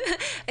now?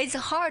 It's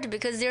hard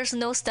because there's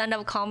no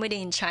stand-up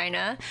comedy in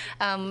China.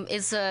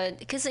 It's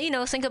because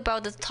think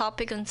about the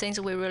topic and things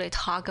we really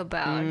talk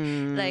about.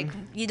 Like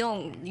you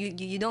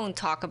don't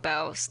talk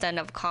about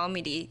stand-up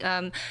comedy.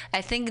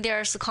 I think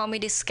there's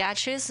comedy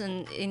sketches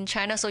in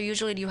China. So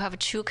usually you have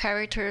two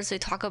characters. They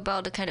talk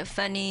about the kind of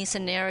funny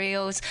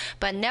scenarios,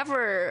 but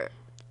never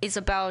is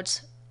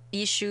about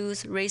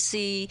issues,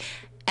 racy,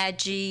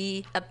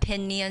 edgy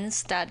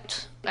opinions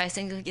that I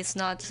think it's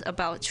not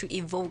about to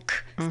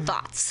evoke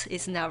thoughts.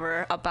 It's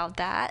never about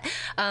that.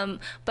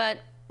 But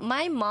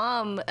my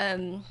mom,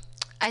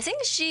 I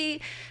think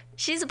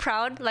she's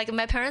proud. Like,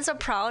 my parents are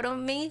proud of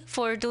me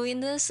for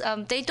doing this.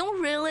 They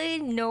don't really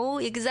know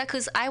exactly,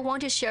 because I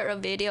want to share a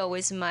video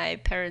with my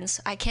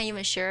parents. I can't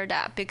even share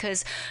that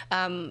because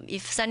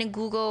if sending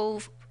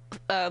Google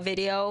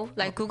video,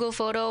 like Google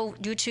Photo,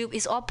 YouTube,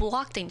 is all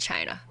blocked in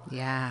China.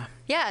 Yeah.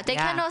 Yeah, they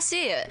cannot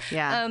see it.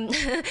 Yeah.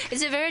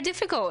 It's very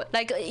difficult.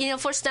 Like,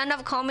 for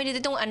stand-up comedy,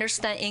 they don't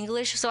understand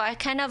English, so I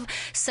kind of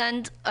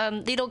send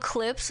little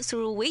clips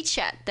through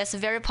WeChat. That's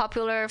very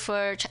popular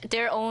for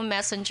their own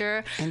messenger.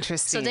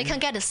 Interesting. So they can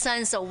get a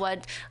sense of what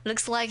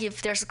looks like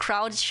if there's a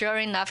crowd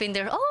cheering, laughing.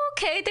 They're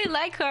okay, they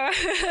like her.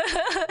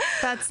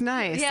 That's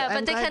nice. Yeah, but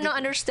I'm they glad cannot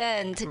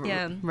understand.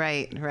 Yeah.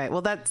 Right.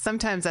 Well,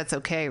 sometimes that's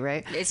okay,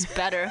 right? It's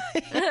better.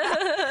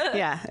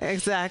 Yeah,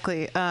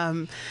 exactly.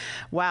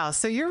 Wow.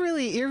 So you're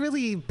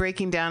really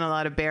breaking down a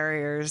lot of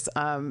barriers.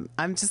 I'm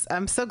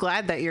so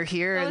glad that you're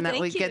here and that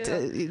we get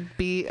to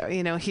be,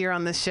 here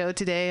on the show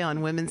today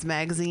on Women's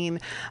Magazine.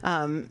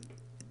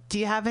 Do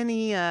you have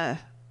any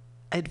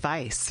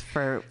advice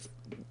for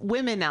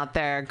women out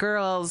there,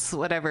 girls,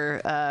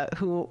 whatever,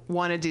 who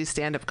want to do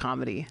stand-up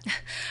comedy?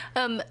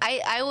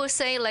 I will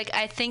say,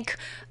 I think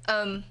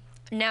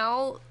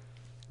now,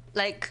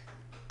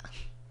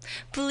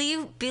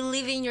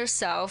 believe in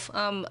yourself.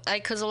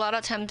 Because a lot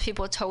of times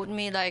people told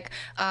me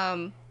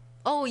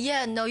oh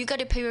yeah, no, you got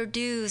to pay your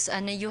dues,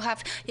 and you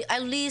have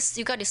at least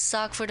you got to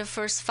suck for the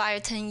first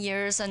 5-10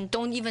 years, and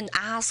don't even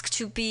ask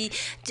to be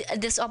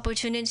this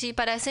opportunity.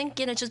 But I think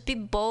just be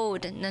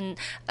bold, and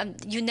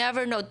you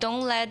never know.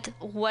 Don't let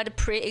what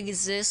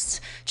pre-exists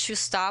to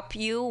stop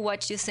you.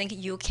 What you think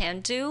you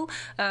can do,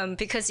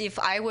 because if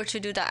I were to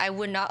do that, I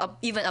would not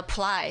even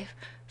apply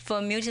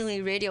for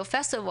Mutiny Radio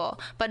Festival.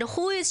 But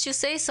who is to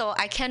say so?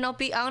 I cannot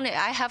be on it.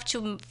 I have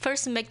to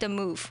first make the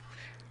move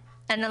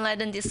and then let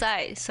them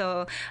decide.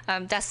 So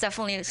that's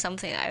definitely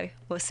something I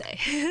will say.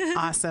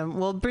 Awesome.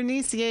 Well,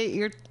 Bernice Ye,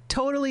 you're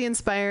totally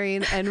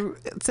inspiring and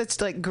such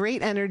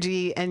great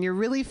energy, and you're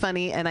really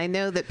funny. And I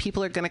know that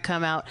people are going to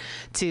come out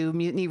to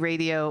Mutiny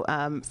Radio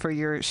for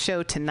your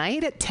show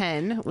tonight at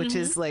 10, which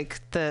is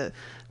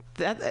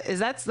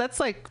that's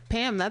like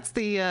Pam. That's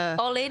the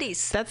all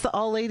ladies. That's the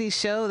all ladies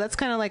show. That's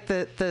kind of like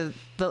the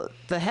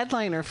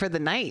headliner for the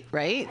night,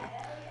 right?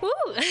 Woo!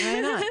 Why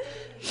not?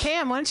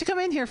 Pam, why don't you come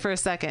in here for a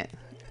second?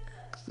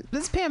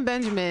 This is Pam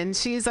Benjamin.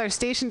 She's our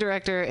station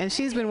director, and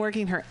she's been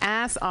working her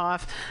ass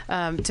off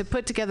to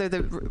put together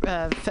the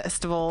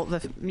festival,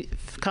 the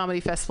comedy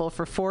festival,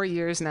 for 4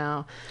 years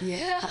now.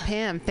 Yeah,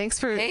 Pam, thanks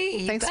for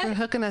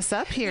hooking us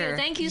up here. Yeah,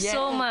 thank you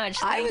so much.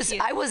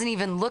 I wasn't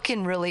even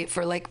looking really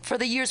for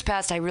the years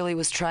past. I really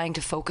was trying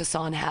to focus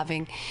on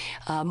having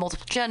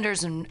multiple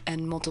genders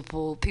and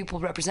multiple people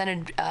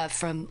represented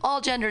from all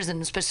genders,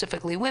 and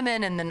specifically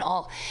women,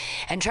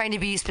 and trying to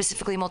be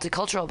specifically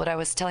multicultural. But I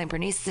was telling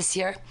Bernice this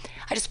year,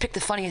 I just picked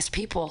the funniest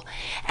people,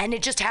 and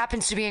it just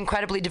happens to be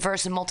incredibly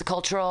diverse and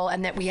multicultural,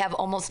 and that we have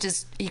almost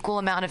as equal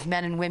amount of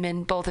men and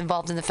women both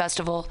involved in the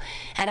festival.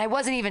 And I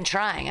wasn't even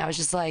trying. I was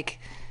just like,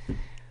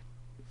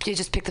 you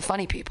just pick the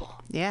funny people.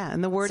 Yeah,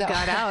 and the word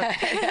got out.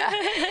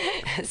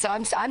 So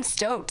I'm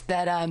stoked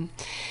that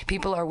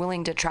people are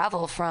willing to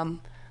travel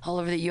from all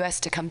over the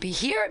U.S. to come be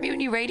here at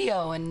Mutiny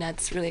Radio, and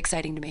that's really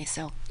exciting to me.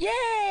 So,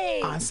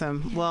 yay!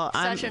 Awesome. Well,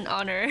 such an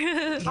honor.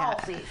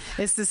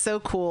 This is so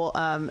cool,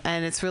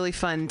 and it's really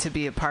fun to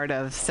be a part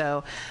of.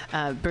 So,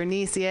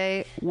 Bernice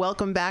Ye,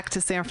 welcome back to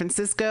San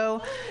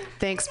Francisco.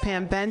 Thanks,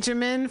 Pam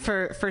Benjamin,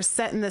 for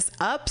setting this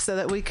up so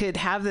that we could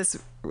have this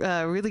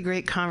really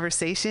great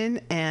conversation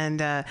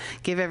and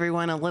give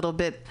everyone a little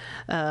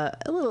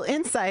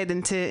insight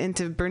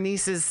into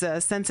Bernice's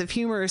sense of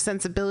humor,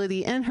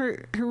 sensibility, and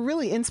her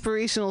really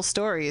inspirational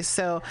stories.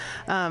 So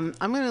I'm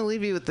going to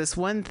leave you with this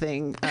one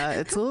thing.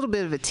 It's a little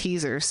bit of a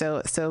teaser.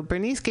 So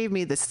Bernice gave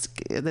me this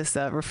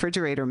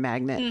refrigerator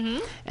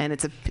magnet, and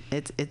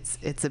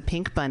it's a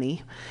pink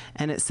bunny,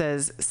 and it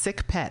says,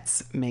 "Sick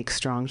pets make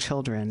strong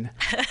children."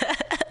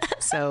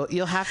 So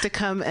you'll have to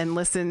come and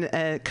listen.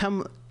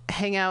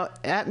 Hang out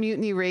at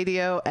Mutiny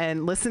Radio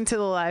and listen to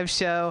the live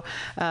show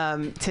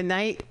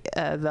tonight,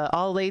 the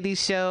all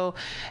ladies show.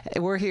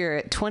 We're here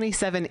at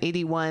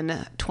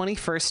 2781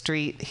 21st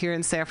Street here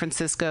in San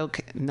Francisco,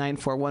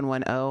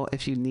 94110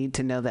 if you need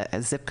to know that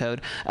as zip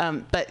code.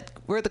 But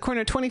we're at the corner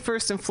of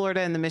 21st and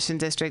Florida in the Mission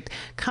District.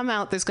 Come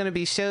out. There's going to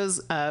be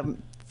shows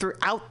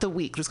throughout the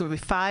week. There's going to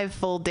be 5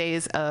 full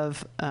days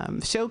of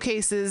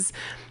showcases,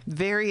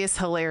 various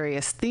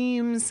hilarious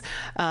themes.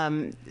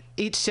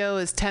 Each show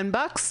is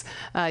 $10.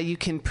 You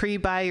can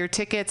pre-buy your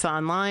tickets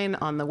online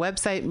on the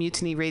website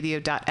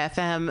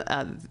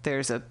mutinyradio.fm.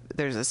 There's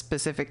a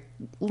specific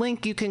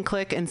link you can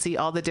click and see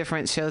all the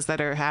different shows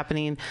that are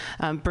happening.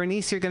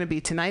 Bernice, you're going to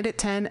be tonight at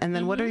 10, and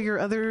then what are your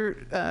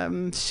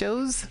other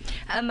shows?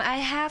 I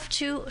have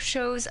 2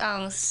 shows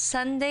on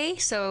Sunday.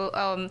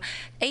 So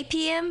 8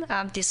 p.m.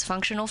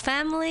 Dysfunctional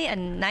Family,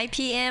 and 9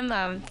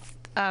 p.m.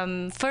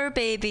 Fur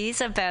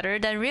babies are better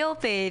than real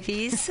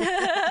babies.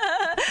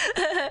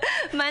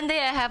 Monday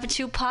I have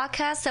 2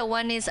 podcasts.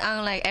 One is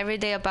on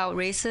everyday about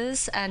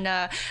races, and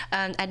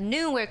at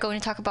noon we're going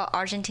to talk about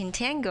Argentine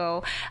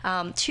tango.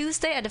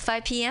 Tuesday at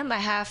 5 p.m. I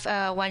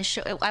have one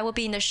show. I will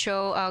be in the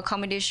show,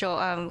 comedy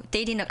show,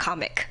 Dating a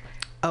Comic.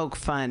 Oh,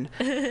 fun.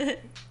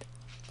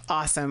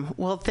 Awesome.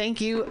 Well,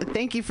 thank you.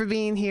 Thank you for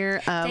being here.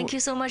 Thank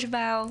you so much,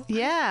 Val.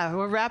 Yeah,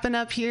 we're wrapping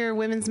up here,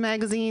 Women's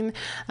Magazine.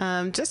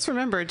 Just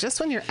remember, just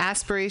when your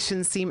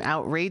aspirations seem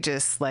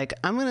outrageous, like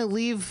I'm going to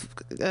leave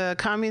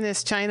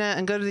communist China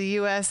and go to the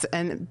U.S.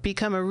 and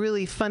become a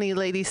really funny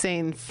lady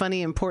saying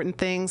funny, important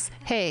things.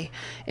 Hey,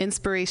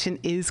 inspiration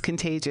is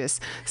contagious.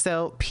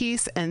 So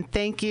peace and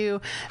thank you.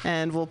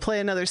 And we'll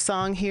play another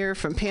song here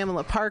from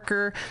Pamela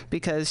Parker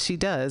because she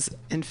does,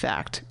 in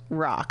fact,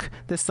 rock.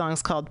 This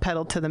song's called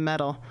Pedal to the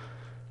Metal.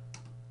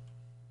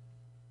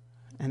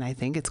 And I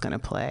think it's going to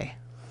play.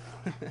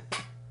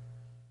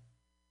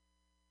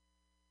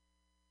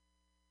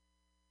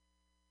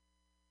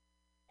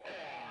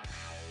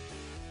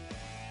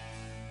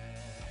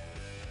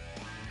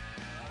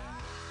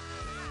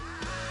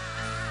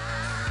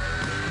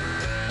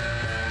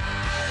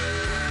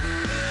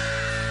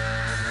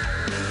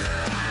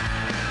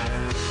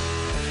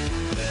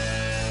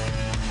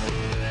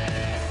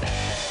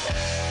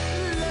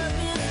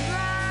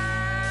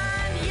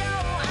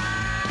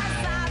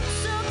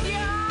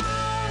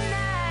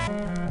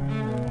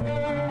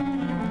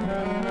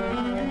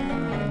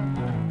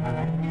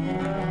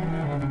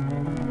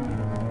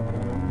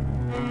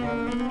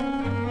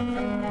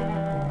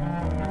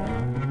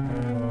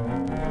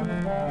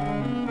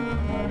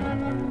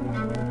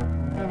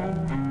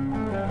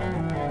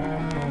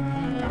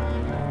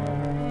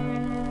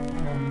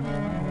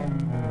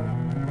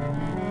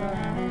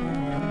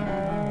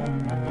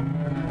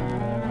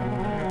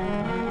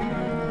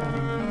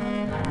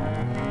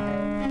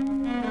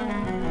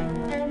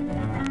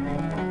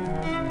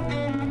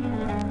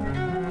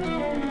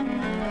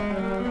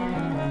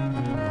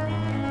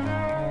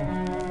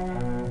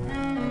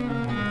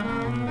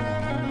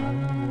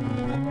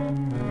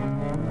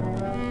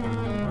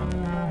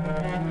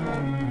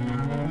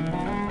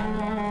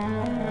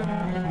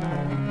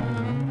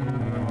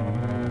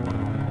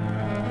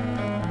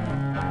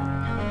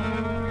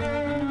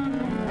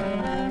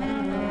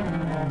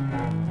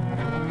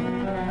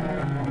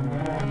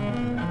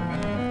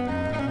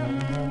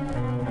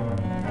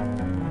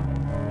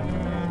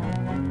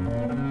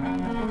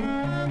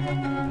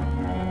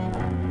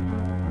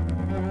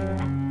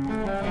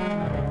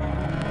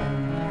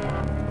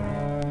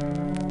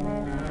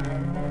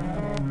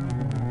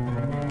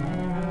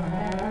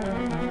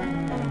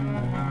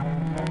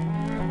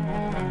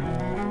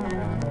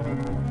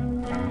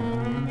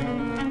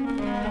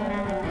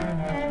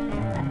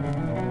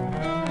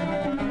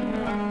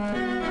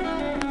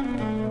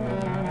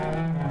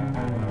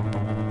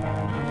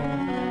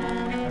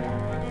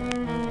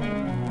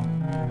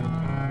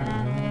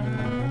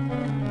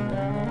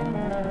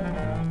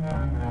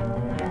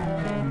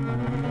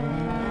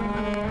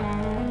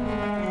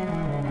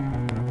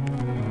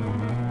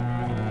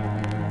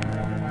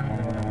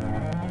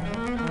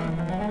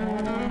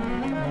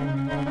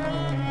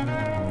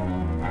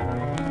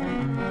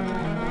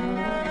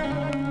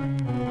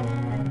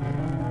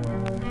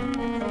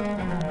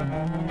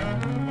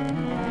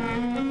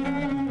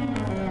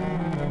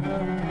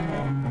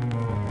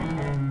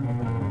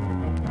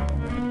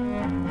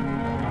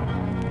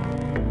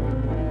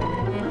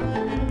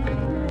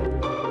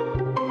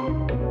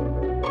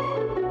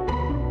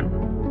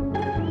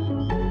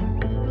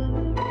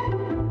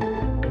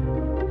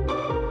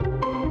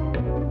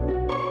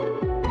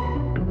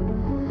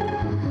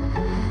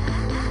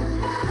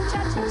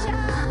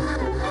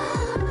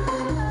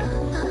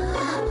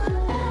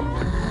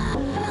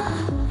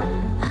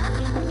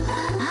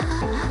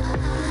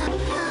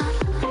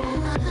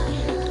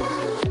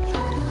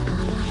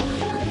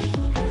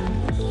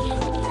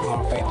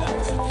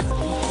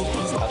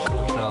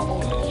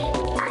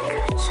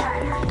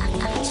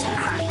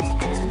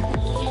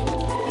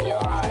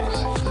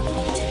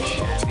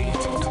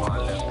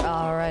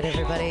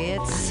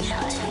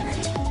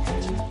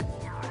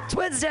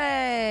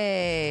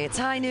 Wednesday. It's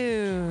high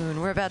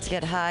noon. We're about to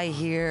get high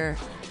here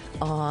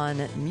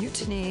on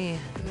Mutiny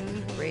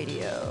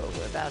Radio.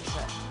 We're about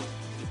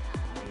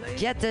to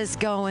get this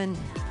going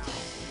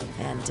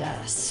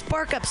and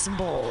spark up some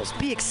bowls.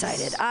 Be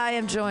excited. I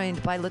am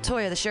joined by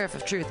LaToya, the Sheriff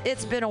of Truth.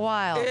 It's been a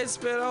while. It's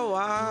been a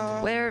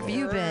while. Where have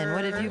you been?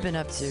 What have you been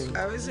up to?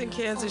 I was in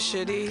Kansas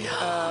City.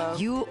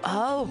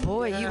 Oh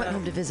boy, you went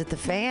home to visit the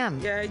fam.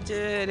 Yeah, I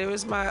did. It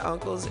was my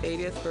uncle's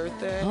 80th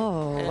birthday.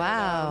 Oh, and,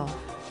 wow.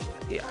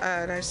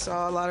 Yeah, and I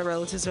saw a lot of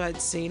relatives who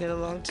I'd seen in a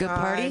long time. Good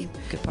party?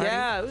 Good party?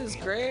 Yeah, it was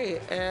great.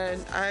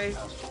 And I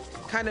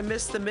kind of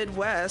missed the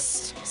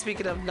Midwest.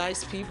 Speaking of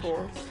nice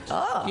people.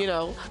 Oh. You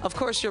know, of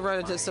course you'll run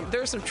into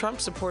there were some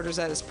Trump supporters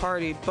at his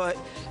party, but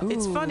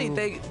it's funny,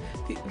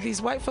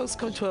 these white folks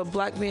come to a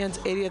black man's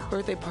 80th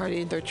birthday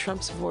party and they're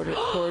Trump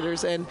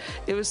supporters, and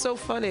it was so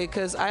funny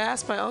because I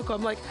asked my uncle,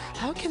 I'm like,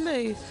 how can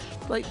they,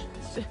 like,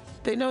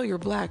 they know you're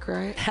black,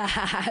 right?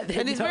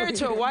 And he's married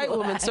to a white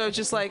woman, so it's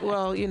just like,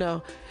 well, you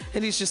know,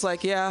 and he's just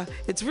like, yeah,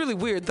 it's really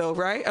weird though,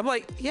 right? I'm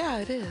like, yeah,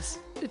 it is.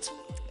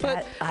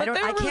 But I they were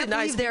really can't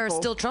nice believe there are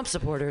people. still Trump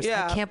supporters.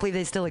 Yeah. I can't believe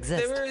they still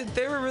exist.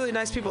 They were really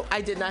nice people.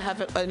 I did not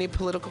have any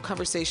political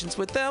conversations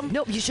with them.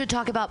 Nope, you should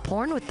talk about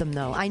porn with them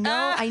though. I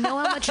know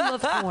how much you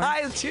love porn.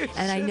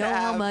 And I know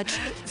how much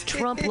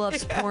Trump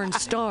loves porn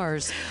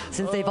stars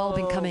since they've all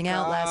been coming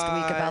out last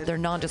week about their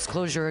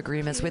non-disclosure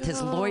agreements with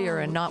his lawyer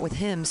and not with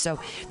him. So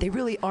they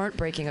really aren't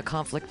breaking a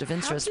conflict of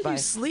interest How can you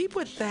sleep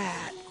with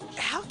that?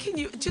 How can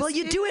you just... Well,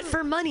 you do it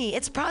for money.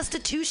 It's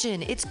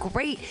prostitution. It's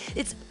great.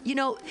 It's,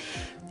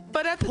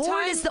 but at the porn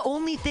time, is the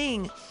only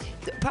thing.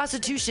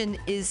 Prostitution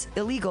is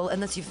illegal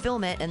unless you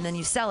film it and then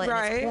you sell it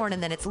and it's porn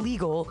and then it's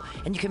legal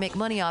and you can make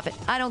money off it.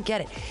 I don't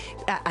get it.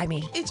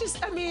 He's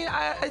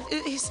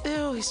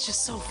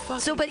just so fucking...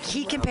 So, but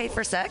he can pay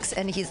for sex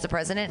and he's the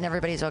president and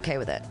everybody's okay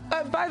with it.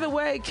 By the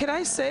way, can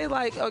I say,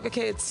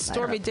 it's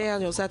Stormy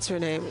Daniels. That's her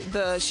name.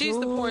 She's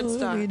the porn star.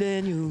 Stormy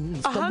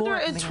Daniels.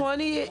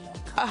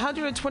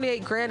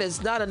 128 grand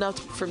is not enough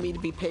for me to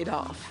be paid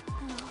off.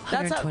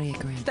 128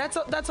 grand.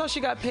 That's all she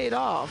got paid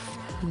off.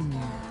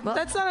 Well,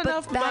 that's not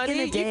enough back money.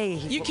 in the day,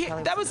 you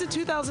can't. That was in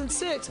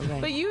 2006.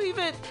 Right. But you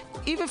even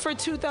for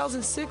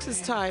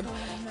 2006's time,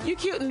 you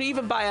couldn't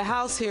even buy a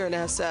house here in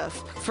SF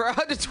for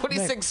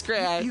 126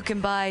 grand. You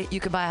can buy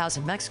a house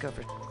in Mexico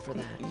for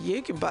that.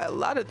 You can buy a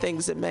lot of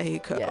things in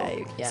Mexico.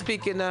 Yeah.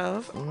 Speaking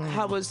of,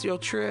 how was your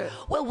trip?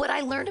 Well, what I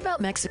learned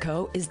about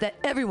Mexico is that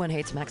everyone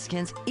hates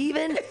Mexicans.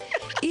 Even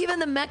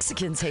the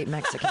Mexicans hate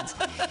Mexicans.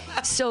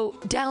 So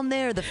down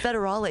there, the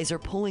federales are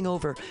pulling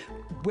over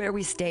where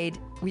we stayed.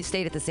 We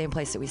stayed at the same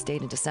place that we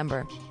stayed in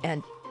December.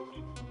 And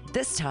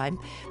this time,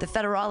 the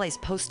federales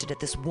posted at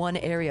this one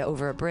area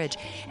over a bridge,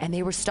 and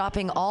they were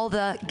stopping all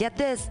the, get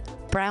this,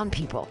 brown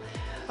people.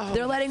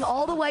 They're letting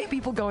all the white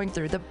people going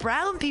through. The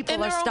brown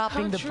people are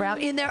stopping the brown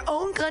in their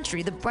own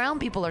country. The brown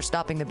people are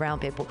stopping the brown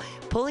people,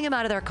 pulling them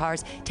out of their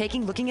cars,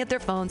 looking at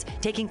their phones,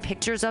 taking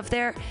pictures of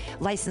their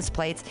license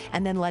plates,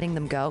 and then letting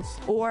them go.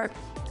 Or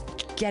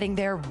getting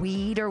their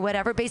weed or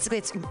whatever. Basically,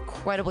 it's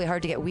incredibly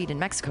hard to get weed in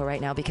Mexico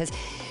right now because...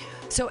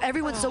 So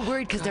everyone's so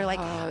worried because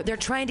they're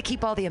trying to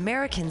keep all the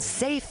Americans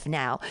safe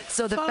now.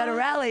 So the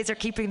federales are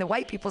keeping the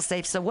white people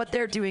safe. So what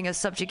they're doing is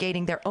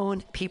subjugating their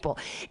own people.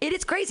 It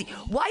is crazy.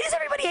 Why does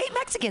everybody hate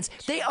Mexicans?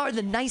 They are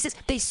the nicest.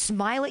 They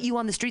smile at you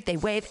on the street. They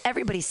wave.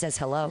 Everybody says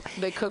hello.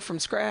 They cook from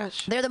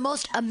scratch. They're the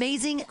most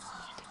amazing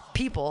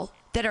people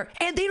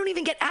and they don't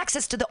even get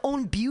access to the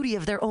own beauty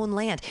of their own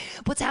land.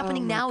 What's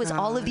happening now is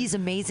all of these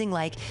amazing,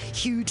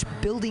 huge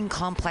building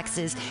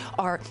complexes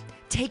are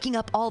taking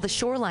up all the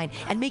shoreline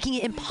and making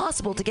it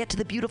impossible to get to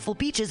the beautiful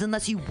beaches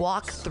unless you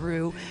walk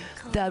through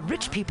the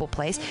rich people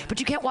place. But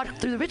you can't walk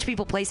through the rich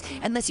people place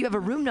unless you have a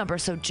room number.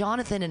 So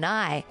Jonathan and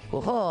I,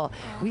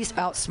 we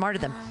outsmarted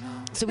them.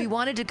 So we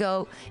wanted to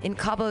go in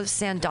Cabo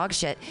San Dog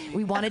Shit.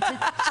 We wanted to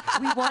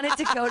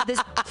go to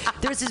this.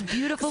 There's this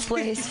beautiful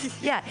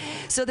place. Yeah.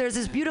 So there's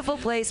this beautiful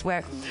place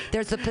where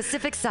there's the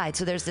Pacific side.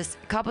 So there's this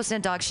Cabo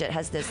San Dog Shit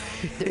has this.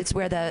 It's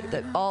where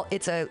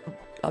it's a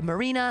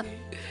marina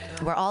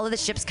where all of the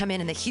ships come in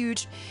and the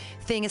huge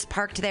thing is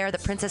parked there, the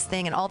princess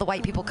thing, and all the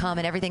white people come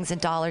and everything's in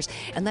dollars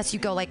unless you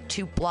go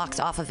 2 blocks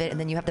off of it and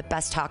then you have the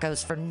best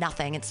tacos for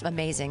nothing. It's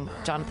amazing.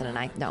 Jonathan and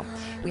I, no,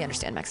 we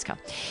understand Mexico.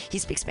 He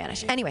speaks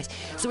Spanish. Anyways,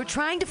 so we're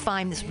trying to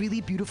find this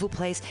really beautiful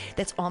place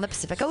that's on the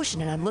Pacific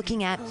Ocean, and I'm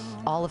looking at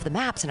all of the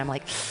maps and I'm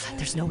like,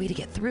 there's no way to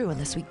get through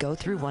unless we go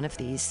through one of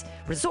these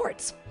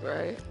resorts.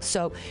 Right.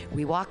 So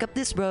we walk up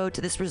this road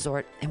to this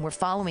resort and we're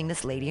following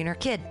this lady and her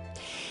kid.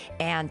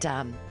 And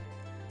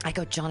I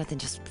go, Jonathan,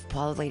 just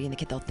follow the lady and the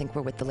kid. They'll think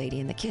we're with the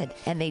lady and the kid.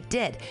 And they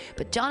did.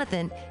 But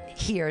Jonathan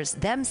hears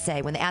them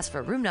say, when they asked for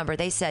a room number,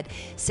 they said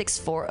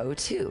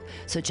 6402.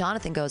 So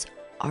Jonathan goes,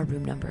 our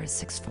room number is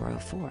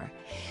 6404.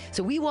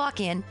 So we walk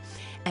in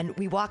and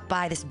we walk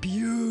by this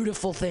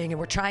beautiful thing and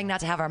we're trying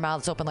not to have our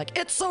mouths open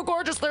it's so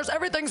gorgeous,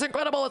 everything's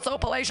incredible, it's so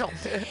palatial.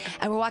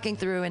 And we're walking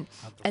through and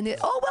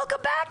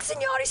welcome back,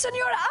 senora,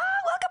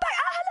 welcome back,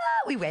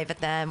 hello. We wave at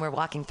them, we're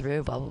walking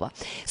through, blah, blah, blah.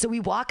 So we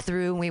walk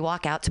through and we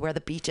walk out to where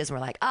the beach is and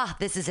we're like,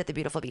 this is it, the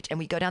beautiful beach. And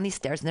we go down these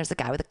stairs and there's a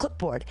guy with a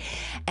clipboard.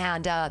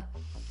 And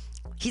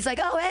he's like,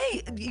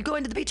 hey, you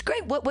going to the beach?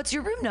 Great. What's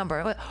your room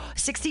number?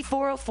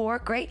 6404.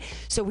 Great.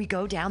 So we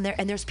go down there,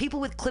 and there's people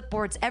with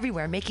clipboards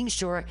everywhere making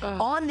sure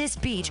on this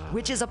beach,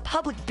 which is a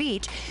public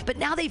beach, but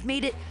now they've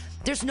made it,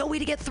 there's no way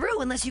to get through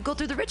unless you go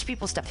through the rich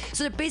people stuff.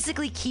 So they're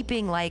basically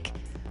keeping,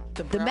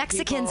 the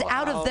Mexicans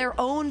out of their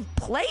own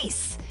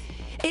place.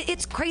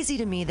 It's crazy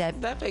to me that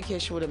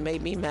vacation would have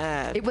made me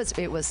mad. It was,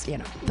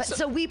 But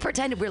so we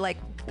pretended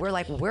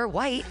we're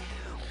white.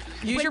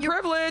 Use your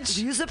privilege.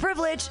 Use the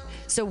privilege.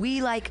 So we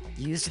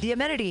used the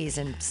amenities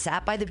and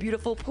sat by the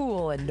beautiful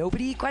pool and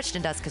nobody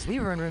questioned us because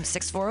we were in room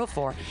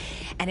 6404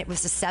 and it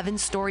was a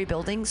 7-story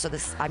building. So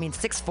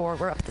 6'4",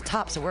 we're up at the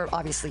top. So we're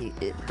obviously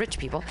rich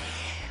people,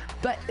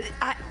 but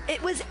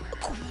it was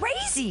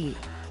crazy.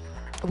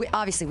 We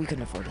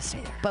couldn't afford to stay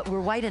there, but we're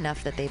white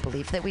enough that they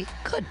believed that we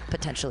could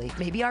potentially,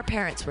 maybe our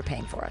parents were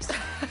paying for us.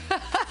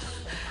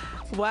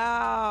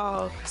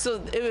 Wow.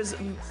 So it was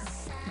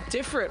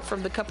different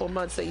from the couple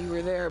months that you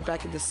were there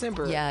back in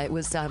December. Yeah, it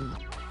was.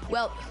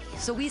 Well,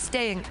 so we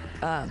stay in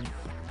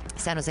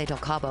San Jose del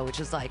Cabo,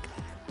 which is like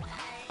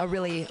a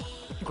really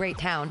great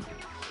town.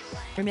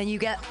 And then you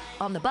get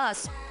on the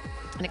bus,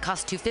 and it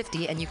costs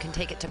 $2.50, and you can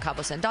take it to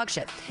Cabo San Dog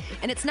Shit.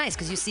 And it's nice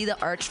because you see the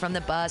arch from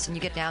the bus, and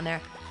you get down there.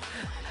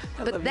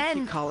 But then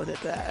keep calling it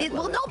that.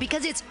 No,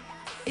 because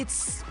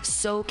it's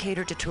so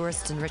catered to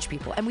tourists and rich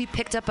people. And we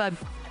picked up a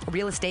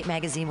real estate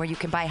magazine where you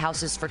can buy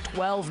houses for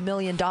 $12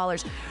 million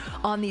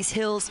on these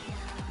hills.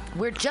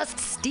 We're just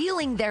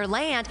stealing their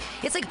land.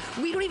 It's like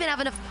we don't even have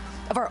enough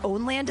of our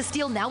own land to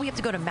steal. Now we have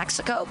to go to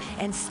Mexico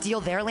and steal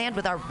their land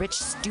with our rich,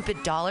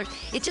 stupid dollars.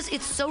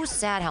 It's so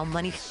sad how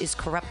money is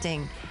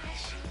corrupting.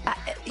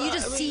 You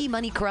just see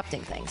money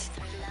corrupting things,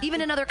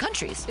 even in other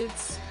countries.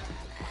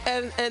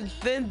 And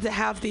then to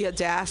have the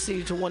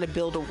audacity to want to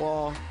build a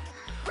wall.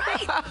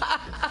 Right.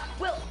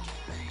 Well,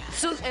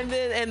 so and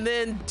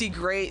then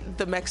degrade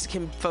the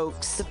Mexican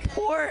folks. The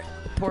poor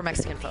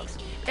Mexican folks.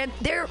 And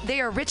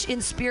they are rich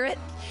in spirit,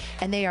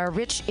 and they are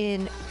rich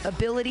in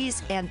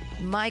abilities, and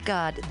my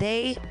God,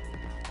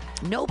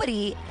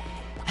 nobody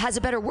has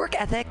a better work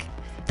ethic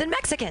than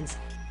Mexicans.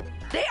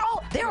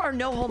 There are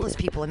no homeless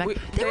people in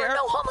Mexico. There are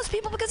no homeless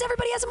people because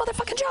everybody has a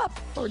motherfucking job.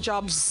 Or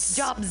jobs.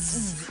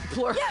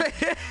 Plural.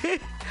 Yeah.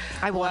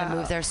 I want to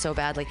move there so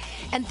badly.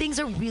 And things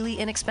are really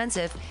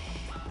inexpensive.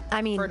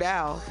 I mean, for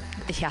now.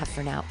 Yeah,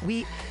 for now.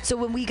 So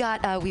when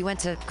we went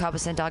to Cabo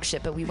San Dog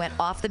Shit, but we went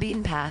off the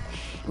beaten path.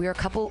 We were a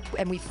couple,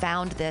 and we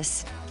found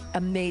this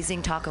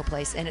amazing taco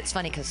place. And it's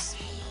funny because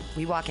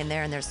we walk in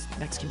there and there's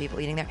Mexican people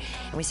eating there,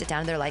 and we sit down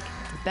and they're like,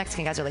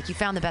 Mexican guys are like, "You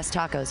found the best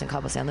tacos in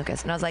Cabo San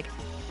Lucas," and I was like,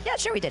 "Yeah,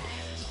 sure we did."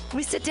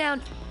 We sit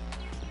down.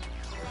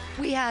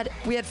 We had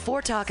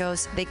 4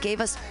 tacos. They gave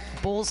us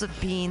bowls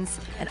of beans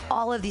and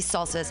all of these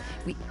salsas.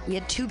 We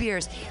had 2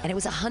 beers, and it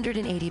was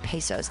 180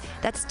 pesos.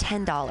 That's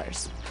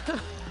 $10.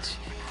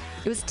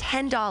 It was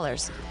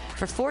 $10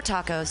 for 4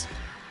 tacos,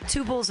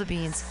 2 bowls of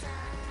beans,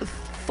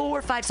 4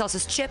 or 5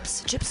 salsas,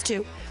 chips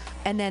too.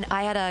 And then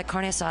I had a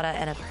carne asada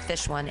and a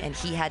fish one, and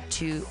he had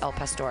 2 El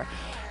Pastor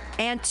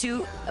and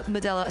 2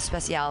 Modelo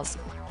Especials.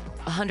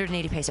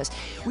 180 pesos.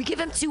 We give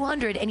him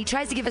 200, and he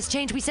tries to give us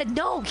change. We said,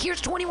 "No,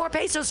 here's 20 more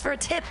pesos for a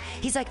tip."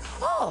 He's like,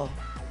 oh,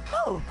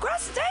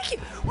 gracias, thank you.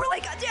 We're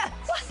like, yeah,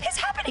 what is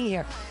happening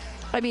here?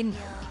 I mean,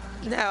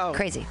 no,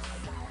 crazy.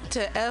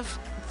 To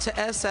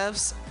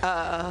SF's,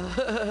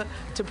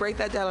 to break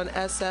that down on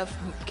SF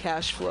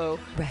cash flow,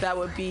 that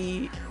would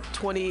be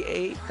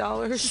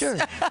 $28. Sure.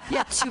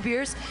 Yeah, 2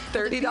 beers.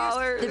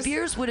 $30. The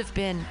beers would have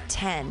been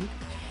 10.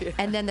 Yeah.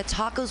 And then the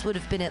tacos would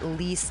have been at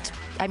least,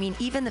 I mean,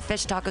 even the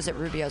fish tacos at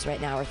Rubio's right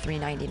now are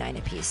 $3.99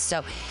 a piece.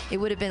 So it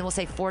would have been, we'll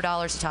say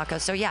 $4 a taco.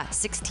 So yeah,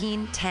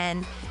 16,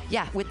 10.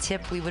 Yeah, with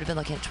tip, we would have been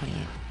looking at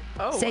 28.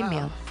 Oh, Same wow.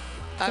 meal.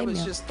 I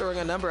was just throwing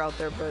a number out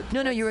there, but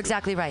no, you were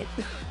exactly right.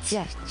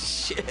 Yeah.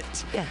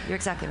 Shit. Yeah, you're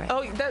exactly right.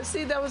 Oh,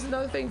 that was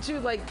another thing too.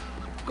 Like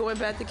going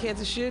back to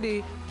Kansas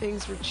City,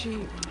 things were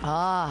cheap.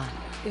 Ah,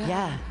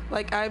 yeah.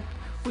 Like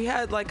we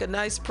had like a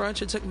nice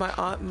brunch. I took my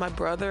aunt and my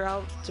brother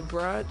out to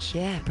brunch.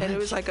 Yeah, brunch. And it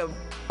was like a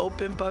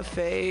open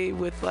buffet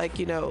with like,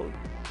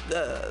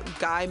 the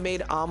guy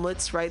made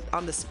omelets right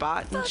on the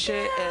spot and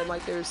shit. And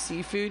like there was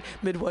seafood,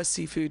 Midwest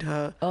seafood,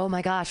 huh? Oh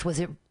my gosh, was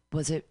it?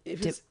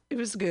 It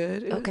was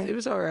good. It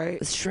was all right.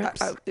 With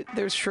shrimps?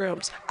 There's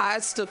shrimps. I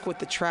stuck with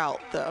the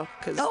trout though,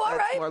 because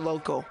that's more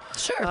local.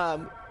 Sure.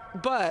 And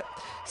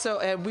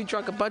we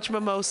drank a bunch of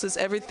mimosas.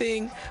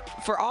 Everything,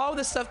 for all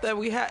the stuff that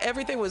we had,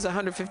 everything was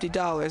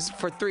 $150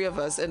 for 3 of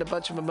us and a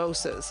bunch of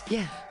mimosas.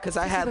 Yeah. Because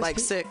I had like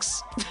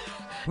 6.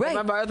 Right.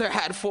 My mother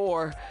had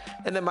 4,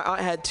 and then my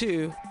aunt had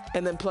 2,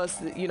 and then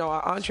plus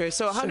our entree.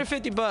 So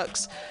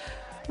 $150,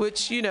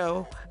 which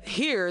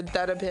here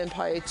that'd have been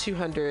probably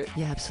 200.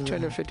 Yeah,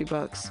 absolutely.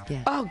 $250.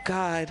 Yeah. Oh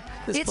God,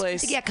 this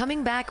place. Yeah,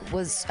 coming back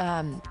was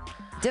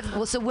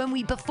difficult. So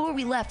before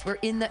we left, we're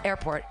in the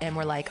airport and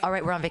we're like, all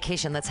right, we're on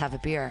vacation. Let's have a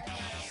beer.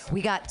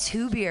 We got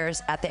 2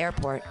 beers at the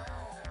airport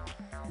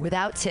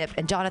without tip,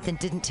 and Jonathan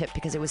didn't tip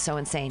because it was so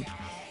insane.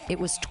 It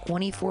was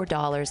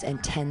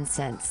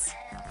 $24.10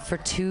 for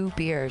 2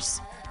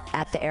 beers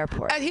at the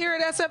airport. Here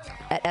at SF?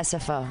 At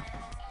SFO.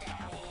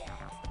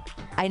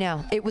 I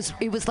know. It was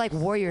like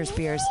Warriors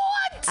beers.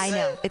 What? I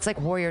know. It's like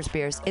Warriors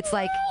beers. It's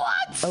like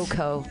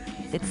Oko.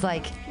 It's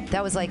like,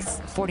 that was like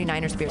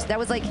 49ers beers. That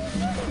was like,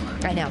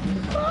 I know.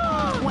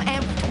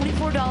 And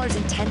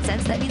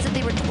 $24.10. That means that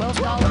they were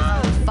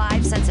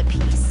 $12.05 a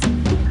piece.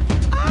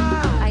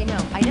 I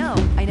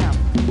know.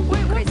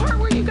 Wait, what part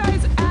were you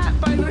guys at,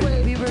 by the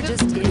way? We were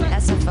just in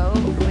SFO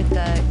with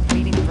the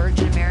Waiting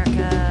Virgin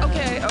America.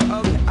 Okay.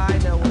 I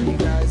know where you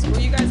guys. Were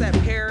you guys at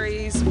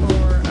Perry's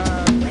or?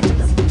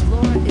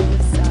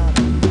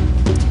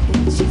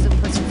 She's a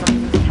person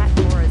from Cat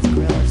Nora's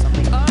Grill or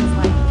something.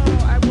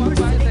 I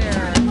walked by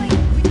there. I'm like,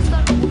 we just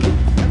thought,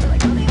 we're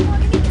like, they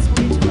want to meet us.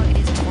 We're into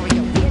luggage before we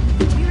go. We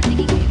were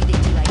thinking maybe they'd be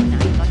like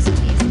 $9 a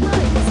piece.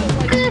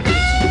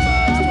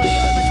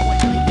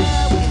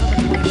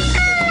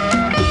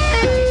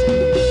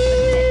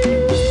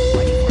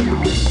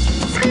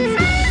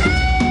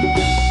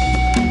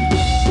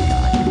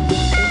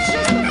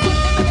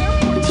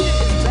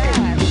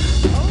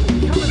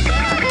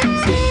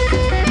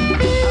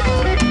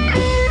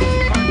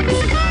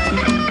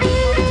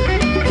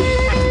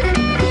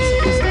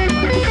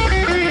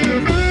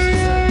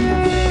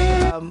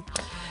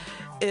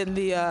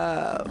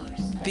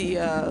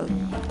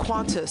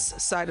 Qantas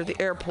side of the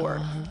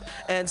airport.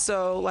 And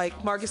so,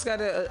 like, Marcus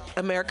got a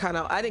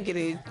Americano. I didn't get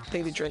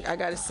anything to drink. I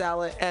got a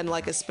salad and,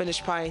 like, a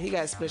spinach pie, and he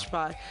got a spinach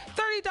pie.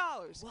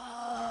 $30.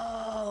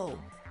 Whoa.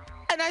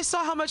 And I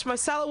saw how much my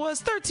salad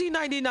was,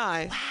 $13.99.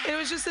 Wow. And it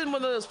was just in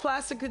one of those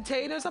plastic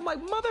containers. I'm like,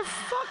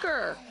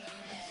 motherfucker.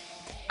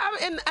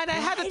 And I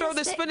had to throw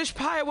the spinach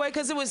pie away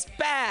because it was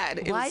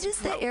bad. Why does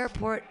the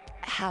airport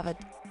have a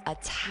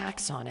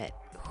tax on it?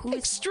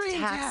 Who's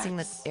taxing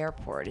the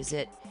airport? Is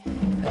it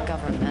a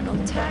governmental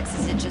tax?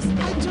 Is it just they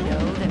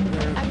know that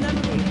we're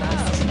being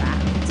trapped?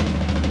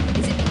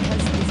 Is it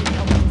because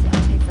I'll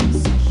pay for the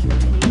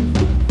security?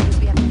 Because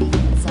we have to be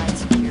inside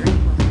security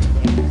when we're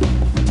there?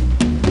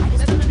 I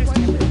just don't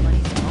understand where the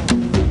money's going.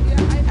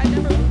 Yeah, I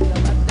never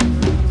looked up.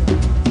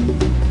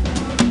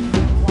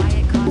 Why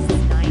it costs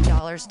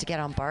 $9 to get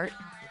on BART?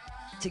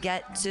 To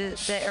get to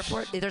the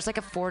airport? There's like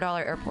a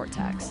 $4 airport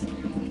tax.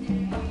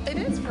 It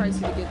is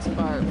pricey to get to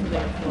BART from the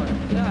airport.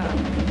 Yeah.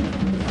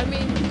 I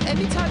mean,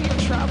 anytime you're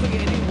traveling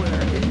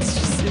anywhere,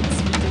 it's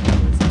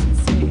ridiculous. It's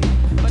insane.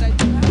 But I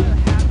do have a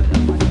habit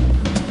of like.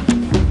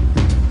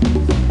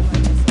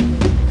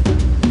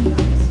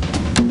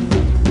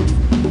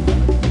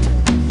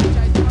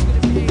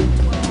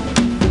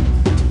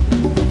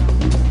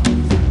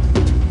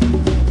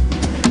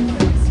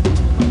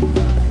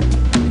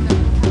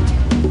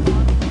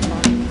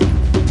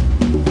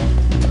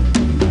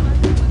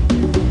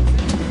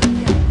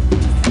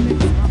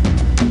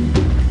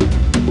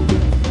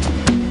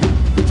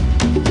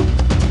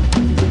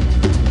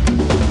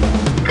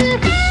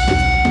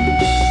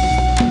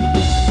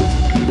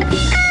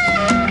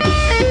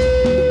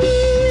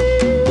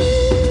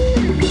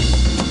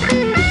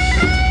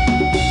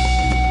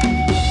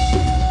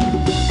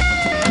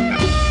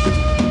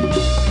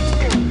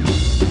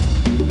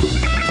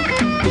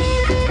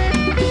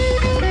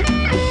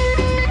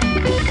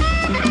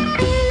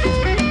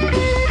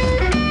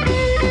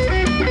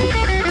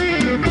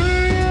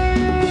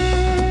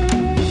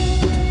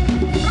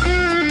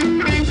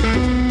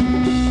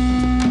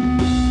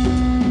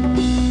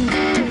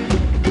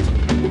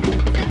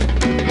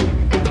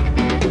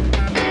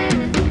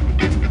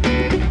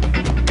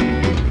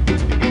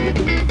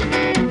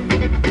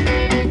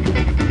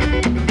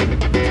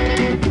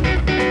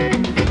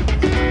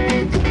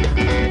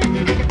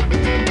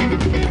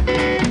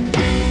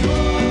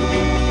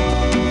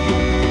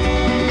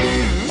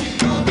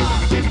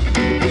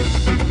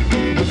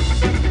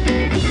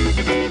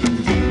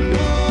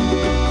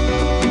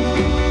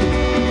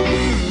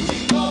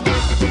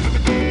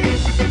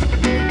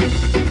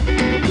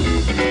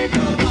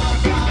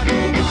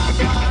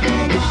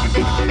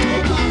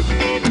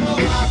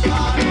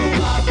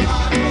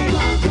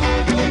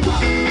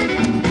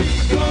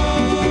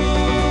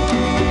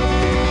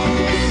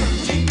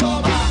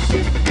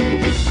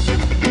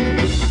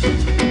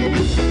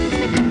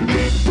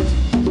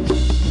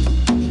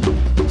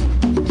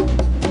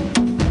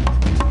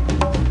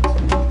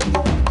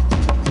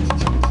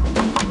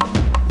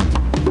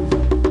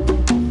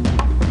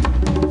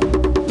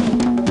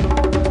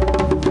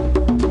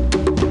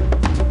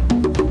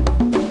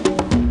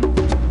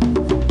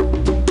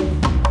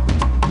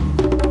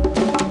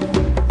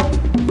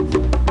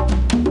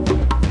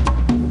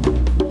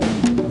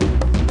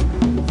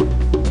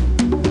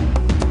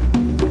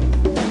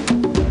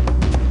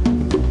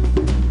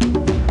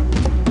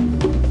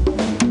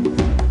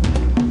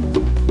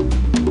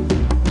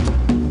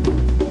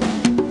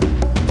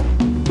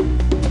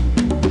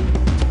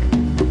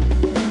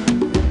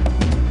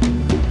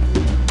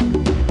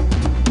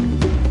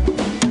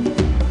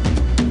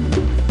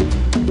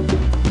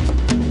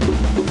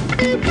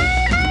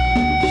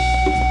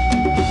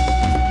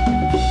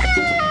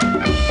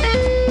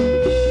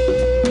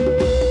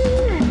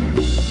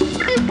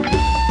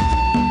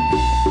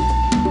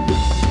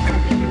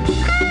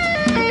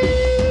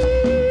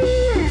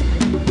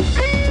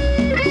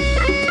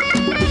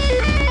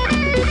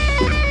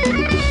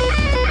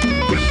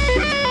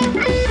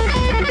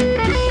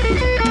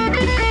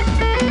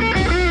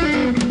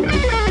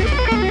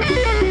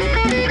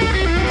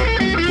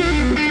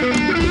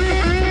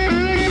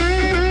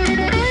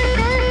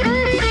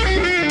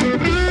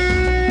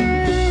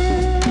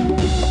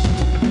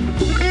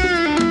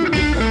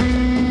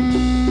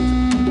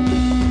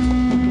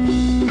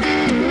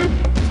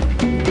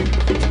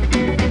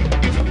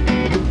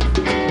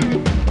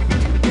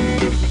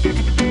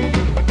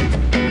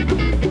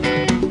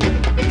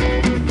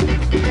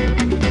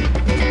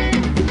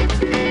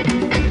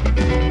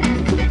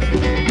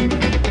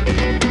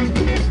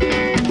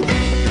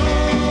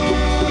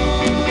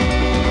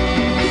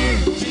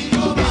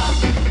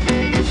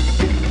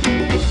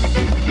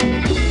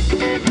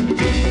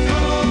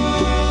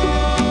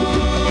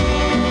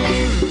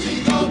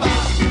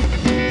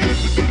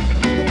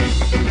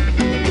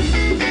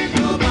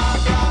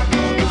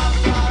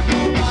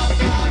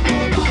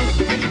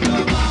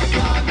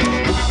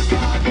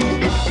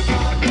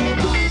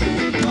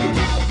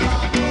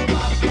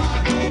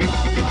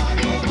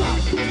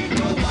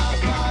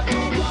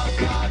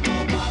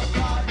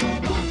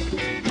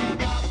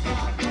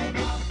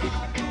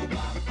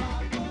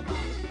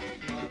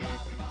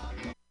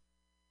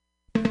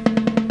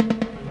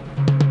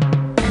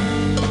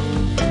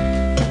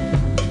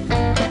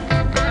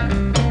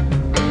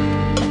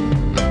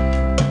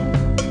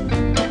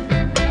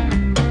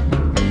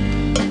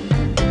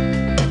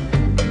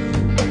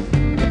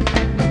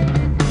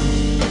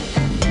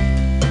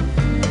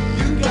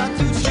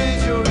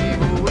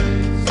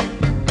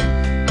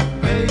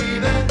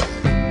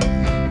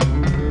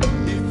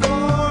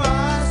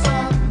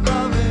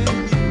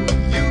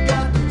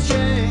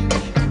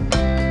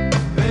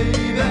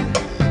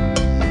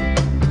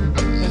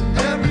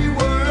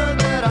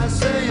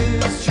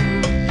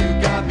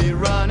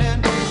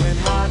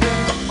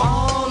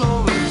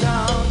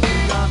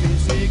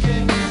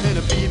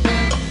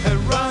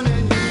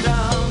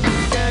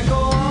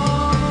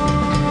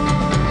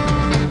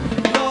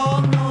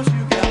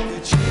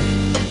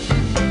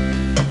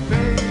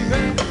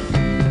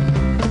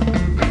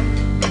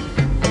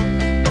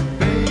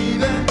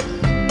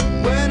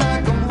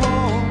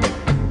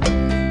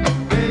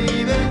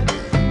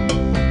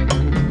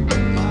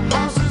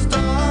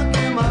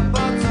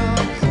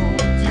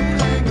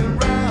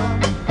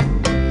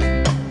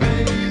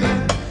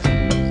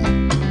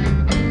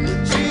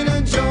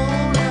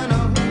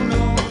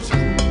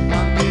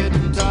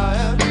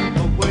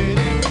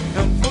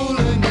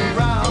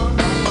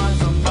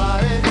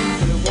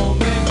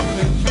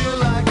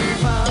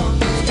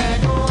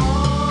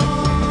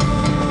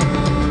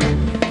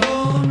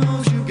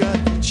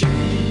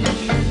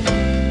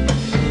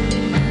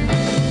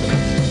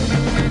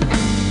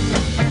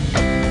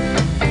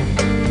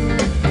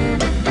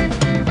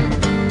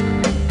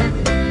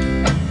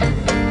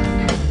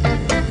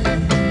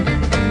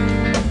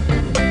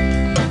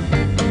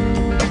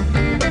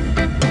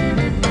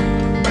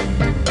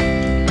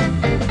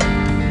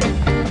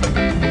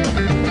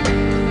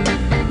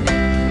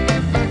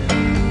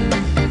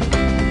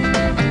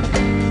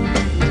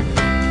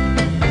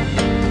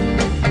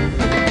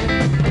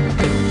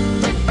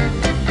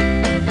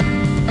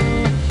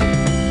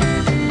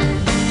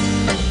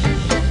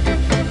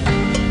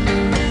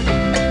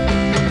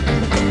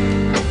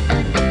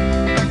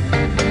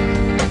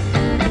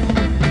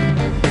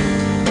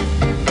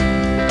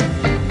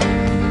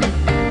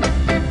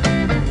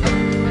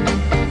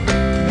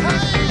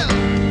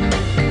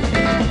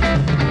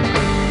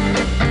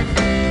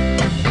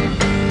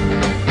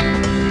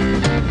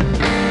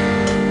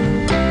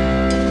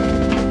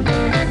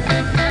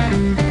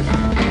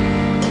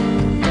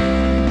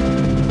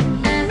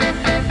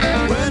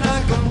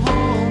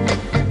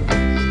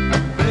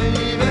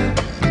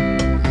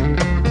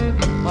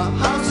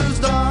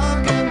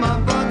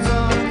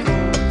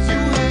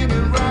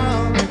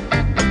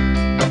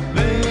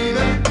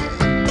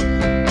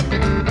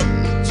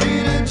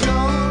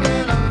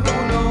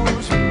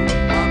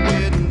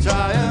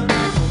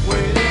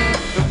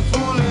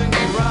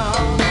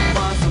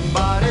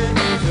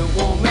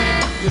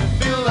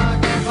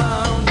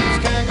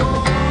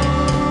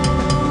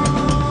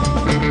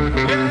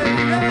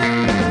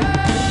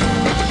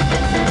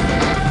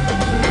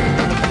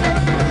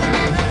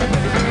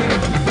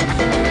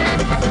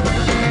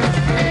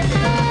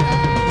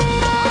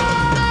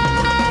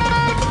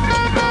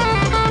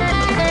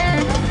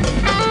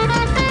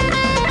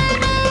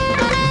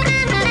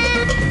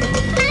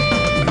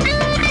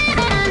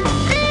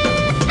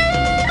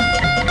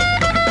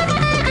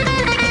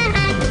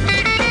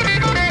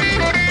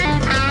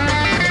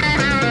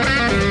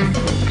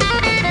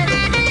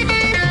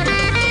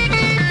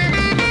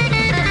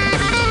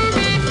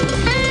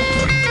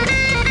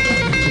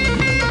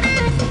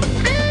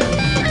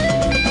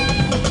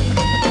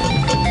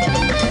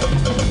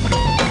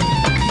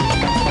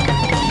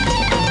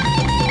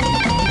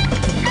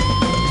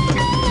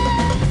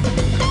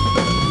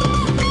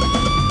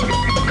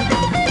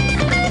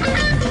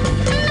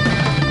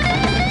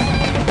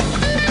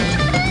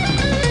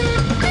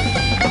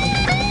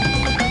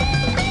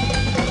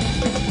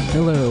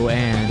 Hello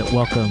and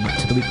welcome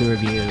to the Weekly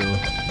Review.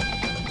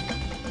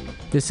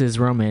 This is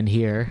Roman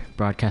here,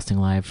 broadcasting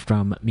live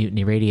from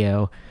Mutiny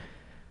Radio.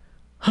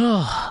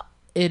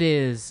 It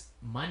is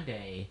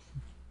Monday,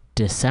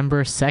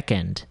 December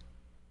 2nd,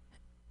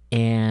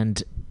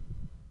 and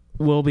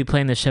we'll be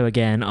playing the show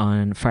again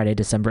on Friday,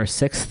 December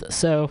 6th,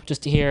 so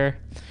just here,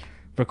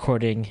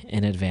 recording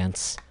in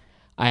advance.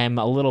 I am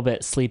a little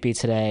bit sleepy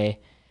today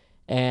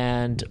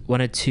and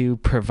wanted to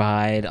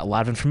provide a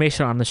lot of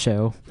information on the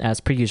show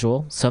as per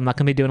usual, so I'm not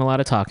going to be doing a lot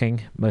of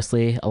talking,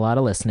 mostly a lot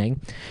of listening.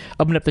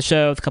 Open up the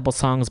show with a couple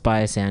songs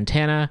by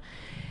Santana,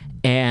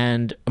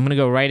 and I'm going to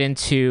go right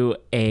into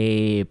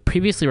a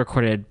previously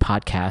recorded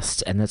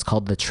podcast, and that's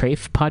called the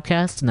Treyf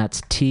Podcast, and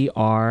that's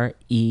Treyf,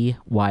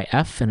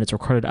 and it's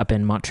recorded up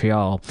in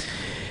Montreal.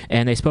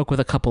 And they spoke with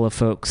a couple of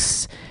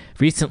folks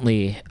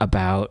recently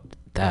about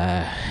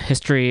the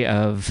history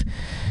of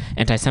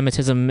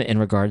anti-Semitism in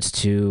regards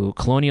to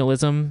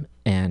colonialism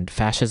and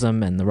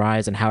fascism and the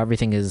rise and how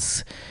everything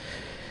is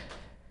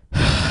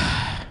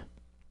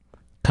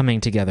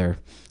coming together.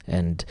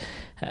 And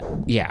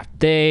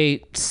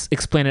they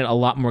explain it a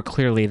lot more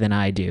clearly than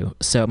I do.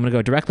 So I'm going to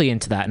go directly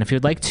into that. And if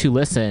you'd like to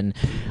listen,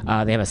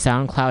 they have a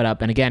SoundCloud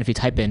up. And again, if you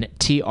type in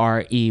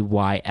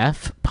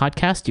Treyf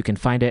podcast, you can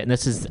find it. And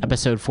this is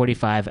episode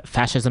 45,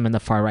 Fascism and the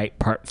Far Right,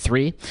 Part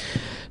 3.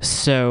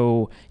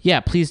 So yeah,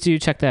 please do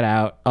check that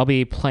out. I'll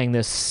be playing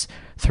this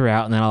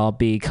throughout, and then I'll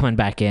be coming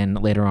back in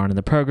later on in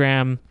the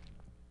program.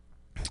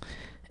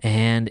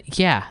 And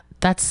yeah,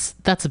 that's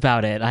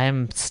about it.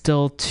 I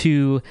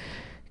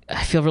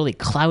feel really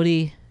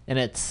cloudy, and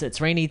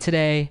it's rainy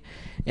today,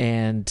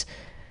 and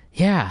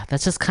yeah,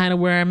 that's just kind of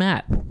where I'm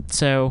at.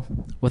 So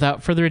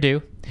without further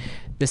ado,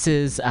 this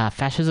is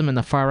Fascism and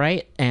the Far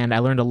Right, and I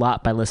learned a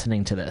lot by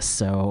listening to this.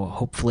 So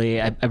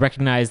hopefully I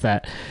recognize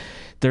that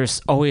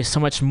there's always so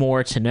much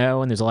more to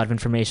know, and there's a lot of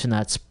information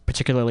that's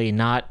particularly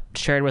not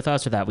shared with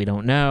us or that we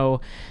don't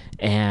know,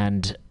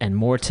 and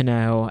more to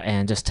know,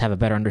 and just have a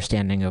better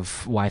understanding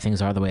of why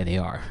things are the way they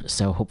are.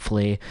 So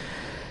hopefully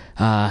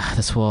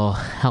this will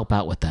help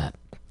out with that.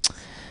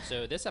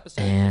 So this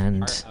episode is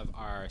part of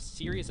our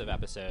series of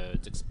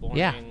episodes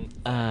exploring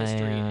the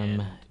history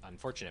and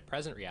unfortunate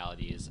present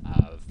realities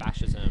of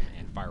fascism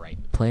and far-right.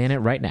 Playing it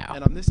right now.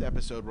 And on this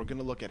episode, we're going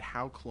to look at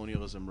how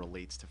colonialism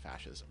relates to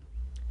fascism.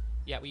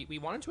 Yeah, we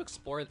wanted to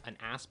explore an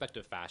aspect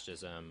of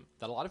fascism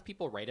that a lot of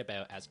people write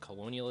about as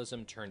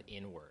colonialism turned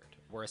inward,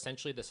 where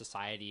essentially the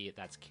society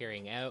that's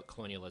carrying out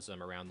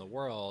colonialism around the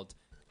world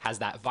has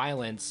that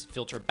violence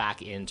filter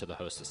back into the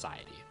host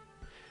society.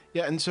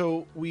 Yeah, and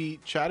so we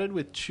chatted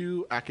with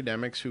two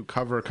academics who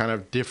cover kind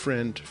of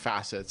different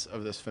facets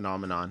of this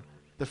phenomenon.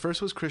 The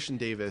first was Christian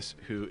Davis,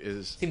 who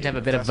seemed to have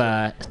a bit of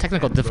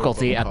technical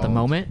difficulty at the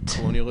moment.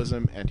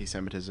 Colonialism,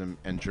 Anti-Semitism,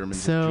 and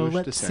Germans of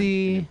Jewish descent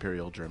in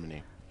Imperial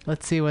Germany.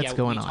 Let's see what's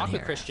going on here. We talked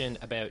with Christian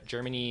about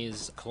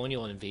Germany's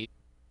colonial invasion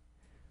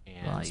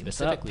and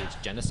specifically its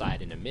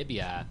genocide in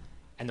Namibia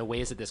and the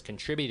ways that this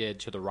contributed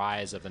to the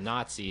rise of the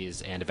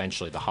Nazis and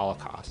eventually the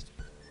Holocaust.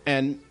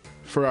 And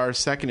for our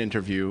second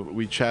interview,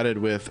 we chatted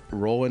with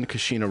Roland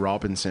Kashina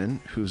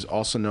Robinson, who's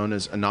also known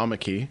as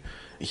Anamaki.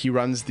 He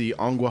runs the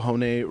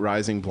Onguahone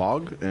Rising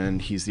blog,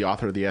 and he's the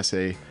author of the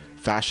essay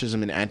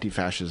Fascism and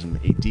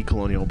Anti-Fascism, A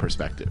Decolonial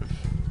Perspective.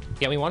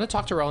 Yeah, we want to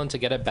talk to Roland to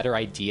get a better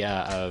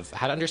idea of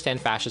how to understand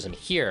fascism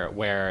here,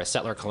 where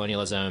settler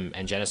colonialism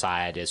and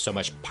genocide is so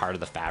much part of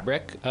the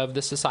fabric of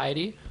the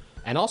society,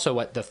 and also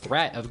what the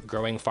threat of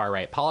growing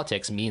far-right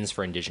politics means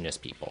for indigenous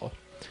people.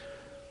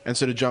 And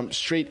so to jump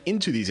straight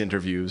into these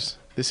interviews,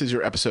 this is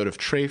your episode of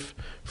Treyf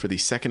for the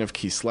 2nd of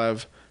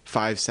Kislev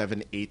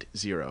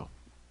 5780.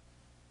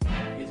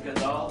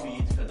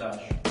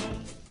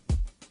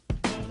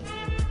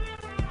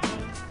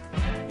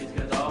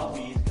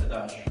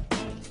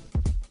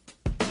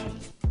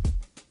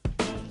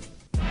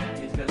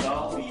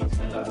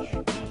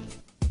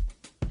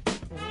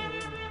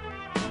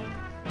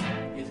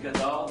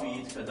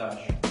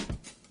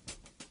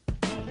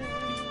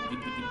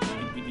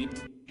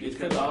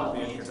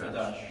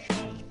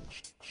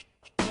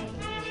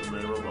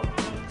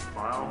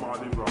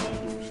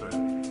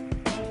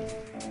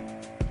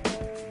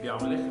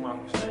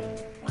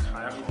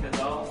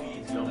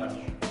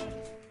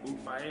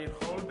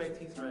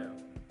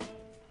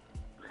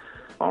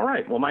 All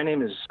right. Well, my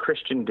name is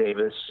Christian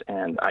Davis,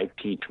 and I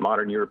teach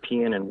modern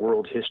European and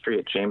world history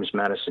at James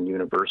Madison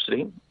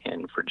University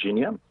in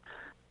Virginia.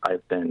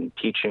 I've been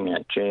teaching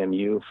at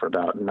JMU for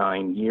about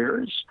 9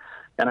 years,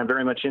 and I'm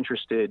very much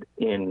interested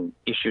in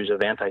issues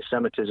of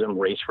anti-Semitism,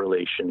 race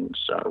relations,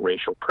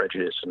 racial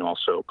prejudice, and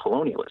also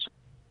colonialism.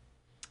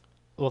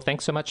 Well,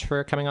 thanks so much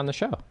for coming on the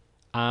show.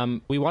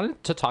 We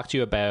wanted to talk to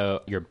you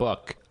about your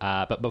book,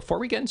 but before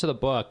we get into the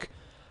book,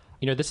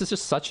 this is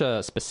just such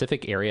a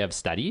specific area of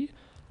study,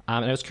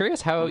 and I was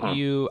curious how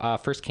you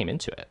first came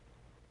into it.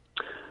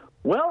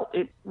 Well,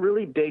 it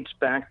really dates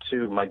back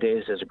to my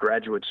days as a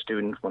graduate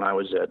student when I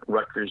was at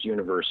Rutgers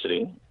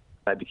University.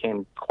 I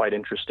became quite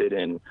interested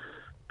in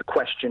the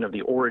question of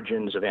the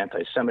origins of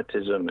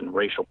anti-Semitism and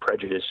racial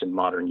prejudice in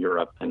modern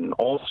Europe. And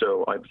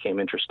also I became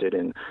interested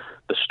in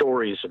the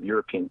stories of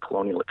European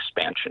colonial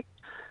expansion,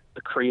 the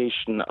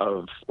creation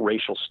of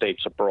racial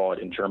states abroad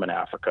in German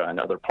Africa and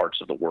other parts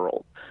of the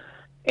world.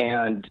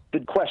 And the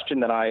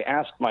question that I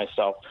asked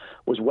myself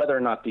was whether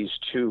or not these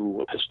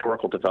two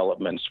historical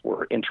developments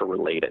were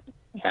interrelated.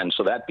 And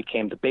so that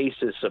became the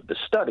basis of the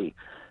study,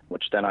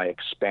 which then I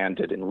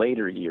expanded in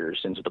later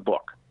years into the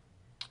book.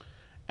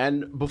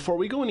 And before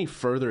we go any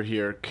further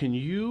here, can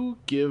you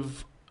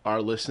give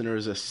our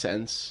listeners a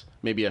sense,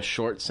 maybe a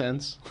short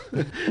sense,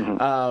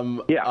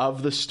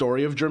 of the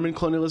story of German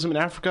colonialism in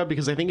Africa?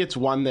 Because I think it's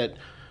one that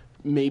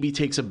maybe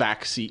takes a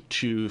backseat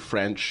to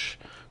French,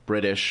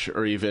 British,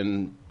 or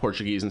even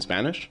Portuguese and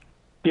Spanish?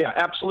 Yeah,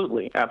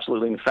 absolutely.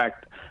 Absolutely. In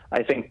fact,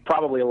 I think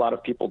probably a lot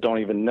of people don't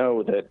even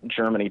know that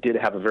Germany did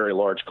have a very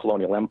large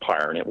colonial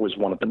empire, and it was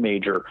one of the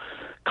major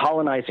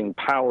colonizing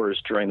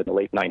powers during the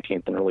late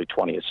 19th and early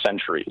 20th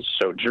centuries.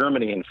 So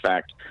Germany, in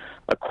fact,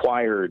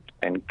 acquired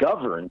and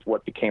governed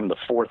what became the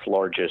fourth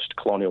largest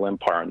colonial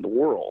empire in the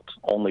world,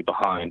 only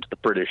behind the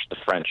British, the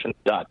French, and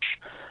Dutch.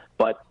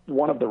 But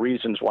one of the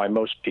reasons why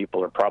most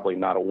people are probably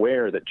not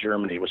aware that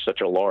Germany was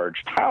such a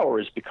large power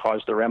is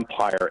because their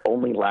empire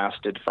only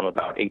lasted from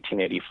about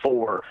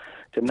 1884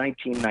 to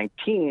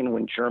 1919,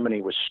 when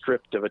Germany was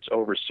stripped of its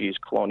overseas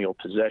colonial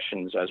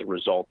possessions as a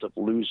result of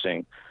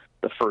losing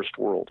the First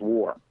World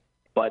War.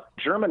 But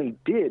Germany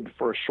did,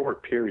 for a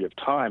short period of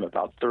time,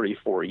 about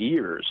 34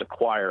 years,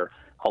 acquire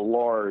a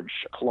large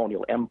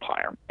colonial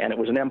empire. And it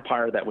was an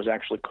empire that was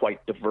actually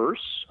quite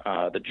diverse.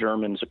 The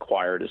Germans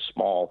acquired a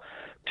small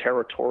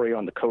territory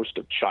on the coast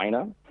of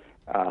China.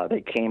 They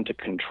came to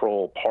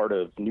control part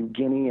of New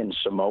Guinea and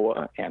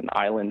Samoa and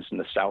islands in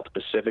the South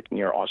Pacific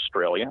near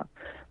Australia.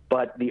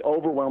 But the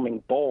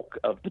overwhelming bulk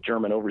of the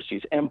German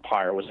overseas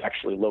empire was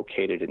actually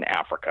located in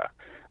Africa,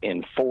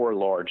 in 4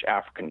 large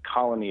African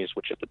colonies,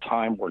 which at the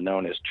time were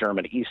known as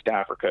German East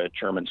Africa,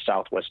 German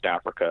Southwest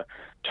Africa,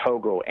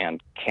 Togo,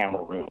 and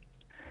Cameroon.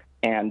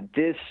 And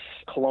this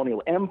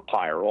colonial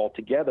empire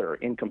altogether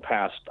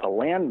encompassed a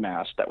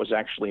landmass that was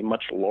actually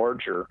much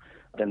larger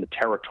than the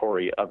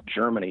territory of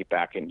Germany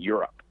back in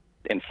Europe.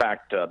 In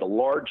fact, the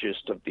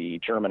largest of the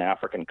German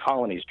African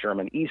colonies,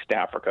 German East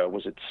Africa,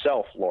 was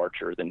itself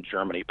larger than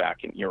Germany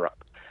back in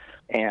Europe.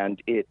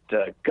 And it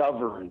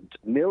governed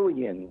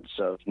millions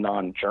of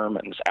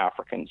non-Germans,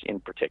 Africans in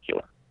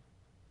particular.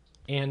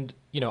 And,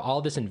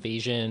 all this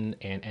invasion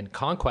and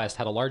conquest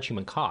had a large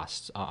human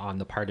cost on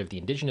the part of the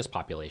indigenous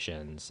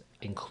populations,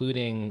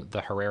 including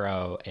the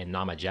Herero and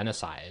Nama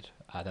genocide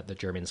that the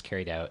Germans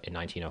carried out in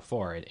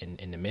 1904 in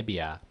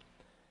Namibia.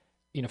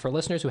 For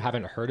listeners who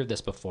haven't heard of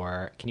this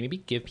before, can you maybe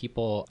give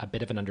people a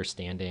bit of an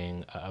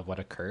understanding of what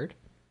occurred?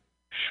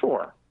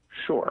 Sure.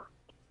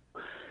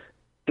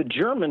 The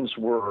Germans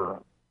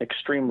were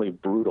extremely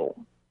brutal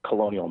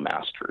colonial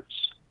masters,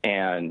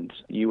 and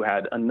you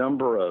had a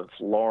number of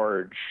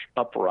large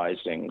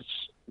uprisings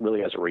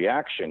really as a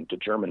reaction to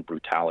German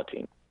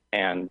brutality.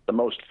 And the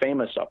most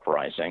famous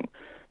uprising,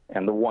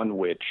 and the one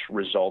which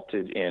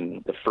resulted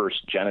in the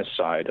first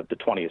genocide of the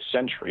 20th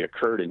century,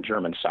 occurred in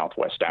German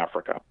Southwest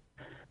Africa.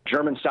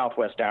 German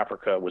Southwest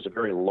Africa was a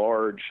very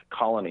large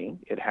colony.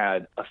 It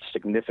had a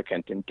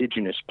significant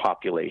indigenous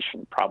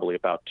population, probably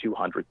about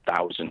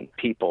 200,000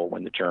 people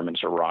when the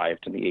Germans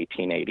arrived in the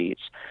 1880s.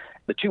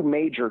 The two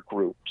major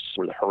groups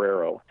were the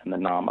Herero and the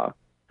Nama.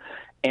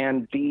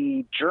 And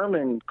the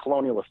German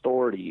colonial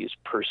authorities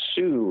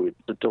pursued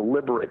the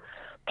deliberate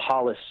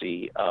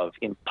policy of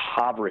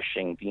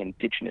impoverishing the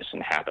indigenous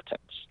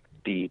inhabitants.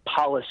 The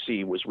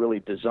policy was really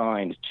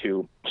designed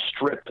to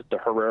strip the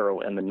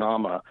Herero and the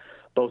Nama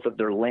both of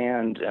their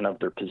land and of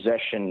their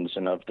possessions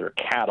and of their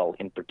cattle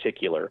in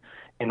particular,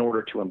 in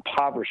order to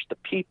impoverish the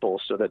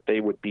people so that they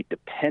would be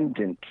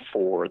dependent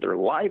for their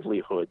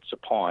livelihoods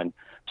upon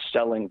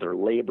selling their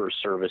labor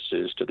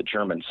services to the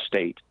German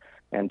state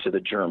and to the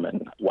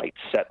German white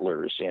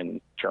settlers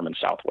in German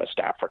Southwest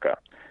Africa.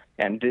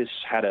 And this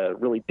had a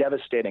really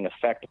devastating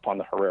effect upon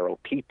the Herero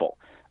people.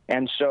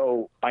 And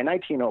so by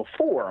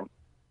 1904,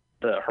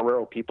 the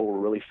Herero people were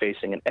really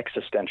facing an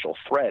existential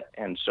threat,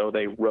 and so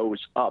they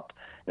rose up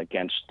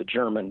against the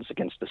Germans,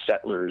 against the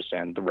settlers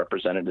and the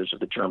representatives of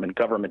the German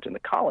government in the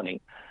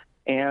colony.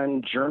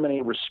 And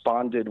Germany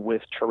responded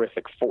with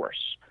terrific force.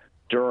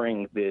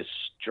 During this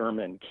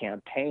German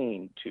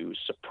campaign to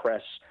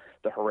suppress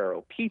the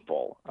Herero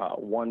people,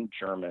 one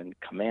German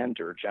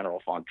commander, General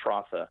von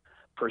Trotha,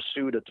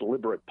 pursued a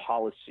deliberate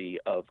policy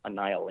of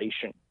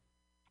annihilation,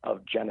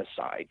 of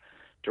genocide,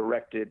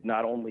 directed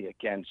not only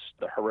against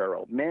the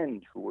Herero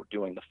men who were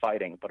doing the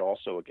fighting, but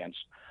also against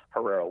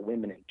Herero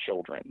women and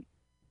children.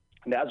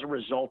 And as a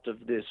result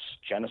of this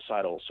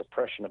genocidal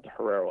suppression of the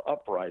Herero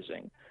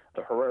uprising,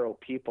 the Herero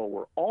people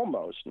were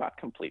almost, not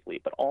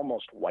completely, but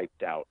almost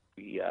wiped out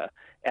We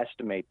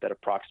estimate that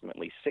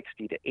approximately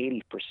 60 to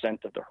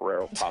 80% of the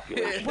Herero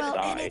population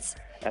died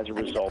as a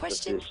result of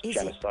this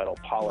genocidal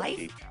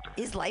policy.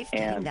 Is life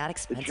getting that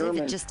expensive? The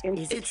Germans It just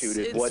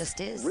instituted is. what It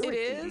just is. really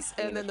It can be is,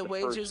 seen and then as the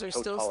wages first are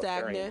still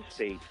totalitarian stagnant.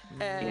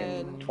 state And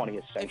in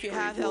 20th century if you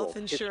have health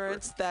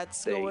insurance,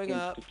 that's They going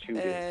up,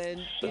 instituted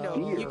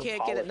and you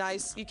can't get it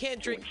nice. You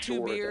can't drink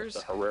 2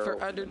 beers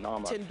for under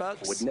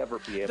 $10. would never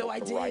be able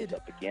to rise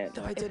up again.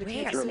 Though I did.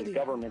 The German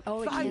government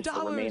seized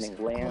the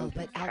remaining land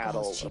and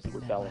cattle of the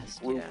rebelling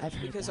group.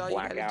 Because all you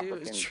Black gotta do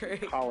is Africans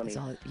drink. in colonies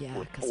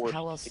were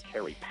forced to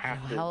carry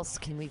passes. How else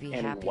can we be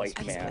Any happy white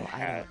as man people? I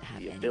had don't have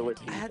the any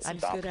ability idea. I had to some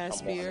stop good ass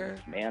someone beer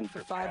and command for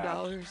their $5.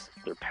 pass.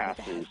 Their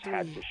passes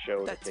had to show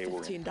that That's they were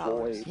 $15.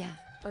 employed. Yeah.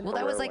 Well,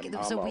 that was like,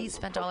 so we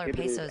spent all our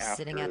pesos sitting at